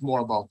speak more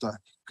about that.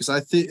 Because I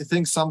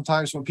think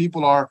sometimes when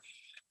people are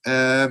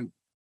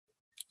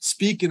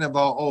speaking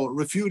about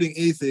refuting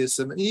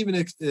atheism and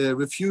even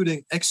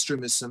refuting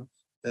extremism,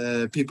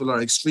 people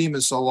are extreme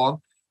and so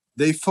on,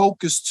 they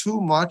focus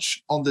too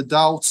much on the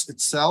doubts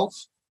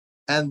itself,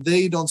 and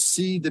they don't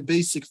see the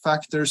basic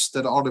factors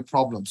that are the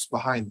problems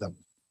behind them.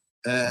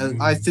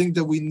 And I think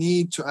that we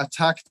need to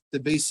attack the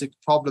basic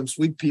problems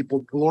with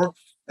people more,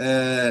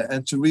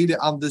 and to really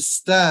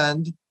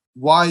understand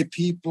why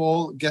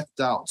people get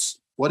doubts.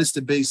 What is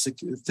the basic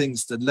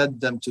things that led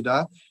them to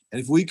that?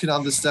 And if we can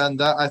understand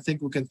that, I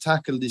think we can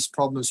tackle these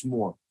problems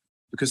more.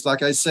 Because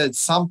like I said,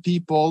 some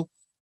people,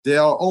 they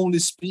are only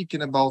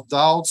speaking about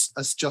doubts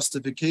as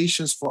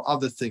justifications for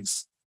other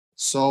things.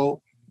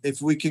 So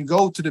if we can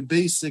go to the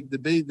basic,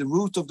 the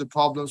root of the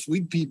problems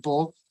with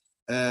people,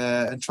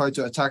 and try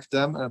to attack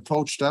them and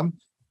approach them,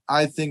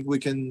 I think we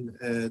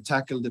can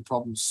tackle the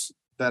problems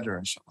better,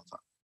 inshallah.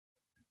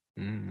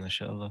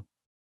 MashaAllah.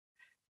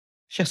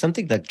 Sheikh,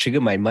 something that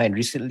triggered my mind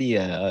recently,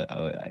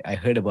 I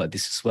heard about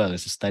this as well.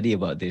 There's a study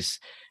about this,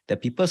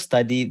 that people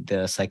study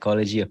the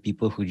psychology of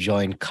people who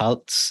join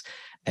cults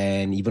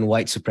and even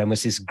white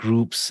supremacist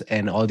groups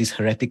and all these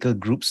heretical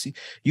groups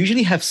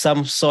usually have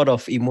some sort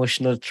of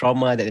emotional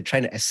trauma that they're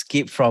trying to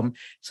escape from.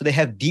 So they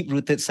have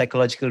deep-rooted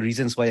psychological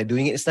reasons why they're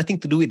doing it. It's nothing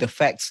to do with the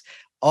facts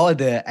or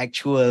the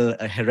actual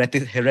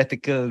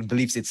heretical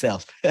beliefs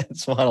itself.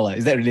 SubhanAllah.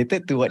 Is that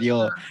related to what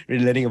you're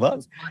really learning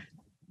about?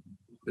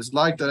 It's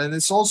like that. And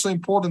it's also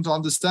important to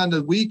understand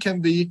that we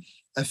can be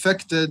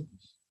affected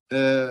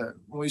when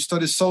we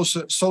study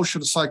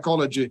social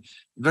psychology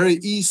very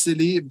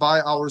easily by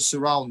our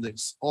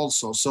surroundings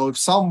also. So if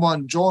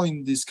someone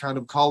joined these kind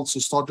of cults or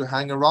start to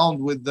hang around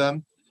with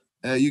them,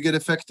 you get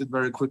affected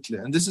very quickly.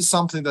 And this is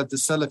something that the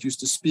Salaf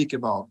used to speak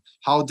about,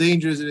 how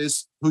dangerous it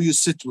is who you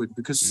sit with,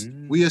 because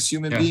we as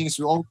human beings,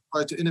 we all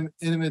try to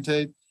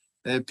imitate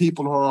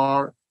people who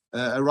are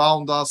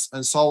around us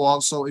and so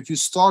on. So if you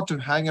start to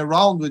hang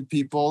around with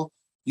people,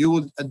 you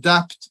will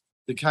adapt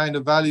the kind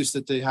of values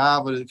that they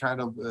have or the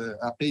kind of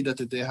aqidah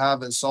that they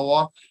have and so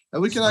on.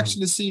 And we can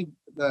actually see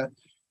that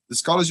the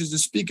scholars used to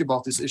speak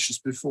about these issues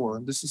before,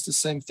 and this is the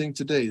same thing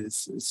today.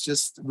 It's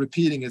just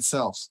repeating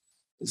itself.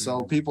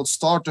 So people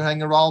start to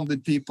hang around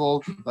with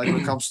people, like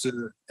when it comes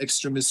to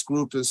extremist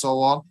groups and so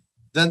on,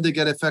 then they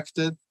get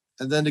affected,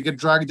 and then they get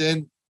dragged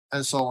in,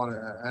 and so on,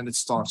 and it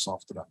starts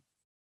after that.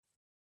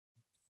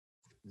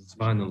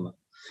 SubhanAllah.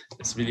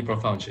 It's really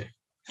profound, Sheikh.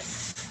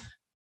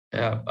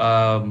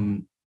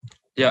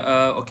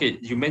 Okay.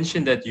 You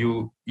mentioned that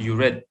you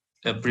read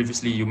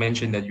previously. You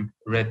mentioned that you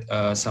read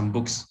some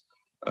books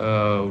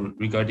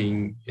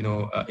regarding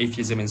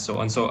atheism and so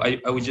on. So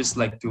I would just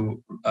like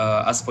to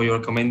ask for your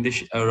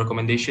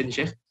recommendation,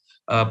 Sheikh.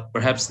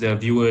 Perhaps the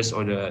viewers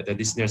or the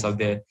listeners out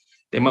there,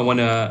 they might want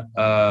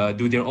to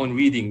do their own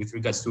reading with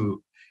regards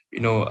to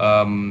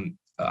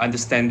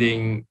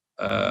understanding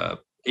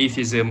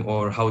atheism,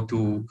 or how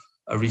to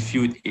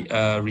refute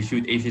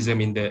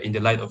atheism in the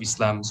light of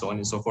Islam, so on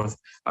and so forth.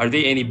 Are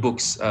there any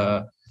books,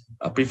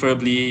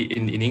 preferably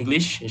in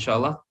English,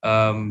 inshallah,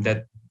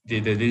 that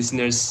the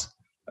listeners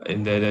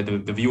and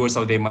the viewers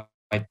out there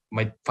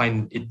might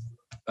find it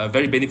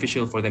very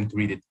beneficial for them to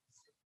read it,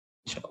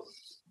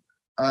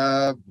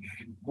 inshallah?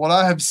 What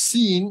I have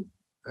seen,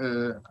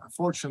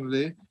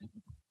 unfortunately,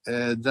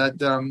 that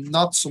there are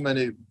not so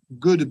many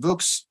good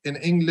books in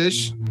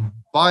English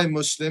by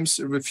Muslims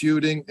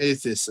refuting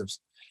atheism.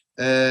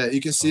 You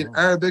can see in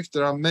Arabic,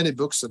 there are many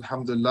books,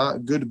 alhamdulillah,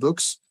 good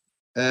books.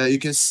 You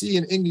can see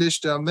in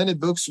English, there are many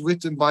books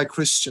written by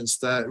Christians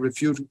that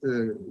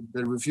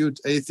refute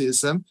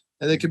atheism,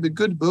 and they can be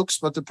good books,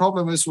 but the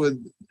problem is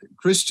with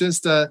Christians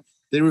that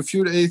they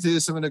refute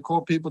atheism and they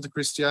call people to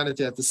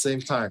Christianity at the same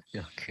time.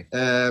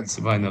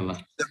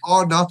 Subhanallah. There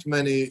are not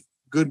many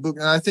good books,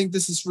 and I think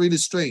this is really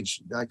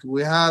strange. Like,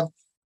 we have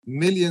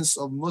millions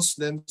of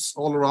Muslims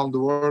all around the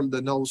world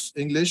that knows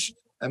English,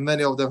 and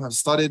many of them have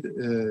studied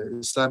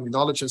Islamic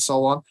knowledge and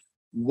so on.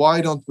 Why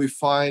don't we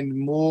find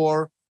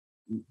more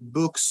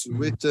books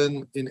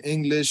written in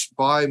English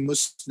by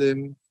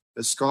Muslim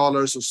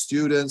scholars or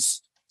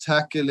students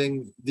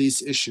tackling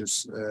these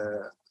issues?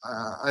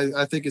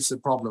 I think it's a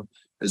problem.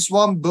 There's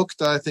one book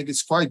that I think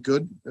is quite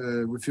good,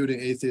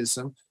 refuting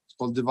atheism. It's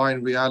called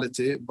Divine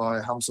Reality by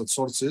Hamzat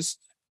Sorsis.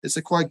 It's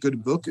a quite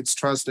good book. It's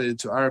translated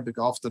to Arabic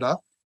after that.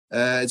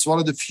 It's one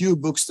of the few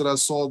books that I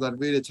saw that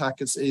really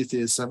tackles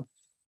atheism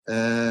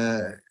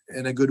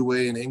in a good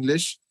way in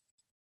English.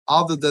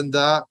 Other than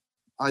that,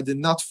 I did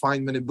not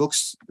find many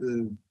books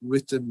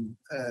written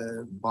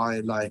by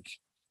like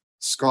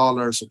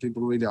scholars or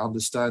people really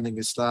understanding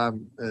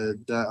Islam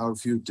that are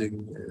refuting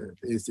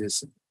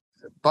atheism.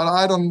 But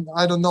I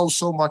don't know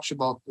so much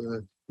about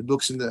the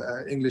books in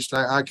the English.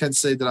 I can't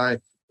say that I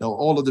know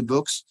all of the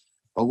books,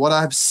 but what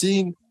I've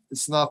seen,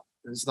 it's not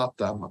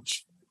that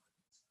much.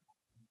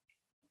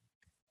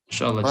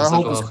 Inshallah, But I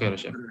hope Jazakallah it's- khair,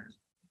 Sheikh.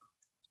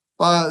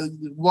 But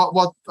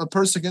what a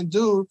person can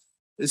do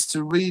is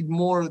to read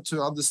more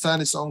to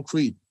understand his own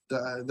creed.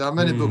 There are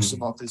many books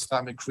about the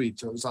Islamic creed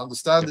to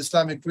understand the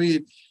Islamic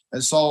creed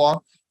and so on.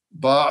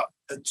 But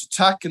to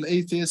tackle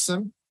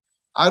atheism,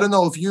 I don't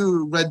know if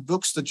you read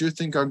books that you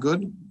think are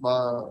good,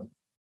 but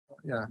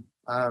yeah,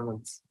 I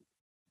haven't.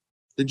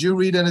 Did you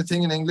read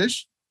anything in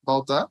English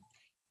about that?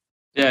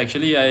 Yeah,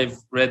 actually, I've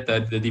read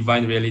the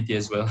Divine Reality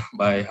as well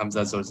by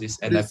Hamza Zorzis,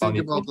 What and do I you found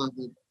think it. about that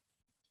book?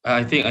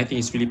 I think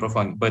it's really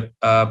profound. But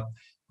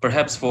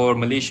perhaps for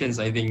Malaysians,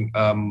 I think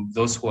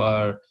those who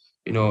are,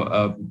 you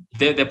know,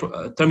 their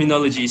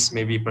terminologies,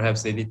 maybe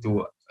perhaps they need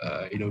to,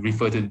 you know,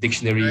 refer to the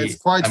dictionary.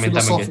 It's quite time and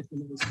time again.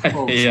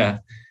 philosophical. Yeah.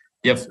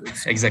 Yep.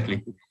 It's-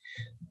 Exactly.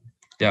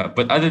 Yeah.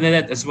 But other than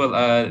that as well,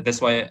 that's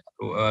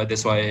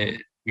why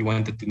we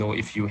wanted to know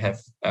if you have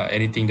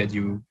anything that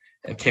you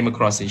came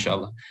across,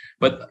 inshallah.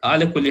 But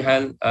ala kulli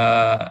hal,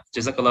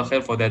 jazakallah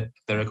khair for the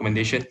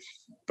recommendation.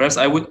 Perhaps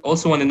I would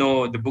also want to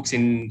know the books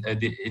in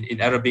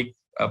Arabic.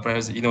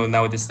 Perhaps, you know,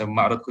 now there's the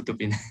Ma'rad Kutub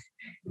in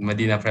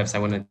Madinah. Perhaps I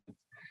want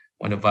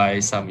to buy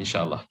some,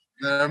 inshallah.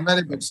 There are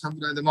many books. I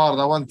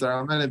went there. There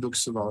are many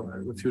books about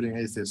refuting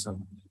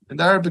atheism. In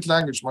the Arabic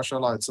language,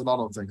 mashallah, it's a lot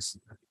of things.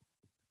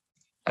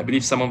 I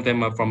believe some of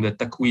them are from the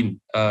Takwin,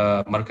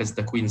 Markaz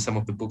Takwin. Some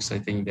of the books, I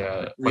think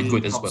they're quite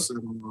good as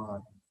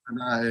well.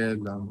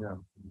 Yeah.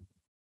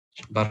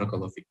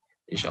 Barakallah fiqh,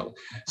 inshallah.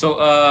 So,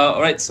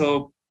 all right.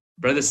 So,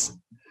 brothers,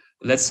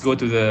 let's go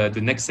to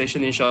the next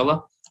session,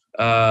 inshallah.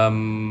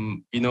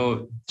 You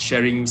know,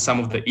 sharing some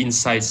of the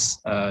insights,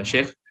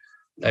 Sheikh,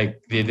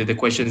 like the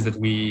questions that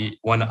we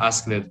want to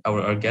ask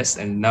our guests.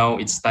 And now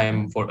it's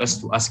time for us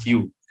to ask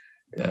you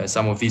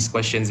some of these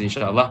questions,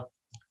 inshallah.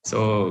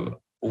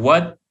 So,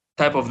 what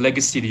type of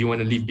legacy do you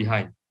want to leave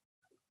behind?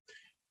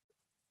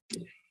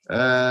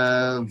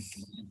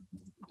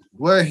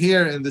 We're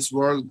here in this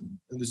world,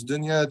 in this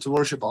dunya, to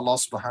worship Allah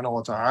subhanahu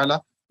wa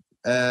ta'ala.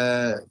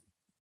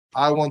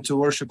 I want to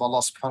worship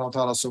Allah subhanahu wa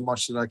ta'ala so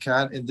much that I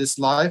can in this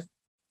life.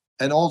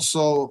 And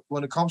also,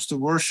 when it comes to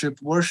worship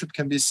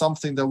can be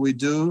something that we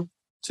do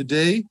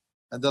today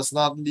and does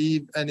not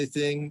leave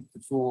anything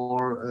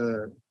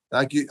for,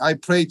 I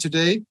pray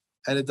today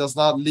and it does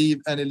not leave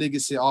any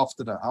legacy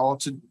after that. I want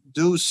to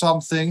do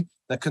something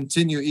that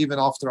continue even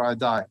after I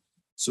die.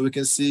 So we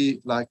can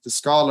see like the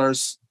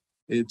scholars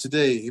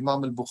today,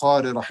 Imam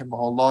al-Bukhari,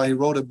 rahimahullah, he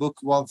wrote a book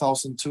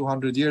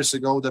 1,200 years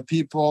ago that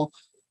people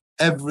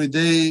every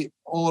day,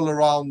 all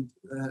around,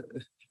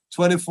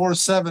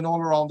 24/7,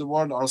 all around the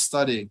world are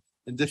studying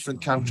in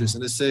different countries.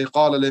 And they say,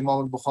 قال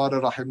الإمام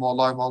البخاري رحمه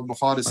الله, Imam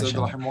al-Bukhari said,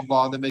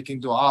 rahimahullah, and they're making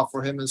dua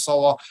for him and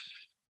so on.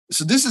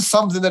 So this is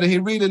something that he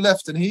really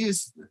left, and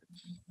he's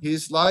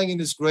lying in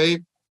his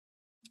grave.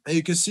 And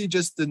you can see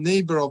just the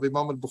neighbor of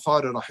Imam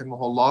al-Bukhari,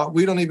 rahimahullah.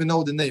 We don't even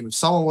know the name. If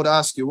someone would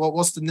ask you,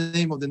 what's the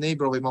name of the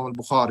neighbor of Imam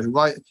al-Bukhari who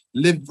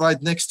lived right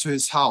next to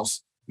his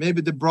house? Maybe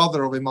the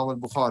brother of Imam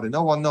al-Bukhari.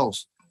 No one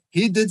knows.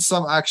 He did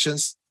some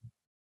actions.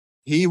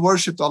 He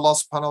worshipped Allah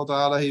subhanahu wa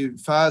ta'ala. He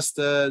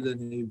fasted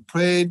and he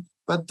prayed.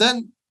 But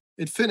then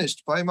it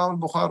finished. By Imam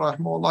al-Bukhari,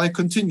 rahimahullah, he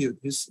continued.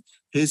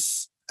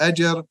 His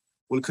ajr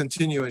will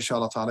continue,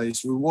 inshallah ta'ala.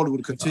 His reward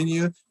will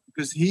continue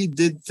because he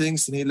did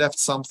things and he left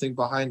something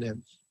behind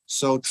him.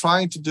 So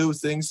trying to do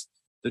things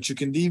that you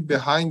can leave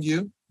behind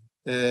you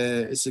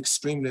is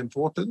extremely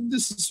important.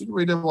 This is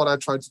really what I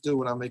try to do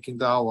when I'm making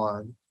dawah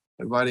and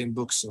writing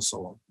books and so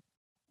on.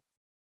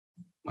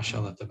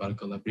 MashaAllah,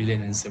 tabarakallah,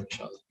 brilliant answer,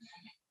 inshallah.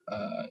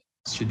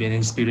 Should be an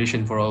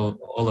inspiration for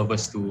all of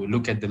us to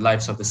look at the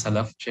lives of the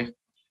Salaf, Sheikh,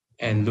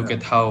 and look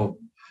at how,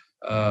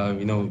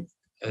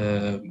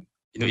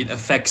 it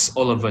affects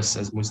all of us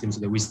as Muslims.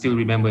 That we still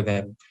remember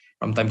them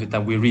from time to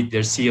time. We read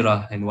their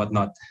seerah and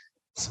whatnot.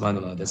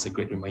 Subhanallah, that's a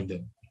great reminder.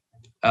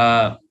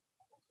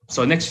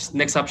 So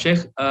next up, Sheikh,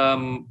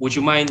 would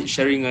you mind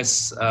sharing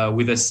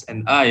with us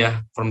an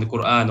ayah from the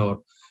Quran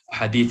or a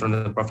hadith from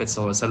the Prophet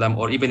ﷺ,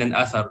 or even an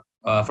athar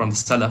from the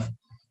Salaf,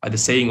 the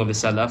saying of the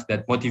Salaf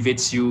that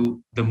motivates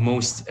you the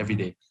most every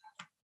day?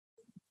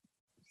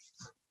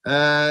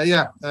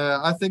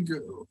 I think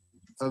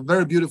a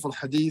very beautiful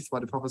hadith by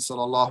the Prophet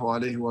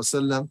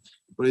ﷺ,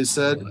 where he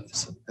said,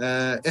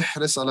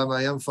 "Ihris ala ma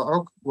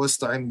yanfa'uk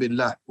wasta'in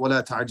billah wa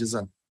la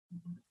ta'jizan."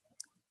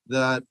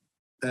 That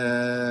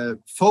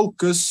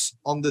focus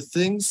on the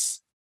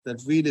things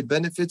that really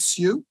benefits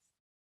you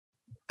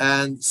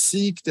and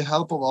seek the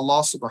help of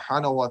Allah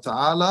subhanahu wa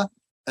ta'ala,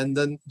 and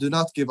then do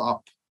not give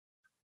up.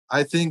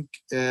 I think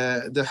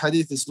the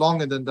hadith is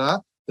longer than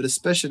that, but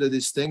especially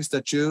these things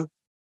that you,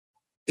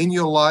 in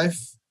your life,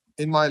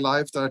 in my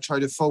life, that I try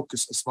to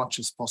focus as much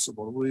as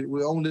possible.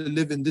 We only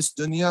live in this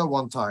dunya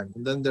one time,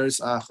 and then there is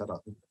akhirah.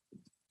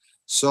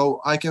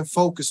 So I can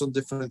focus on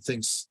different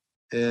things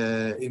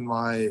in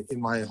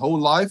my whole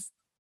life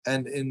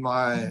and in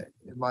my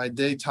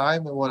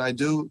daytime and what I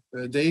do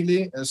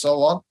daily and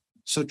so on.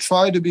 So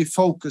try to be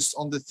focused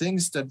on the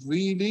things that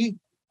really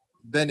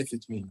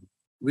benefit me,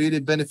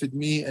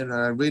 and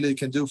I really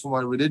can do for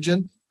my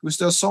religion, because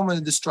there are so many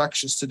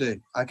distractions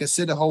today. I can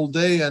sit a whole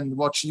day and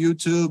watch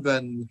YouTube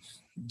and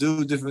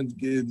do different,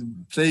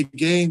 play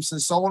games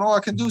and so on, or I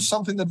can do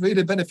something that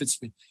really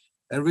benefits me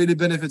and really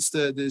benefits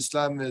the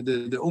Islam,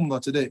 the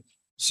Ummah today.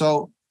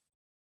 So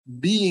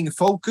being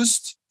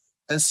focused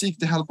and seek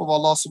the help of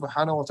Allah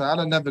subhanahu wa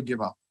ta'ala, never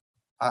give up.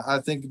 I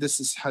think this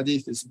is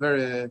hadith is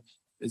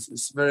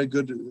it's very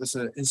good. It's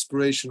an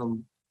inspirational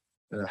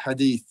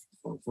hadith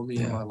for me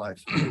in my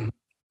life.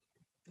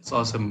 It's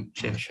awesome,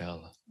 Sheikh.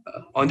 Inshallah.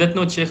 On that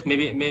note, Sheikh,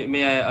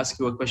 may I ask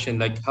you a question?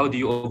 Like, how do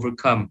you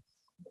overcome?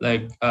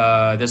 Like,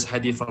 there's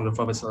hadith from the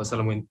Prophet sallallahu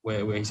alaihi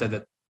wasallam where he said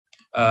that,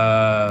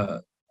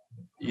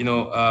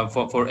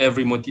 for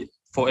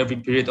every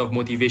period of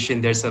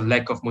motivation, there's a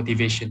lack of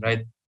motivation,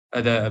 right?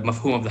 The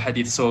mafhum of the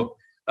hadith. So,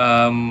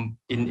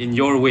 in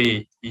your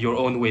way, your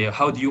own way,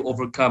 how do you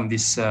overcome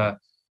this?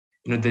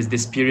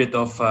 This period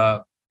of,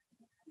 for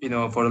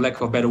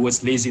lack of better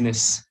words,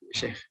 laziness,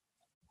 Sheikh?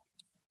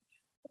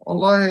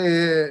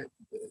 Allah,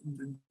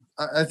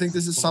 I think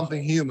this is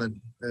something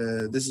human.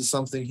 This is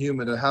something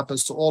human that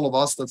happens to all of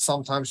us, that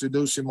sometimes you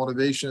lose your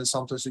motivation,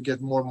 sometimes you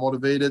get more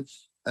motivated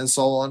and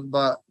so on.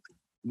 But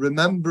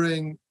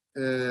remembering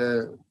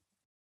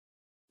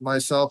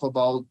myself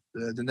about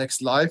the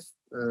next life,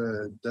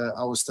 that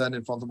I will stand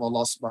in front of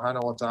Allah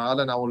subhanahu wa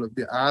ta'ala and I will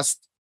be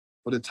asked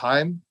for the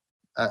time.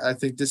 I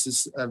think this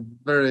is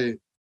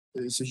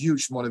it's a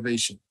huge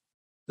motivation,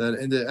 that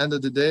in the end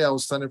of the day, I will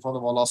stand in front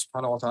of Allah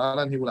subhanahu wa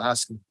ta'ala and He will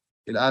ask me.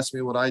 He'll ask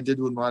me what I did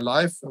with my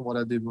life and what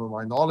I did with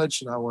my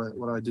knowledge and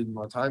what I did with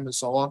my time and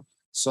so on.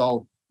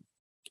 So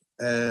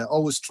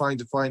always trying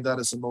to find that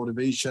as a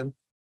motivation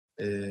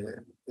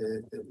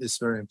is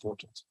very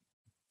important.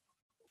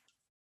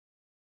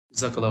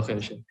 Jazakallah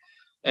khair, Sheikh.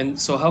 And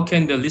so how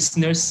can the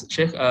listeners,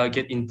 Sheikh,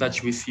 get in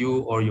touch with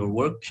you or your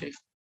work, Sheikh?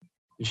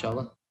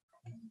 Inshallah.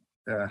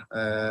 Yeah,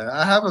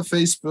 I have a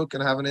Facebook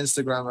and I have an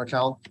Instagram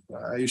account.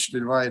 I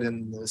usually write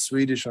in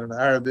Swedish or in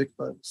Arabic,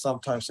 but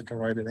sometimes I can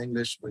write in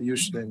English, but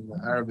usually in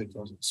Arabic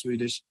or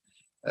Swedish.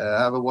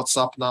 I have a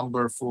WhatsApp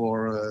number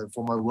for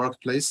my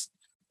workplace,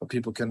 but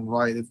people can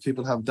write if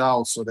people have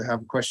doubts or they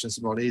have questions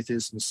about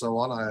atheism and so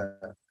on. I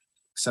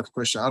accept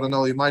questions. I don't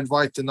know. You might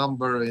write the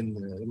number in.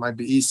 It might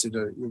be easy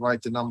to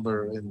write the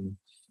number in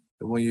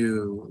when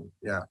you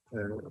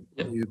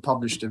you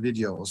publish the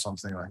video or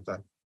something like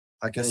that.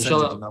 I can send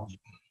you the number.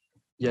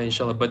 Yeah,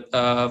 inshallah. But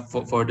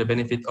for the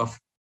benefit of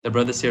the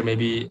brothers here,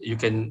 maybe you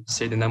can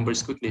say the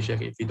numbers quickly,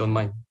 Sheikh, if you don't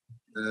mind.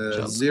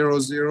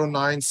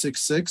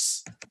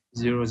 00966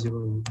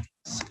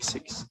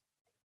 0066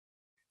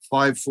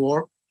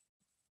 54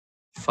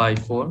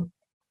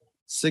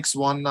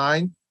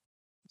 619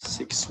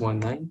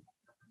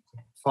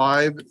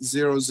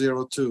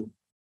 5002.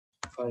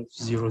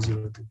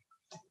 5002.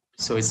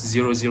 So it's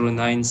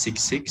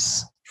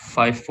 00966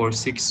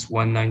 546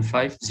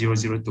 195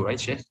 002, right,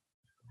 Sheikh?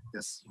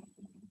 Yes.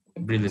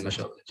 Brilliant,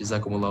 mashallah.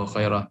 Jazakumullahu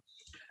khairah.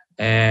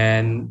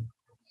 And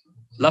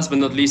last but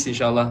not least,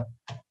 inshallah,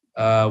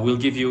 we'll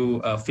give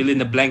you fill in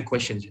the blank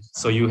questions.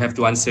 So you have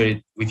to answer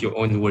it with your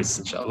own words,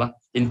 inshallah,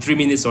 in 3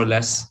 minutes or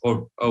less,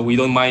 or we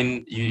don't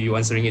mind you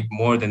answering it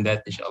more than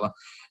that, inshallah.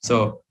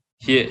 So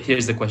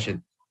here's the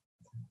question.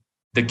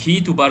 The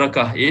key to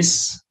barakah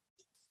is?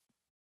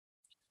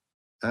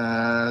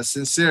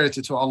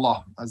 Sincerity to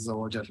Allah Azza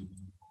wa Jal.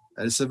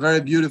 It's a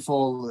very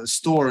beautiful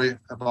story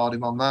about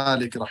Imam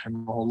Malik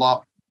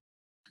rahimahullah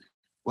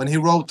when he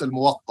wrote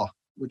Al-Muwatta,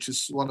 which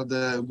is one of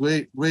the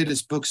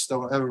greatest books that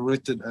were ever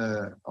written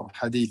of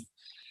hadith.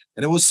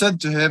 And it was said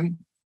to him,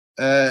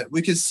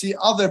 we can see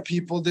other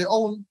people, they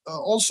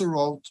also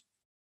wrote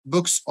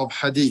books of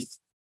hadith.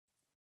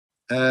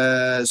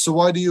 So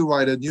why do you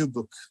write a new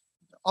book?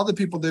 Other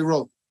people, they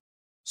wrote.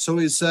 So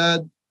he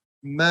said,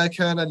 مَا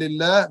كَانَ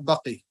لِلَّهِ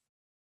بَقِي.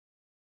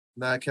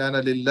 مَا كَانَ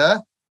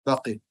لِلَّهِ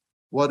بَقِي.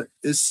 What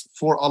is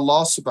for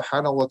Allah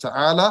subhanahu wa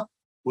ta'ala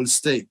will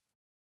stay,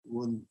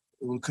 will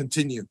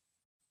continue.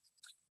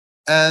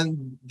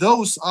 And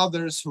those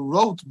others who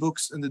wrote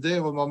books in the day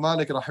of Imam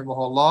Malik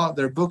rahimahullah,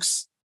 their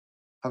books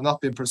have not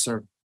been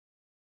preserved.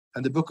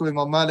 And the book of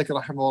Imam Malik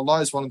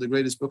rahimahullah is one of the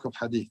greatest book of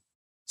hadith.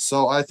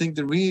 So I think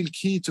the real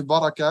key to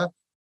barakah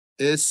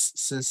is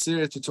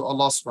sincerity to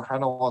Allah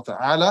subhanahu wa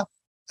ta'ala,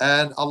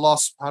 and Allah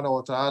subhanahu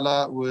wa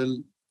ta'ala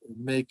will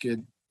make it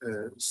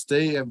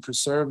stay and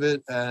preserve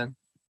it, and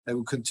it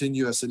will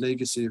continue as a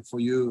legacy for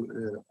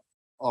you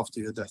after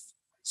your death.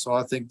 So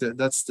I think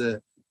that's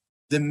the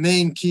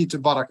main key to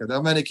barakah. There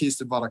are many keys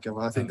to barakah,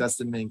 but I think that's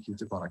the main key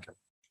to barakah.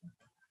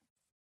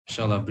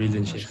 Inshallah,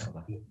 brilliant, Sheikh.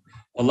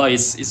 Allah,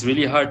 it's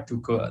really hard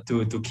to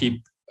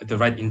keep the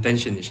right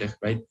intention, Sheikh,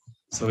 right?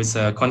 So it's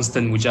a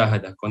constant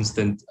mujahada,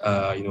 constant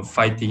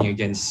fighting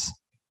against,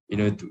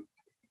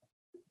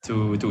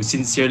 to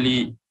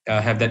sincerely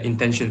have that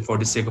intention for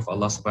the sake of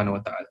Allah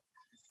subhanahu wa ta'ala.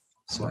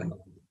 So,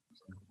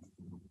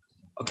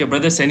 okay,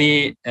 brothers,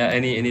 any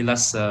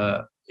last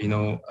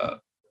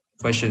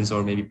questions,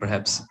 or maybe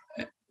perhaps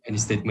any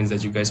statements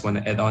that you guys want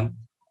to add on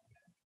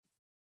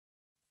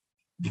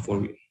before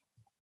we?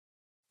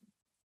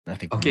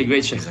 Okay,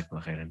 great, Sheikh.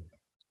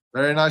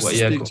 Very nice to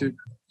speak to you.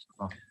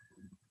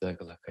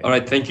 All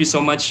right, thank you so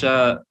much,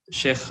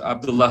 Sheikh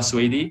Abdullah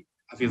Suiedi,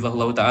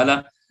 Hafizahullah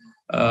Ta'ala.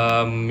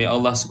 May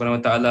Allah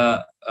subhanahu wa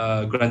ta'ala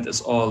grant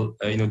us all,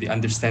 the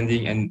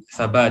understanding and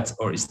thabat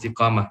or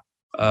istiqamah,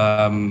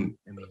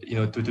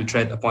 to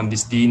tread upon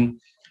this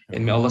deen.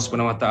 And may Allah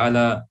subhanahu wa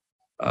ta'ala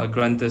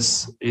grant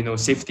us,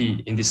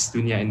 safety in this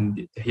dunya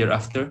and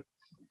hereafter.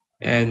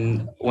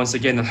 And once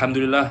again,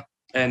 alhamdulillah.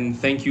 And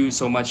thank you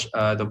so much,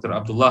 Dr.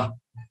 Abdullah,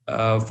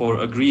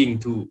 for agreeing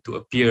to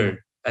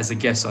appear as a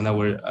guest on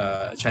our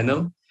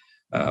channel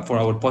for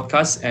our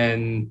podcast.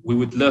 And we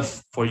would love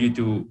for you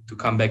to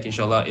come back,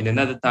 inshallah, in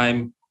another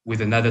time with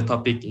another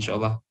topic,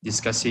 inshallah,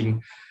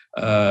 discussing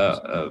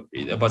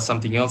about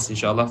something else,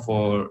 inshallah,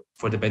 for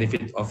the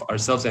benefit of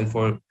ourselves and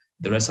for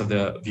the rest of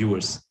the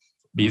viewers.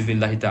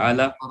 Bi'idhnillahi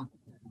ta'ala.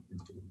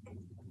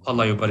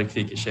 Allah yubarak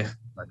fiqh, Sheikh.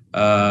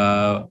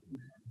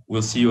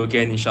 We'll see you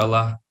again,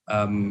 inshallah,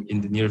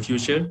 in the near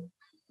future.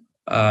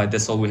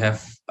 That's all we have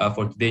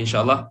for today,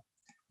 inshallah.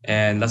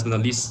 And last but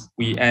not least,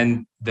 we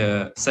end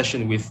the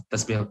session with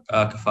tasbih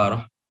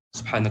kafarah.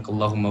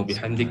 Subhanakallahumma wa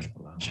bihamdik.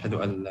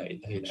 Ashhadu an la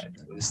ilaha illa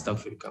anta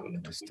astaghfiruka wa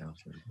atubu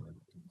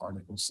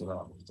ilayk.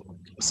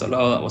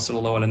 Wa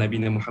sallallahu ala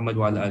nabiyyina Muhammad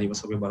wa ala alihi wa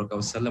sahbihi baraka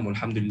wa sallam.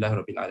 Walhamdulillahi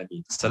rabbil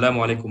alamin.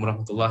 Assalamu alaikum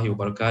warahmatullahi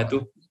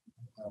wabarakatuh.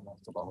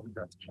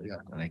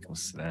 Alaikum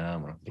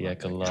assalam.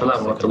 Assalamu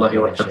warahmatullahi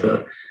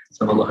wabarakatuh.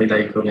 Sallallahu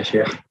alaykum ya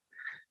Sheikh.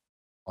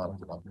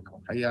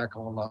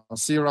 حياكم الله. I'll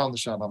see you around,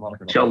 inshallah.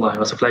 Inshallah, it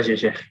was a pleasure,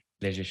 Sheikh.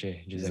 Pleasure,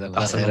 Sheikh.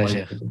 Assalamu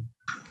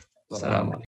alaikum.